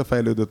Goodwood?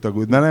 Visszafejlődött a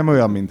Goodwood? Mert nem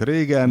olyan, mint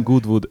régen.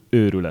 Goodwood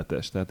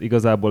őrületes. Tehát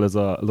igazából ez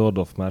a Lord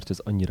of March, ez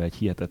annyira egy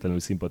hihetetlenül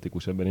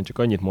szimpatikus ember. Én csak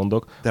annyit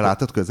mondok. Te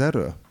láttad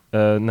közelről?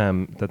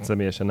 Nem, tehát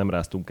személyesen nem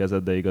ráztunk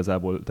kezet, de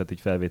igazából tehát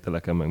így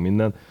felvételeken meg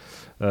minden.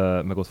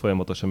 Meg ott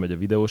folyamatosan megy a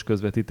videós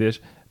közvetítés.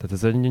 Tehát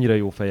ez egy annyira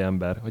jó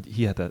fejember,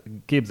 hogy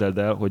képzeld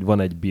el, hogy van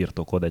egy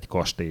birtokod egy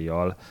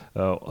kastélyjal,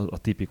 a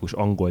tipikus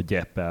angol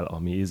gyeppel,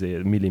 ami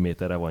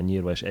milliméterre van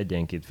nyírva, és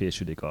egyenként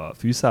fésülik a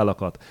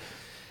fűszálakat,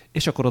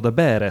 és akkor oda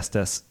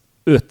beeresztesz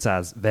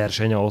 500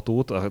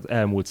 versenyautót az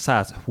elmúlt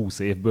 120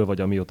 évből,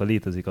 vagy amióta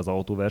létezik az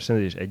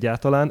autóversenyzés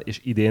egyáltalán,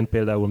 és idén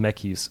például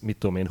meghívsz,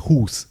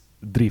 20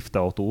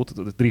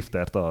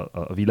 driftert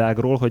a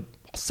világról, hogy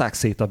szák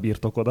szét a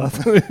birtokodat.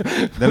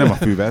 De nem a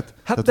füvet.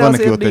 Hát de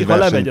azért néha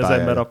lemegy az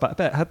ember a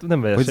Hát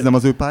nem verseny. Hogy ez nem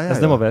az ő pályája? Ez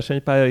nem a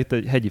versenypálya, itt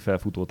egy hegyi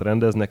felfutót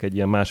rendeznek, egy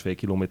ilyen 1,5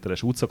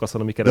 kilométeres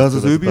útszakaszon, ami keresztül. De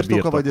az az ő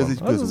birtoka, vagy ez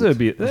egy közút? Az az ő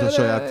birtoka.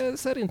 Saját...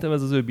 Szerintem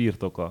ez az ő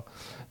birtoka.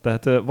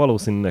 Tehát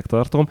valószínűnek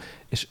tartom.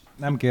 És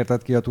nem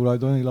kérted ki a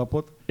tulajdoni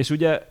lapot? És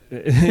ugye,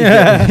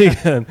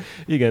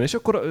 igen, és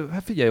akkor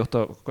hát figyelj ott,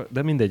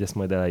 de mindegy, ezt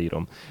majd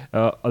elírom.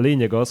 A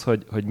lényeg az,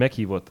 hogy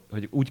meghívott,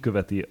 hogy úgy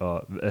követi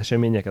az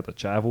eseményeket a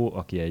csávó,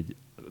 aki egy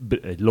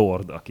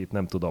lord, akit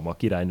nem tudom, a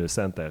királynő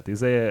szentelt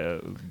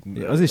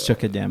az is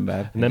csak egy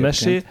ember.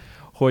 Nemessé,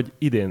 hogy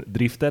idén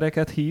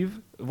driftereket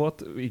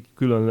hívott, így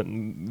külön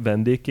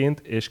vendégként,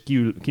 és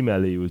ki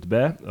mellé ült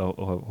be,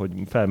 hogy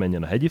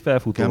felmenjen a hegyi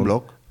felfutón. Ken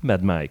Block?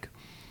 Mad Mike.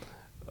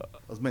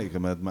 Az melyik a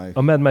Mad Mike?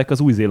 A Mad Mike az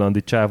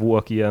új-zélandi csávó,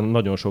 aki ilyen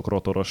nagyon sok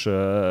rotoros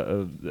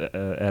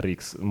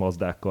RX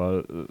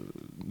Mazdákkal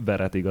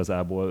veret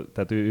igazából.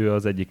 Tehát ő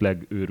az egyik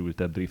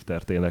legőrültebb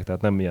drifter tényleg.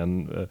 Tehát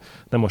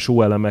nem a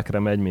show elemekre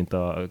megy, mint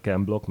a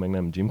Ken Block, meg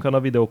nem Gymkhana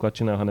videókat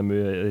csinál, hanem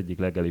ő egyik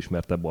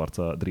legelismertebb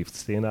arca drift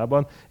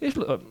szcénában. És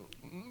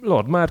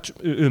Lord March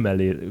ő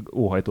mellé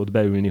óhajtott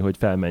beülni, hogy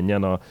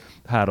felmenjen a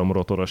 3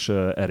 rotoros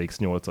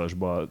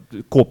RX-8-asba,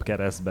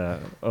 kopkeresztbe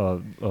a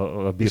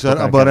birtokán és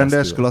abban a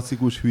rendes,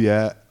 klasszikus,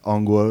 hülye,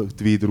 angol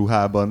tweed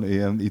ruhában,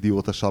 ilyen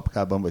idióta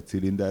sapkában, vagy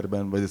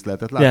cilinderben, vagy ezt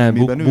lehetett látni,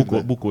 miben ült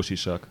be? Bukós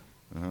isak.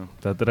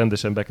 Tehát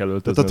rendesen be kell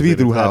öltözni. Tehát a Tweed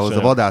ruhához,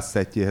 a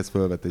vadászszettjéhez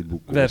fölvet egy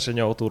bukó.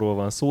 Versenyautóról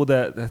van szó,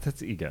 de hát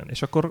igen.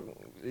 És akkor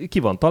ki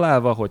van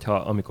találva, hogyha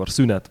amikor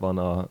szünet van,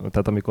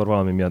 tehát amikor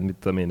valami miatt, mit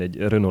tudom én, egy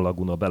Renault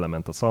Laguna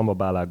belement a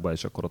szalmabálákba,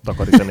 és akkor ott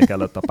takarítani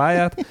kellett a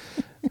pályát.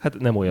 Hát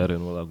nem olyan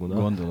Renault Laguna.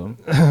 Gondolom.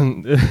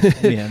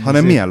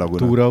 Hanem milyen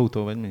Laguna?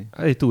 Túraautó, vagy mi?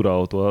 Egy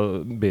túraautó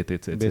a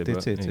BTCC-ből.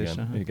 BTCC-s,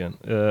 igen.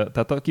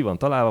 Tehát ki van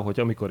találva, hogy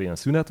amikor ilyen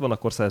szünet van,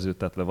 akkor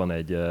szerződtetve van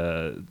egy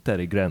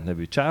Terry Grant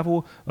nevű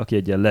csávó, aki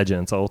egy ilyen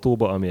Legends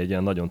autóba, ami egy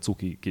ilyen nagyon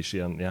cuki kis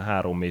ilyen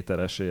 3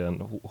 méteres,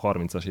 ilyen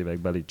 30-as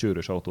évekbeli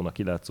csőrös autónak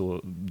kilátszó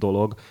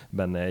dolog,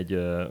 benne egy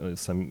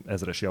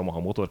 1000-es Yamaha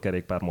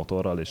motorkerékpár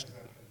motorral, és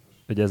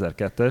egy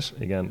 1002-es,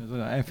 igen,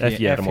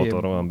 FIR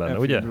motor van benne,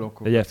 ugye?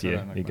 Egy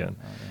FIR, igen.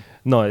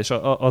 Na, és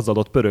azzal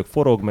ott pörög,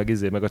 forog,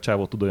 meg a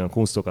csávó tud olyan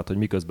kunsztokat, hogy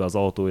miközben az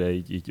autója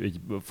így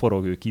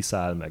forog, ő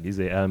kiszáll, meg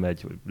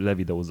elmegy,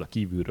 levideózza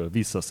kívülről,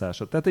 visszaszáll.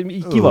 Tehát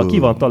így ki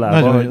van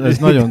találva. Ez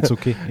nagyon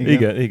cuki.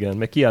 Igen,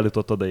 meg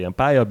kiállított oda ilyen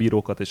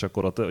pályabírókat, és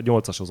akkor ott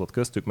 8-asozott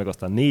köztük, meg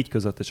aztán 4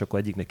 között, és akkor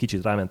egyiknek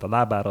kicsit ráment a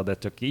lábára, de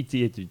csak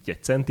így egy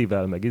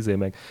centivel, meg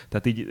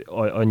tehát így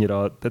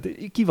annyira, tehát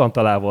ki van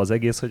találva az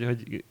egész,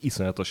 hogy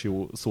iszonyatos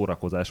jó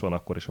szórakozás van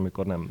akkor is,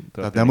 amikor nem történik.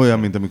 Tehát nem olyan,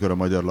 mint amikor a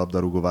magyar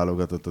labdarúgó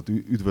válogatottat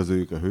üdvözöljük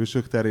a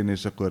hősök terén,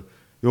 és akkor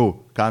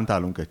jó,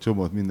 kántálunk egy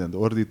csomót, mindent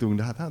ordítunk,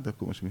 de hát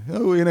akkor most mi?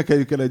 Jó,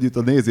 énekeljük el együtt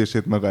a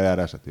nézését, meg a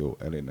járását. Jó,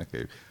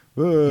 elénekeljük.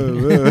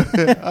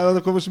 Hát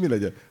akkor most mi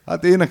legyen?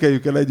 Hát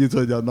énekeljük el együtt,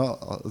 hogy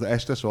az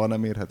este soha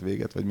nem érhet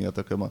véget, vagy mi a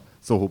tököm a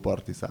Soho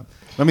Party szám.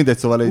 Na mindegy,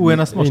 szóval én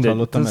azt most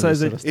hallottam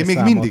először. Én még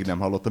mindig nem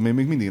hallottam, én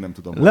még mindig nem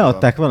tudom.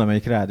 Leadták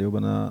valamelyik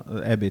rádióban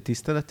az EB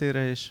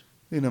tiszteletére, és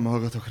én nem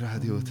hallgatok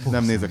rádiót,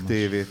 nem nézek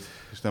tévét,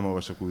 és nem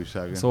olvasok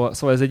újságot.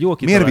 Szóval ez egy jó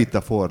Miért vitt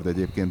a Ford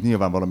egyébként?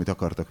 Nyilván valamit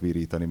akartak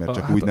virítani, mert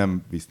csak úgy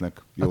nem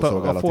visznek jó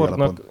szolgálati alapon. A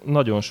Fordnak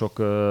nagyon sok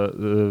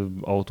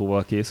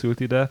autóval készült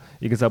ide.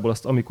 Igazából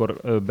azt,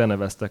 amikor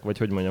beneveztek, vagy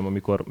hogy mondjam,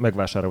 amikor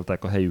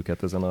megvásárolták a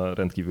helyüket ezen a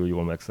rendkívül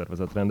jól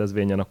megszervezett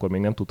rendezvényen, akkor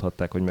még nem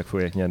tudhatták, hogy meg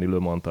fogják nyerni Le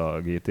Mans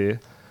a GT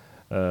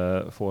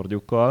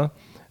Fordjukkal.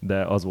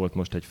 De az volt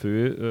most egy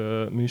fő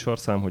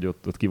műsorszám, hogy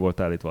ott ki volt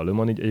állítva a Le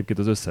Mans. Egyébként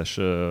az összes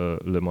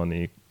Le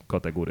Mans-i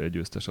kategória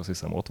győztes, azt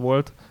hiszem ott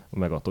volt,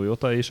 meg a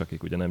Toyota is,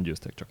 akik ugye nem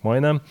győztek, csak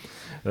majdnem.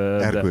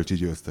 Erkölcsi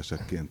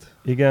győztesekként.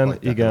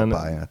 Igen.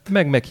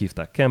 Meg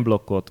meghívták Ken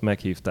Blockot,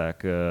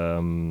 meghívták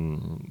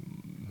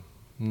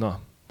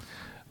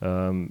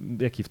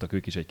meghívtak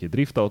ők is egy-két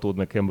driftautót,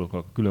 meg Ken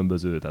Blocknak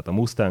különböző, tehát a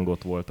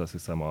Mustangot volt, azt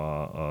hiszem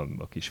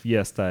a kis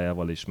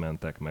Fiestájával is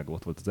mentek, meg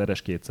ott volt az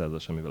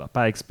RS200-as, amivel a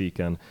Pikes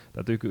Peak-en,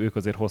 tehát ők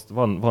azért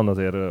van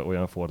azért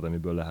olyan Ford,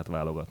 amiből lehet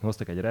válogatni.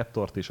 Hoztak egy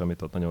Raptort is,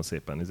 amit ott nagyon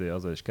szépen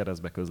azzal is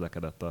keresztbe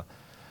közlekedett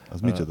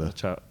az micsoda?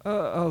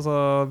 Az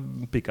a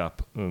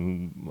pickup,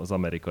 az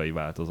amerikai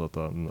változat,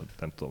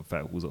 nem tudom,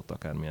 felhúzott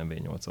akármilyen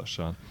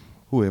V8-assal.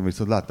 Hú, én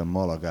viszont láttam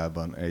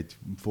Malagában egy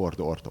Ford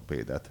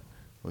ortopédet.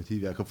 Hogy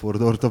hívják a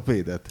Ford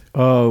ortopédet?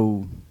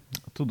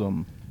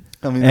 Tudom.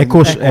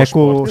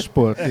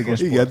 Eco-sport.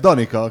 Igen,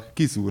 Danika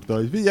kiszúrta,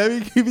 hogy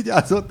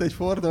vigyázott egy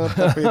Ford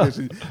ortopéd, és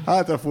így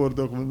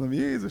hátrafordulok, mondom,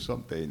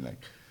 Jézusom, tényleg.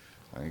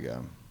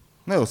 Igen.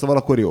 Na jó, szóval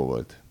akkor jó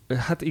volt.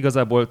 Hát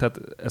igazából, tehát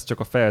ez csak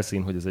a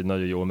felszín, hogy ez egy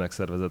nagyon jól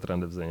megszervezett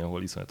rendezvény,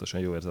 ahol iszonyatosan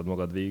jól érzed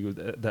magad végül,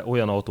 de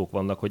olyan autók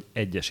vannak, hogy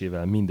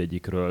egyesével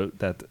mindegyikről,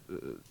 tehát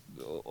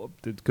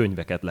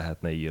könyveket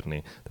lehetne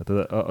írni.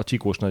 Tehát a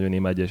Csikós nagyon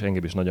imádja, és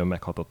engem is nagyon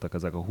meghatottak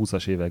ezek a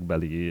 20-as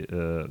évekbeli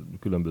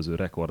különböző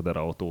rekorder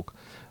autók,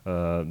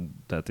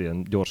 tehát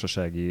ilyen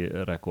gyorsasági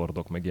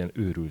rekordok, meg ilyen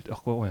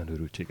akkor olyan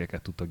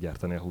őrültségeket tudtak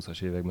gyártani a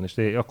 20-as években, és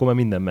akkor már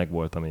minden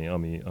megvolt,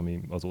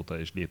 ami azóta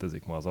is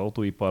létezik ma az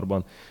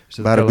autóiparban. És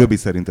bár a Göbi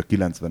szerint a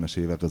 90-es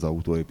évek az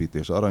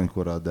autóépítés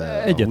aranykora,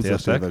 de a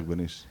 20-as években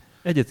is.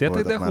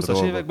 Egyetértek, de a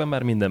 20-as években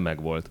már minden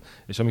megvolt.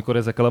 És amikor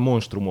ezekkel a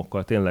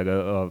monstrumokkal tényleg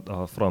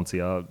a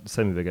francia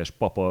szemüveges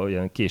papa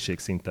ilyen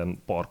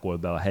készségszinten parkol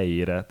be a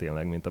helyére,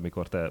 tényleg, mint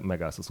amikor te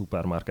megállsz a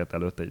szupermarket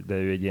előtt, de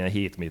ő egy ilyen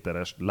 7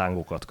 méteres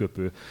lángokat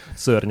köpő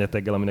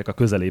szörnyeteggel, aminek a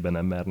közelébe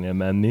nem mernél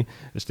menni,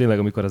 és tényleg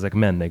amikor ezek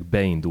mennek,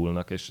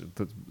 beindulnak, és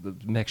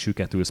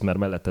megsüketülsz, mert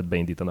melletted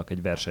beindítanak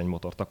egy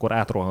versenymotort, akkor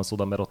átrohansz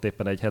oda, mert ott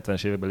éppen egy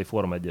 70-es évekbeli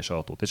Forma 1-es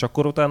autót. És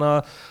akkor utána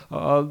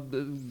a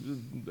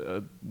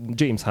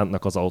James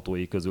Huntnak az autói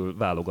közül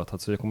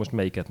válogathatsz, hogy akkor most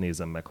melyiket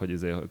nézem meg,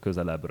 hogy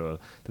közelebbről.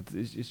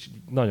 Tehát, és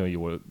nagyon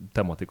jól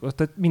tematikus.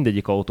 Tehát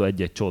mindegyik autó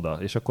egy-egy csoda,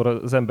 és akkor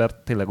az ember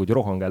tényleg úgy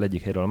rohangál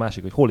egyik helyről a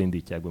másik, hogy hol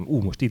indítják be.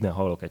 Most innen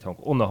hallok egy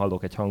hangot, onnan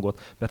hallok egy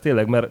hangot, mert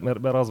tényleg,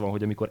 mert az van,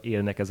 hogy amikor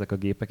élnek ezek a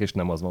gépek, és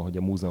nem az van, hogy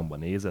a múzeumban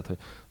nézed, hogy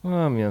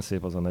milyen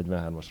szép az a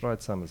 43-as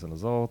rajtszám ezen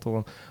az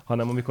autón,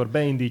 hanem amikor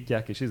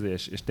beindítják,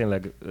 és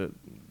tényleg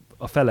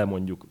a fele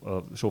mondjuk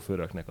a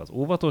sofőröknek az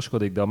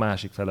óvatoskodik, de a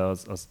másik fele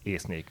az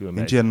ész nélkül megy.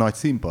 Nincs ilyen nagy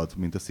színpad,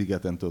 mint a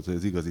Szigeten, tudod, hogy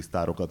az igazi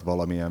sztárokat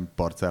valamilyen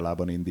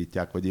parcellában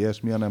indítják, vagy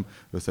ilyesmi, hanem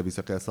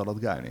össze-vissza kell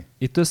szaladgálni?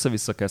 Itt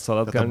össze-vissza kell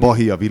szaladgálni. Tehát a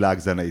Bahia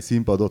világzenei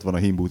színpad, ott van a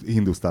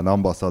Hindustan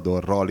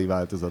Ambassador rally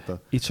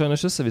változata. Itt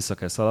sajnos össze-vissza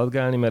kell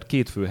szaladgálni, mert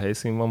két fő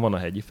helyszín van a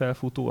hegyi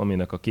felfutó,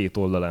 aminek a két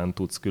oldalán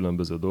tudsz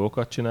különböző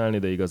dolgokat csinálni,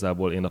 de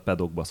igazából én a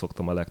pedokba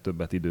szoktam a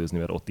legtöbbet időzni,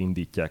 mert ott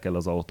indítják el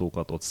az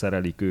autókat, ott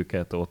szerelik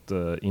őket, ott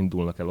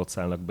indulnak el, ott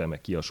szállnak be,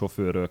 meg ki a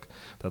sofőrök,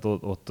 tehát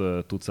ott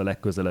tudsz a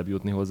legközelebb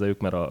jutni hozzájuk,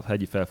 mert a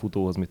hegyi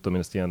felfutóhoz, mit tudom én,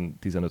 ezt ilyen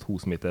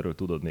 15-20 méterről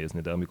tudod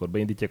nézni, de amikor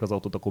beindítják az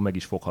autót, akkor meg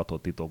is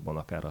foghatod titokban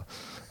akár a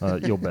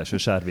jobb első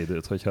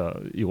sárvédőt, hogyha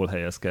jól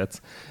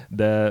helyezkedsz.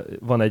 De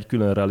van egy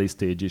külön rally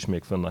stage is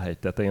még fönn a hegy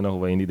tetején,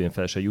 ahova én idén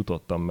fel se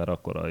jutottam, mert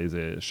akkor a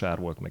sár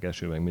volt, meg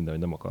eső, meg minden,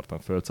 hogy nem akartam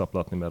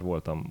fölcaplatni, mert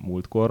voltam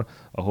múltkor,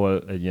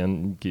 ahol egy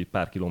ilyen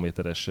pár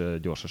kilométeres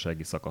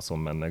gyorsasági szakaszon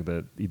mennek,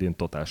 de idén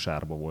totál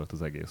sárba volt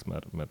az egész,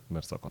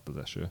 mert szakadt az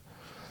eső.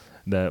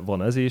 De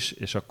van ez is,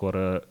 és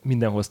akkor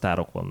mindenhol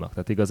sztárok vannak.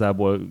 Tehát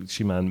igazából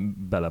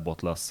simán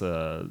belebotlasz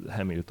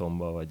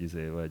Hamiltonba,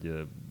 vagy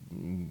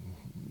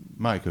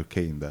Michael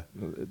Caine-be.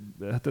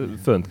 Hát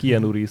fönt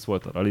Keanu Reeves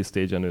volt a rally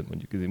stage-en, őt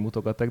mondjuk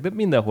mutogatták, de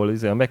mindenhol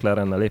a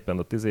McLarennel éppen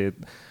ott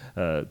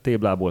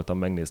tébláboltam,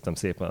 megnéztem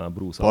szépen a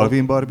Bruce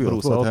Palvin Barbie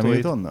ott volt autóit.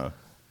 Hamiltonnal?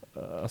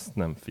 Azt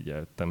nem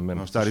figyeltem. Mert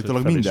most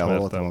állítólag mindenhol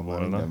ott van,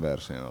 volna. minden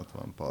versenyen ott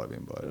van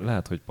Palvin Barbie.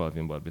 Lehet, hogy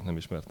Palvin Barbie-t nem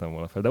ismertem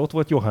volna fel, de ott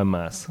volt Johan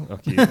Mass,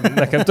 aki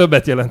nekem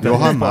többet jelentett.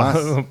 Johan Mass?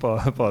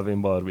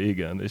 Palvin Barbie,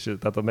 igen. És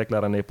tehát a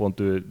McLarennél pont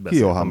ő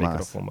beszélt a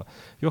mikrofonba.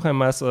 Johan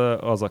Mass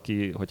az,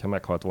 aki, hogyha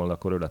meghalt volna,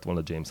 akkor ő lett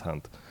volna James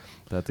Hunt.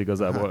 Tehát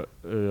igazából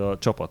ő a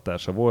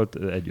csapattársa volt,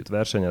 együtt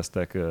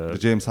versenyeztek. De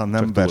James Hunt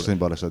nem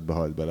versenybalesetbe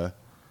halt bele,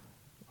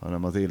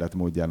 hanem az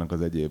életmódjának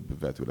az egyéb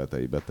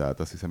vetületeibe. Tehát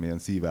azt hiszem, ilyen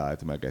szíve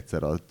állt meg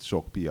egyszer a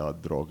sok piat,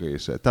 drog,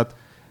 és tehát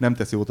nem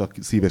teszi jót a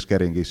szív- és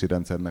keringési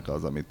rendszernek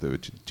az, amit ő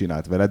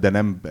csinált vele, de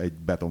nem egy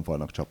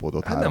betonfalnak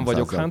csapódott. Hát nem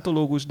vagyok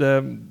hantológus,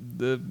 de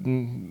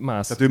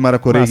más. Tehát ő már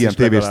akkor régi ilyen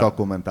tévés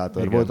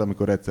szakkommentátor volt,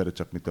 amikor egyszerre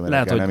csak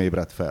nem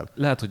ébredt fel.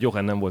 Lehet, hogy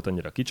Johan nem volt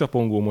annyira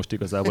kicsapongó, most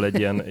igazából egy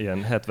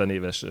ilyen 70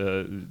 éves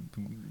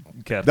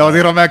kert. De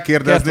azért, ha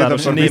megkérdeznéd,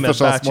 akkor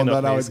biztos azt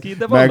mondaná, hogy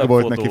meg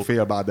volt neki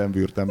fél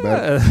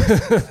Baden-Württemberg.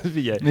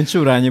 Mint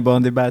Surányi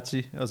Bandi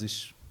bácsi, az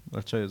is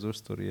a csajozó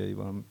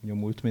sztoriaival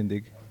nyomult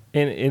mindig.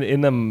 Én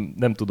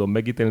nem tudom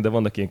megítélni, de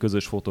vannak ilyen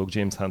közös fotók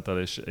James Hunt-tal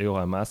és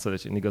Johan Massal,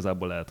 és én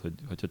igazából lehet,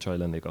 hogyha csaj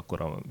lennék,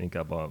 akkor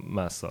inkább a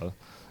Massal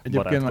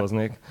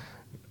barátkoznék.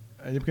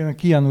 Egyébként a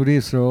Keanu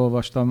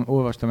Reevesről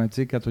olvastam egy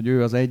cikket, hogy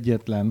ő az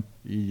egyetlen,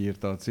 így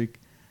írta a cikk,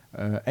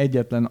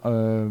 egyetlen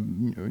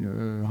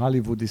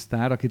hollywoodi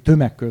sztár, aki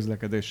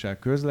tömegközlekedéssel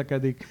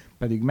közlekedik,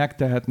 pedig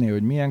megtehetné,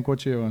 hogy milyen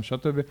kocsia van,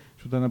 stb.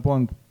 És utána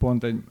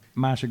pont egy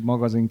másik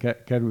magazin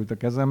került a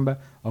kezembe,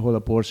 ahol a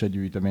Porsche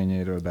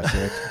gyűjteményéről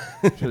beszélt.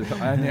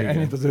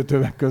 Ennyit az ő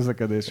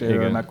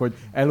tömegközlekedéséről, meg hogy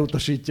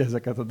elutasítja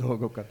ezeket a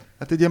dolgokat.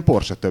 Hát egy ilyen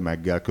Porsche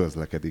tömeggel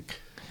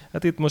közlekedik.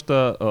 Hát itt most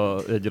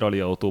egy rally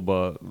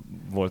autóba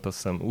volt, azt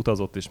hiszem,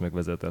 utazott és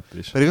megvezetett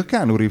is. Pedig a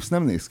Keanu Reeves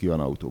nem néz ki olyan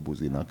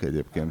autóbuzinak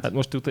egyébként. Hát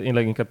most én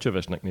leginkább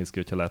csövesnek néz ki,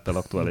 hogyha láttál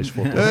aktuális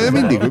fotót.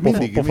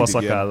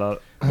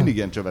 Mindig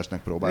ilyen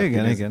csövesnek próbál.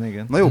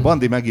 Igen. Na jó,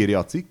 Bandi megírja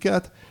a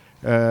cikket,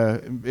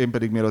 én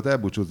pedig mielőtt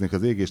elbúcsúznék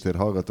az Égéstér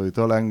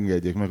hallgatóitól,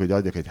 engedjék meg, hogy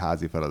adjak egy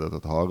házi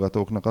feladatot a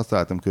hallgatóknak. Azt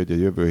találtam ki, hogy a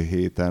jövő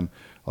héten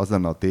az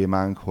lenne a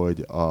témánk,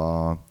 hogy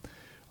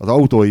az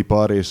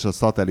autóipar és a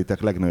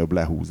szatelitek legnagyobb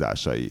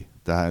lehúzásai.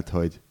 Tehát,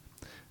 hogy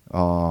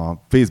a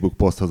Facebook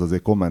poszthoz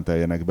azért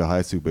kommenteljenek be, ha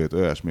eszükbe jut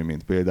olyasmi,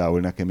 mint például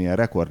nekem ilyen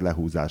rekord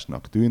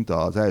lehúzásnak tűnt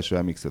az első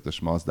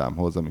MX-5-ös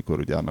Mazdámhoz, amikor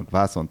ugye annak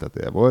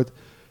vászonteteje volt.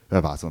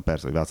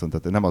 Persze, hogy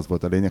vászonteteje, nem az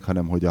volt a lényeg,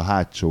 hanem hogy a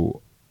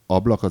hátsó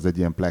ablak az egy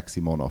ilyen plexi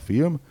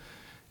monofilm,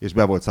 és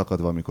be volt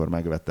szakadva, amikor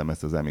megvettem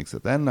ezt az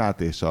MX-5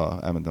 N-át, és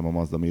elmentem a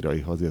Mazda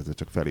Miraihoz, ezért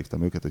csak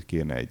felhívtam őket, hogy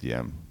kéne egy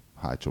ilyen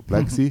hátsó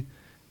plexi,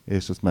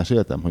 és azt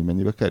meséltem, hogy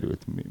mennyibe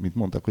került. Mit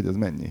mondtak, hogy ez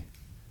mennyi?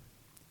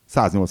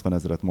 180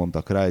 000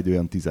 mondtak rá egy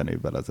olyan 10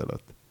 évvel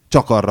ezelőtt.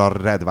 Csak arra a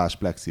redvás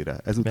plexire.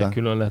 Ezután... Meg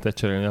külön lehetett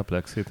cserélni a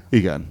plexit?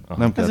 Igen.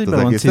 Nem kellett az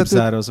egész.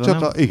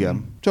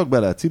 Igen. Csak be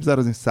lehet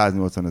cipzározni,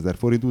 180 000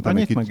 forint után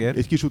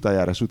egy kis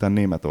utánjárás után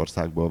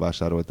Németországból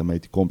vásároltam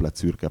egy komplett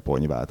szürke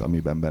ponyvát,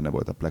 amiben benne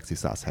volt a plexi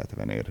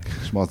 170 ér.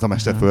 És Mazda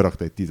mester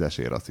fölrakta egy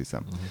 10-esért, azt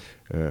hiszem.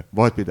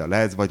 Vagy például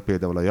ez, vagy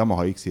például a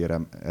Yamaha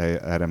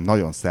XR-em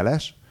nagyon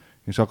szeles,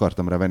 és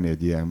akartam rá venni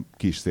egy ilyen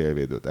kis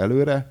szélvédőt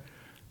előre,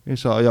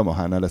 és a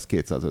Yamaha-nál ez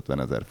 250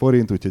 000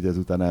 forint, úgyhogy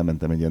ezután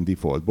elmentem egy ilyen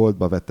default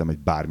boltba, vettem egy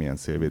bármilyen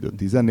szélvédőt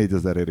 14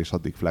 000-ért, és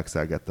addig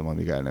flexelgettem,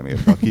 amíg el nem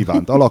érte a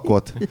kívánt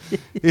alakot,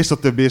 és a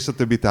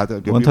többi.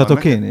 Tehát,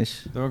 mondhatok én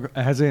is?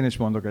 Ehhez én is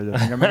mondok egyet.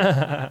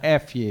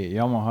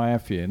 Yamaha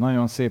FJ,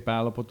 nagyon szép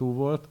állapotú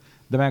volt,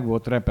 de meg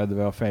volt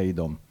repedve a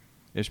fejidom.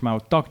 És már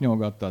ott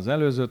taknyolgatta az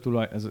előző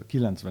tulaj, ez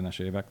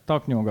 90-es évek,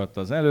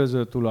 taknyolgatta az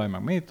előző tulaj,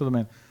 meg mit tudom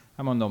én,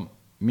 hát mondom,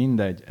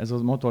 mindegy, ez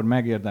a motor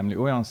megérdemli,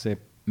 olyan szép,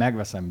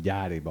 megveszem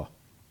gyáriba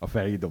a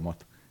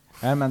felidomot.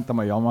 elmentem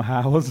a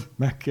Yamahához,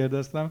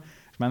 megkérdeztem,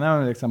 és már nem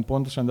emlékszem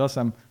pontosan, de azt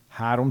hiszem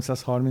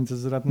 330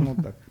 000-et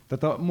mondtak.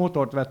 Tehát a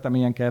motort vettem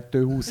ilyen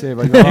 220 év,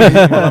 vagy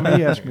valami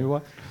ilyesmi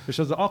volt, és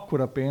az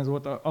akkora pénz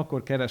volt,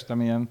 akkor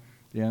kerestem ilyen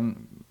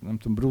nem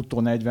tudom,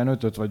 bruttó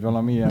 45-öt, vagy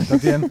valami ilyen,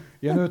 tehát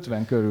ilyen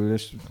 50 körül,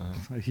 és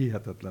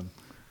hihetetlen.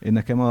 Én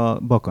nekem a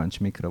Bakancs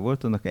Mikra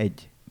volt, annak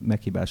egy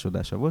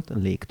meghibásodása volt, a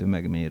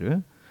légtömegmérő,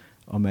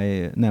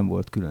 amely nem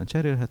volt külön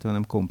cserélhető,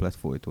 hanem komplett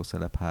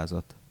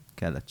folytószelepházat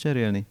kellett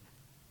cserélni.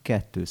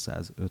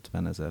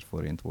 250 000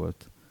 forint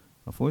volt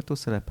a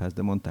folytószelepház,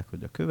 de mondták,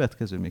 hogy a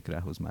következő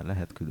Mikrához már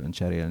lehet külön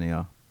cserélni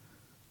a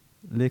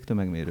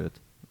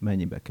légtömegmérőt.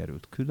 Mennyibe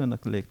került külön a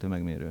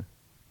légtömegmérő?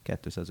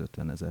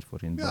 250 000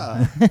 forintba.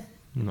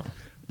 Ja.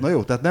 Na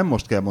jó, tehát nem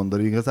most kell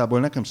mondani, igazából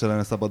nekem se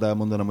lenne szabad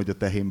elmondanom, hogy a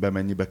tehénbe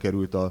mennyibe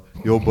került a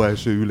jobb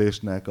első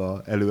ülésnek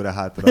a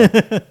előre-hátra.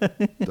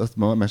 Azt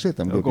ma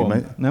meséltem? A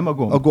gomb. Nem a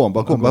gomb.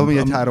 A gomb, ami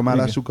egy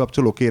háromállású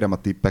kapcsoló, kérem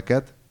a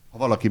tippeket. Ha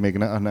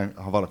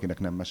valakinek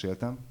nem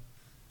meséltem.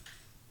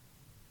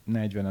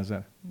 40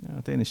 000.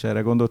 Hát én is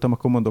erre gondoltam,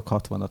 akkor mondok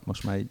 60-at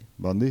most már így.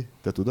 Bandi,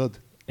 te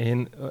tudod?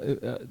 Én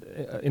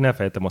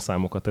elfelejtem a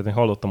számokat, tehát én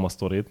hallottam a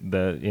sztorit,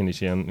 de én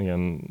is ilyen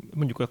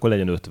mondjuk akkor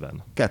legyen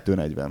 50.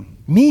 240.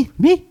 Mi?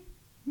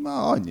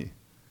 Na, annyi.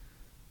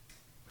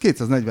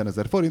 240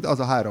 000 forint, az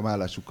a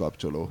háromállású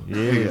kapcsoló.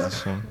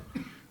 Jézusom.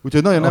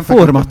 Úgyhogy nagyon a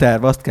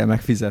formaterv, azt kell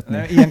megfizetni.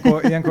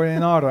 Ilyenkor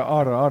én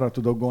arra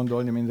tudok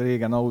gondolni, mint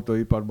régen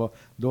autóiparban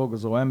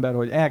dolgozó ember,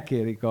 hogy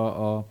elkérik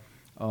a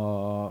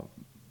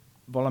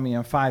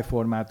valamilyen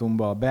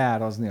fájlformátumba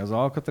beárazni az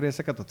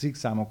alkatrészeket, a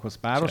cikkszámokhoz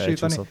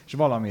párosítani, és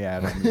valami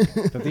erre.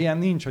 Tehát ilyen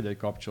nincs, hogy egy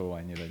kapcsoló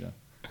ennyi legyen.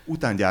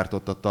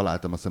 Utángyártottat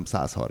találtam, azt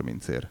hiszem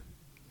 130-ért.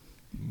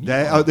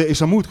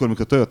 És a múltkor,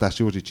 amikor Toyotás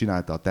Józsi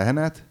csinálta a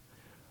tehenet,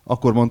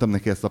 akkor mondtam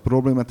neki ezt a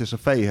problémát, és a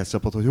fejéhez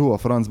csapott, hogy a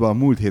francban a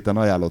múlt héten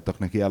ajánlottak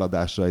neki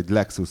eladásra egy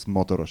Lexus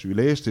motoros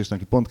ülést, és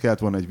neki pont kellett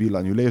volna egy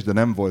villanyülés, de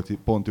nem volt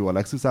pont jó a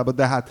Lexusába,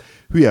 de hát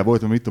hülye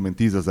volt, mert mit tudom én,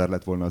 10 000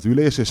 lett volna az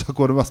ülés, és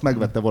akkor azt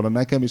megvette volna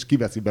nekem, és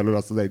kiveszi belőle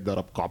azt az egy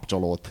darab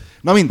kapcsolót.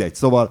 Na mindegy,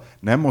 szóval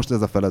nem most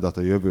ez a feladat,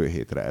 a jövő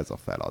hétre ez a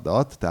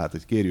feladat, tehát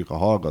hogy kérjük a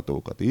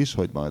hallgatókat is,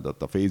 hogy majd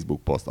ott a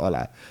Facebook poszt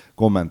alá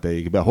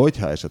kommenteljék be,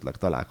 hogyha esetleg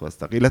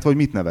találkoztak, illetve hogy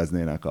mit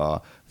neveznének az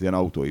ilyen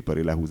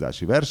autóipari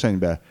lehúzási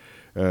versenybe,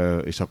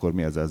 és akkor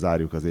mi ezzel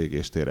zárjuk az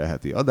Égéstér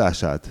heti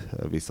adását,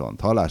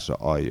 viszont hallásra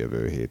a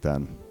jövő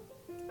héten.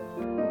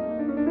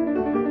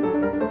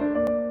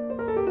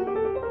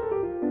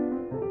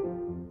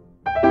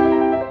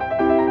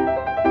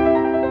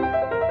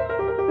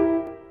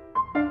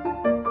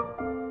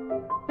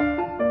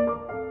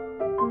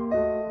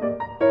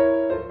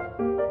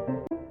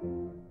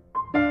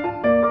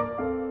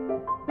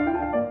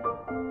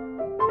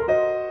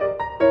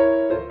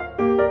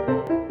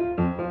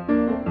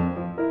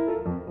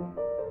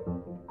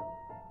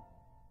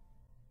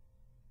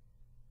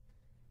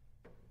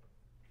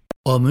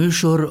 A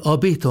műsor a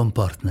Béton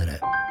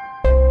partnere.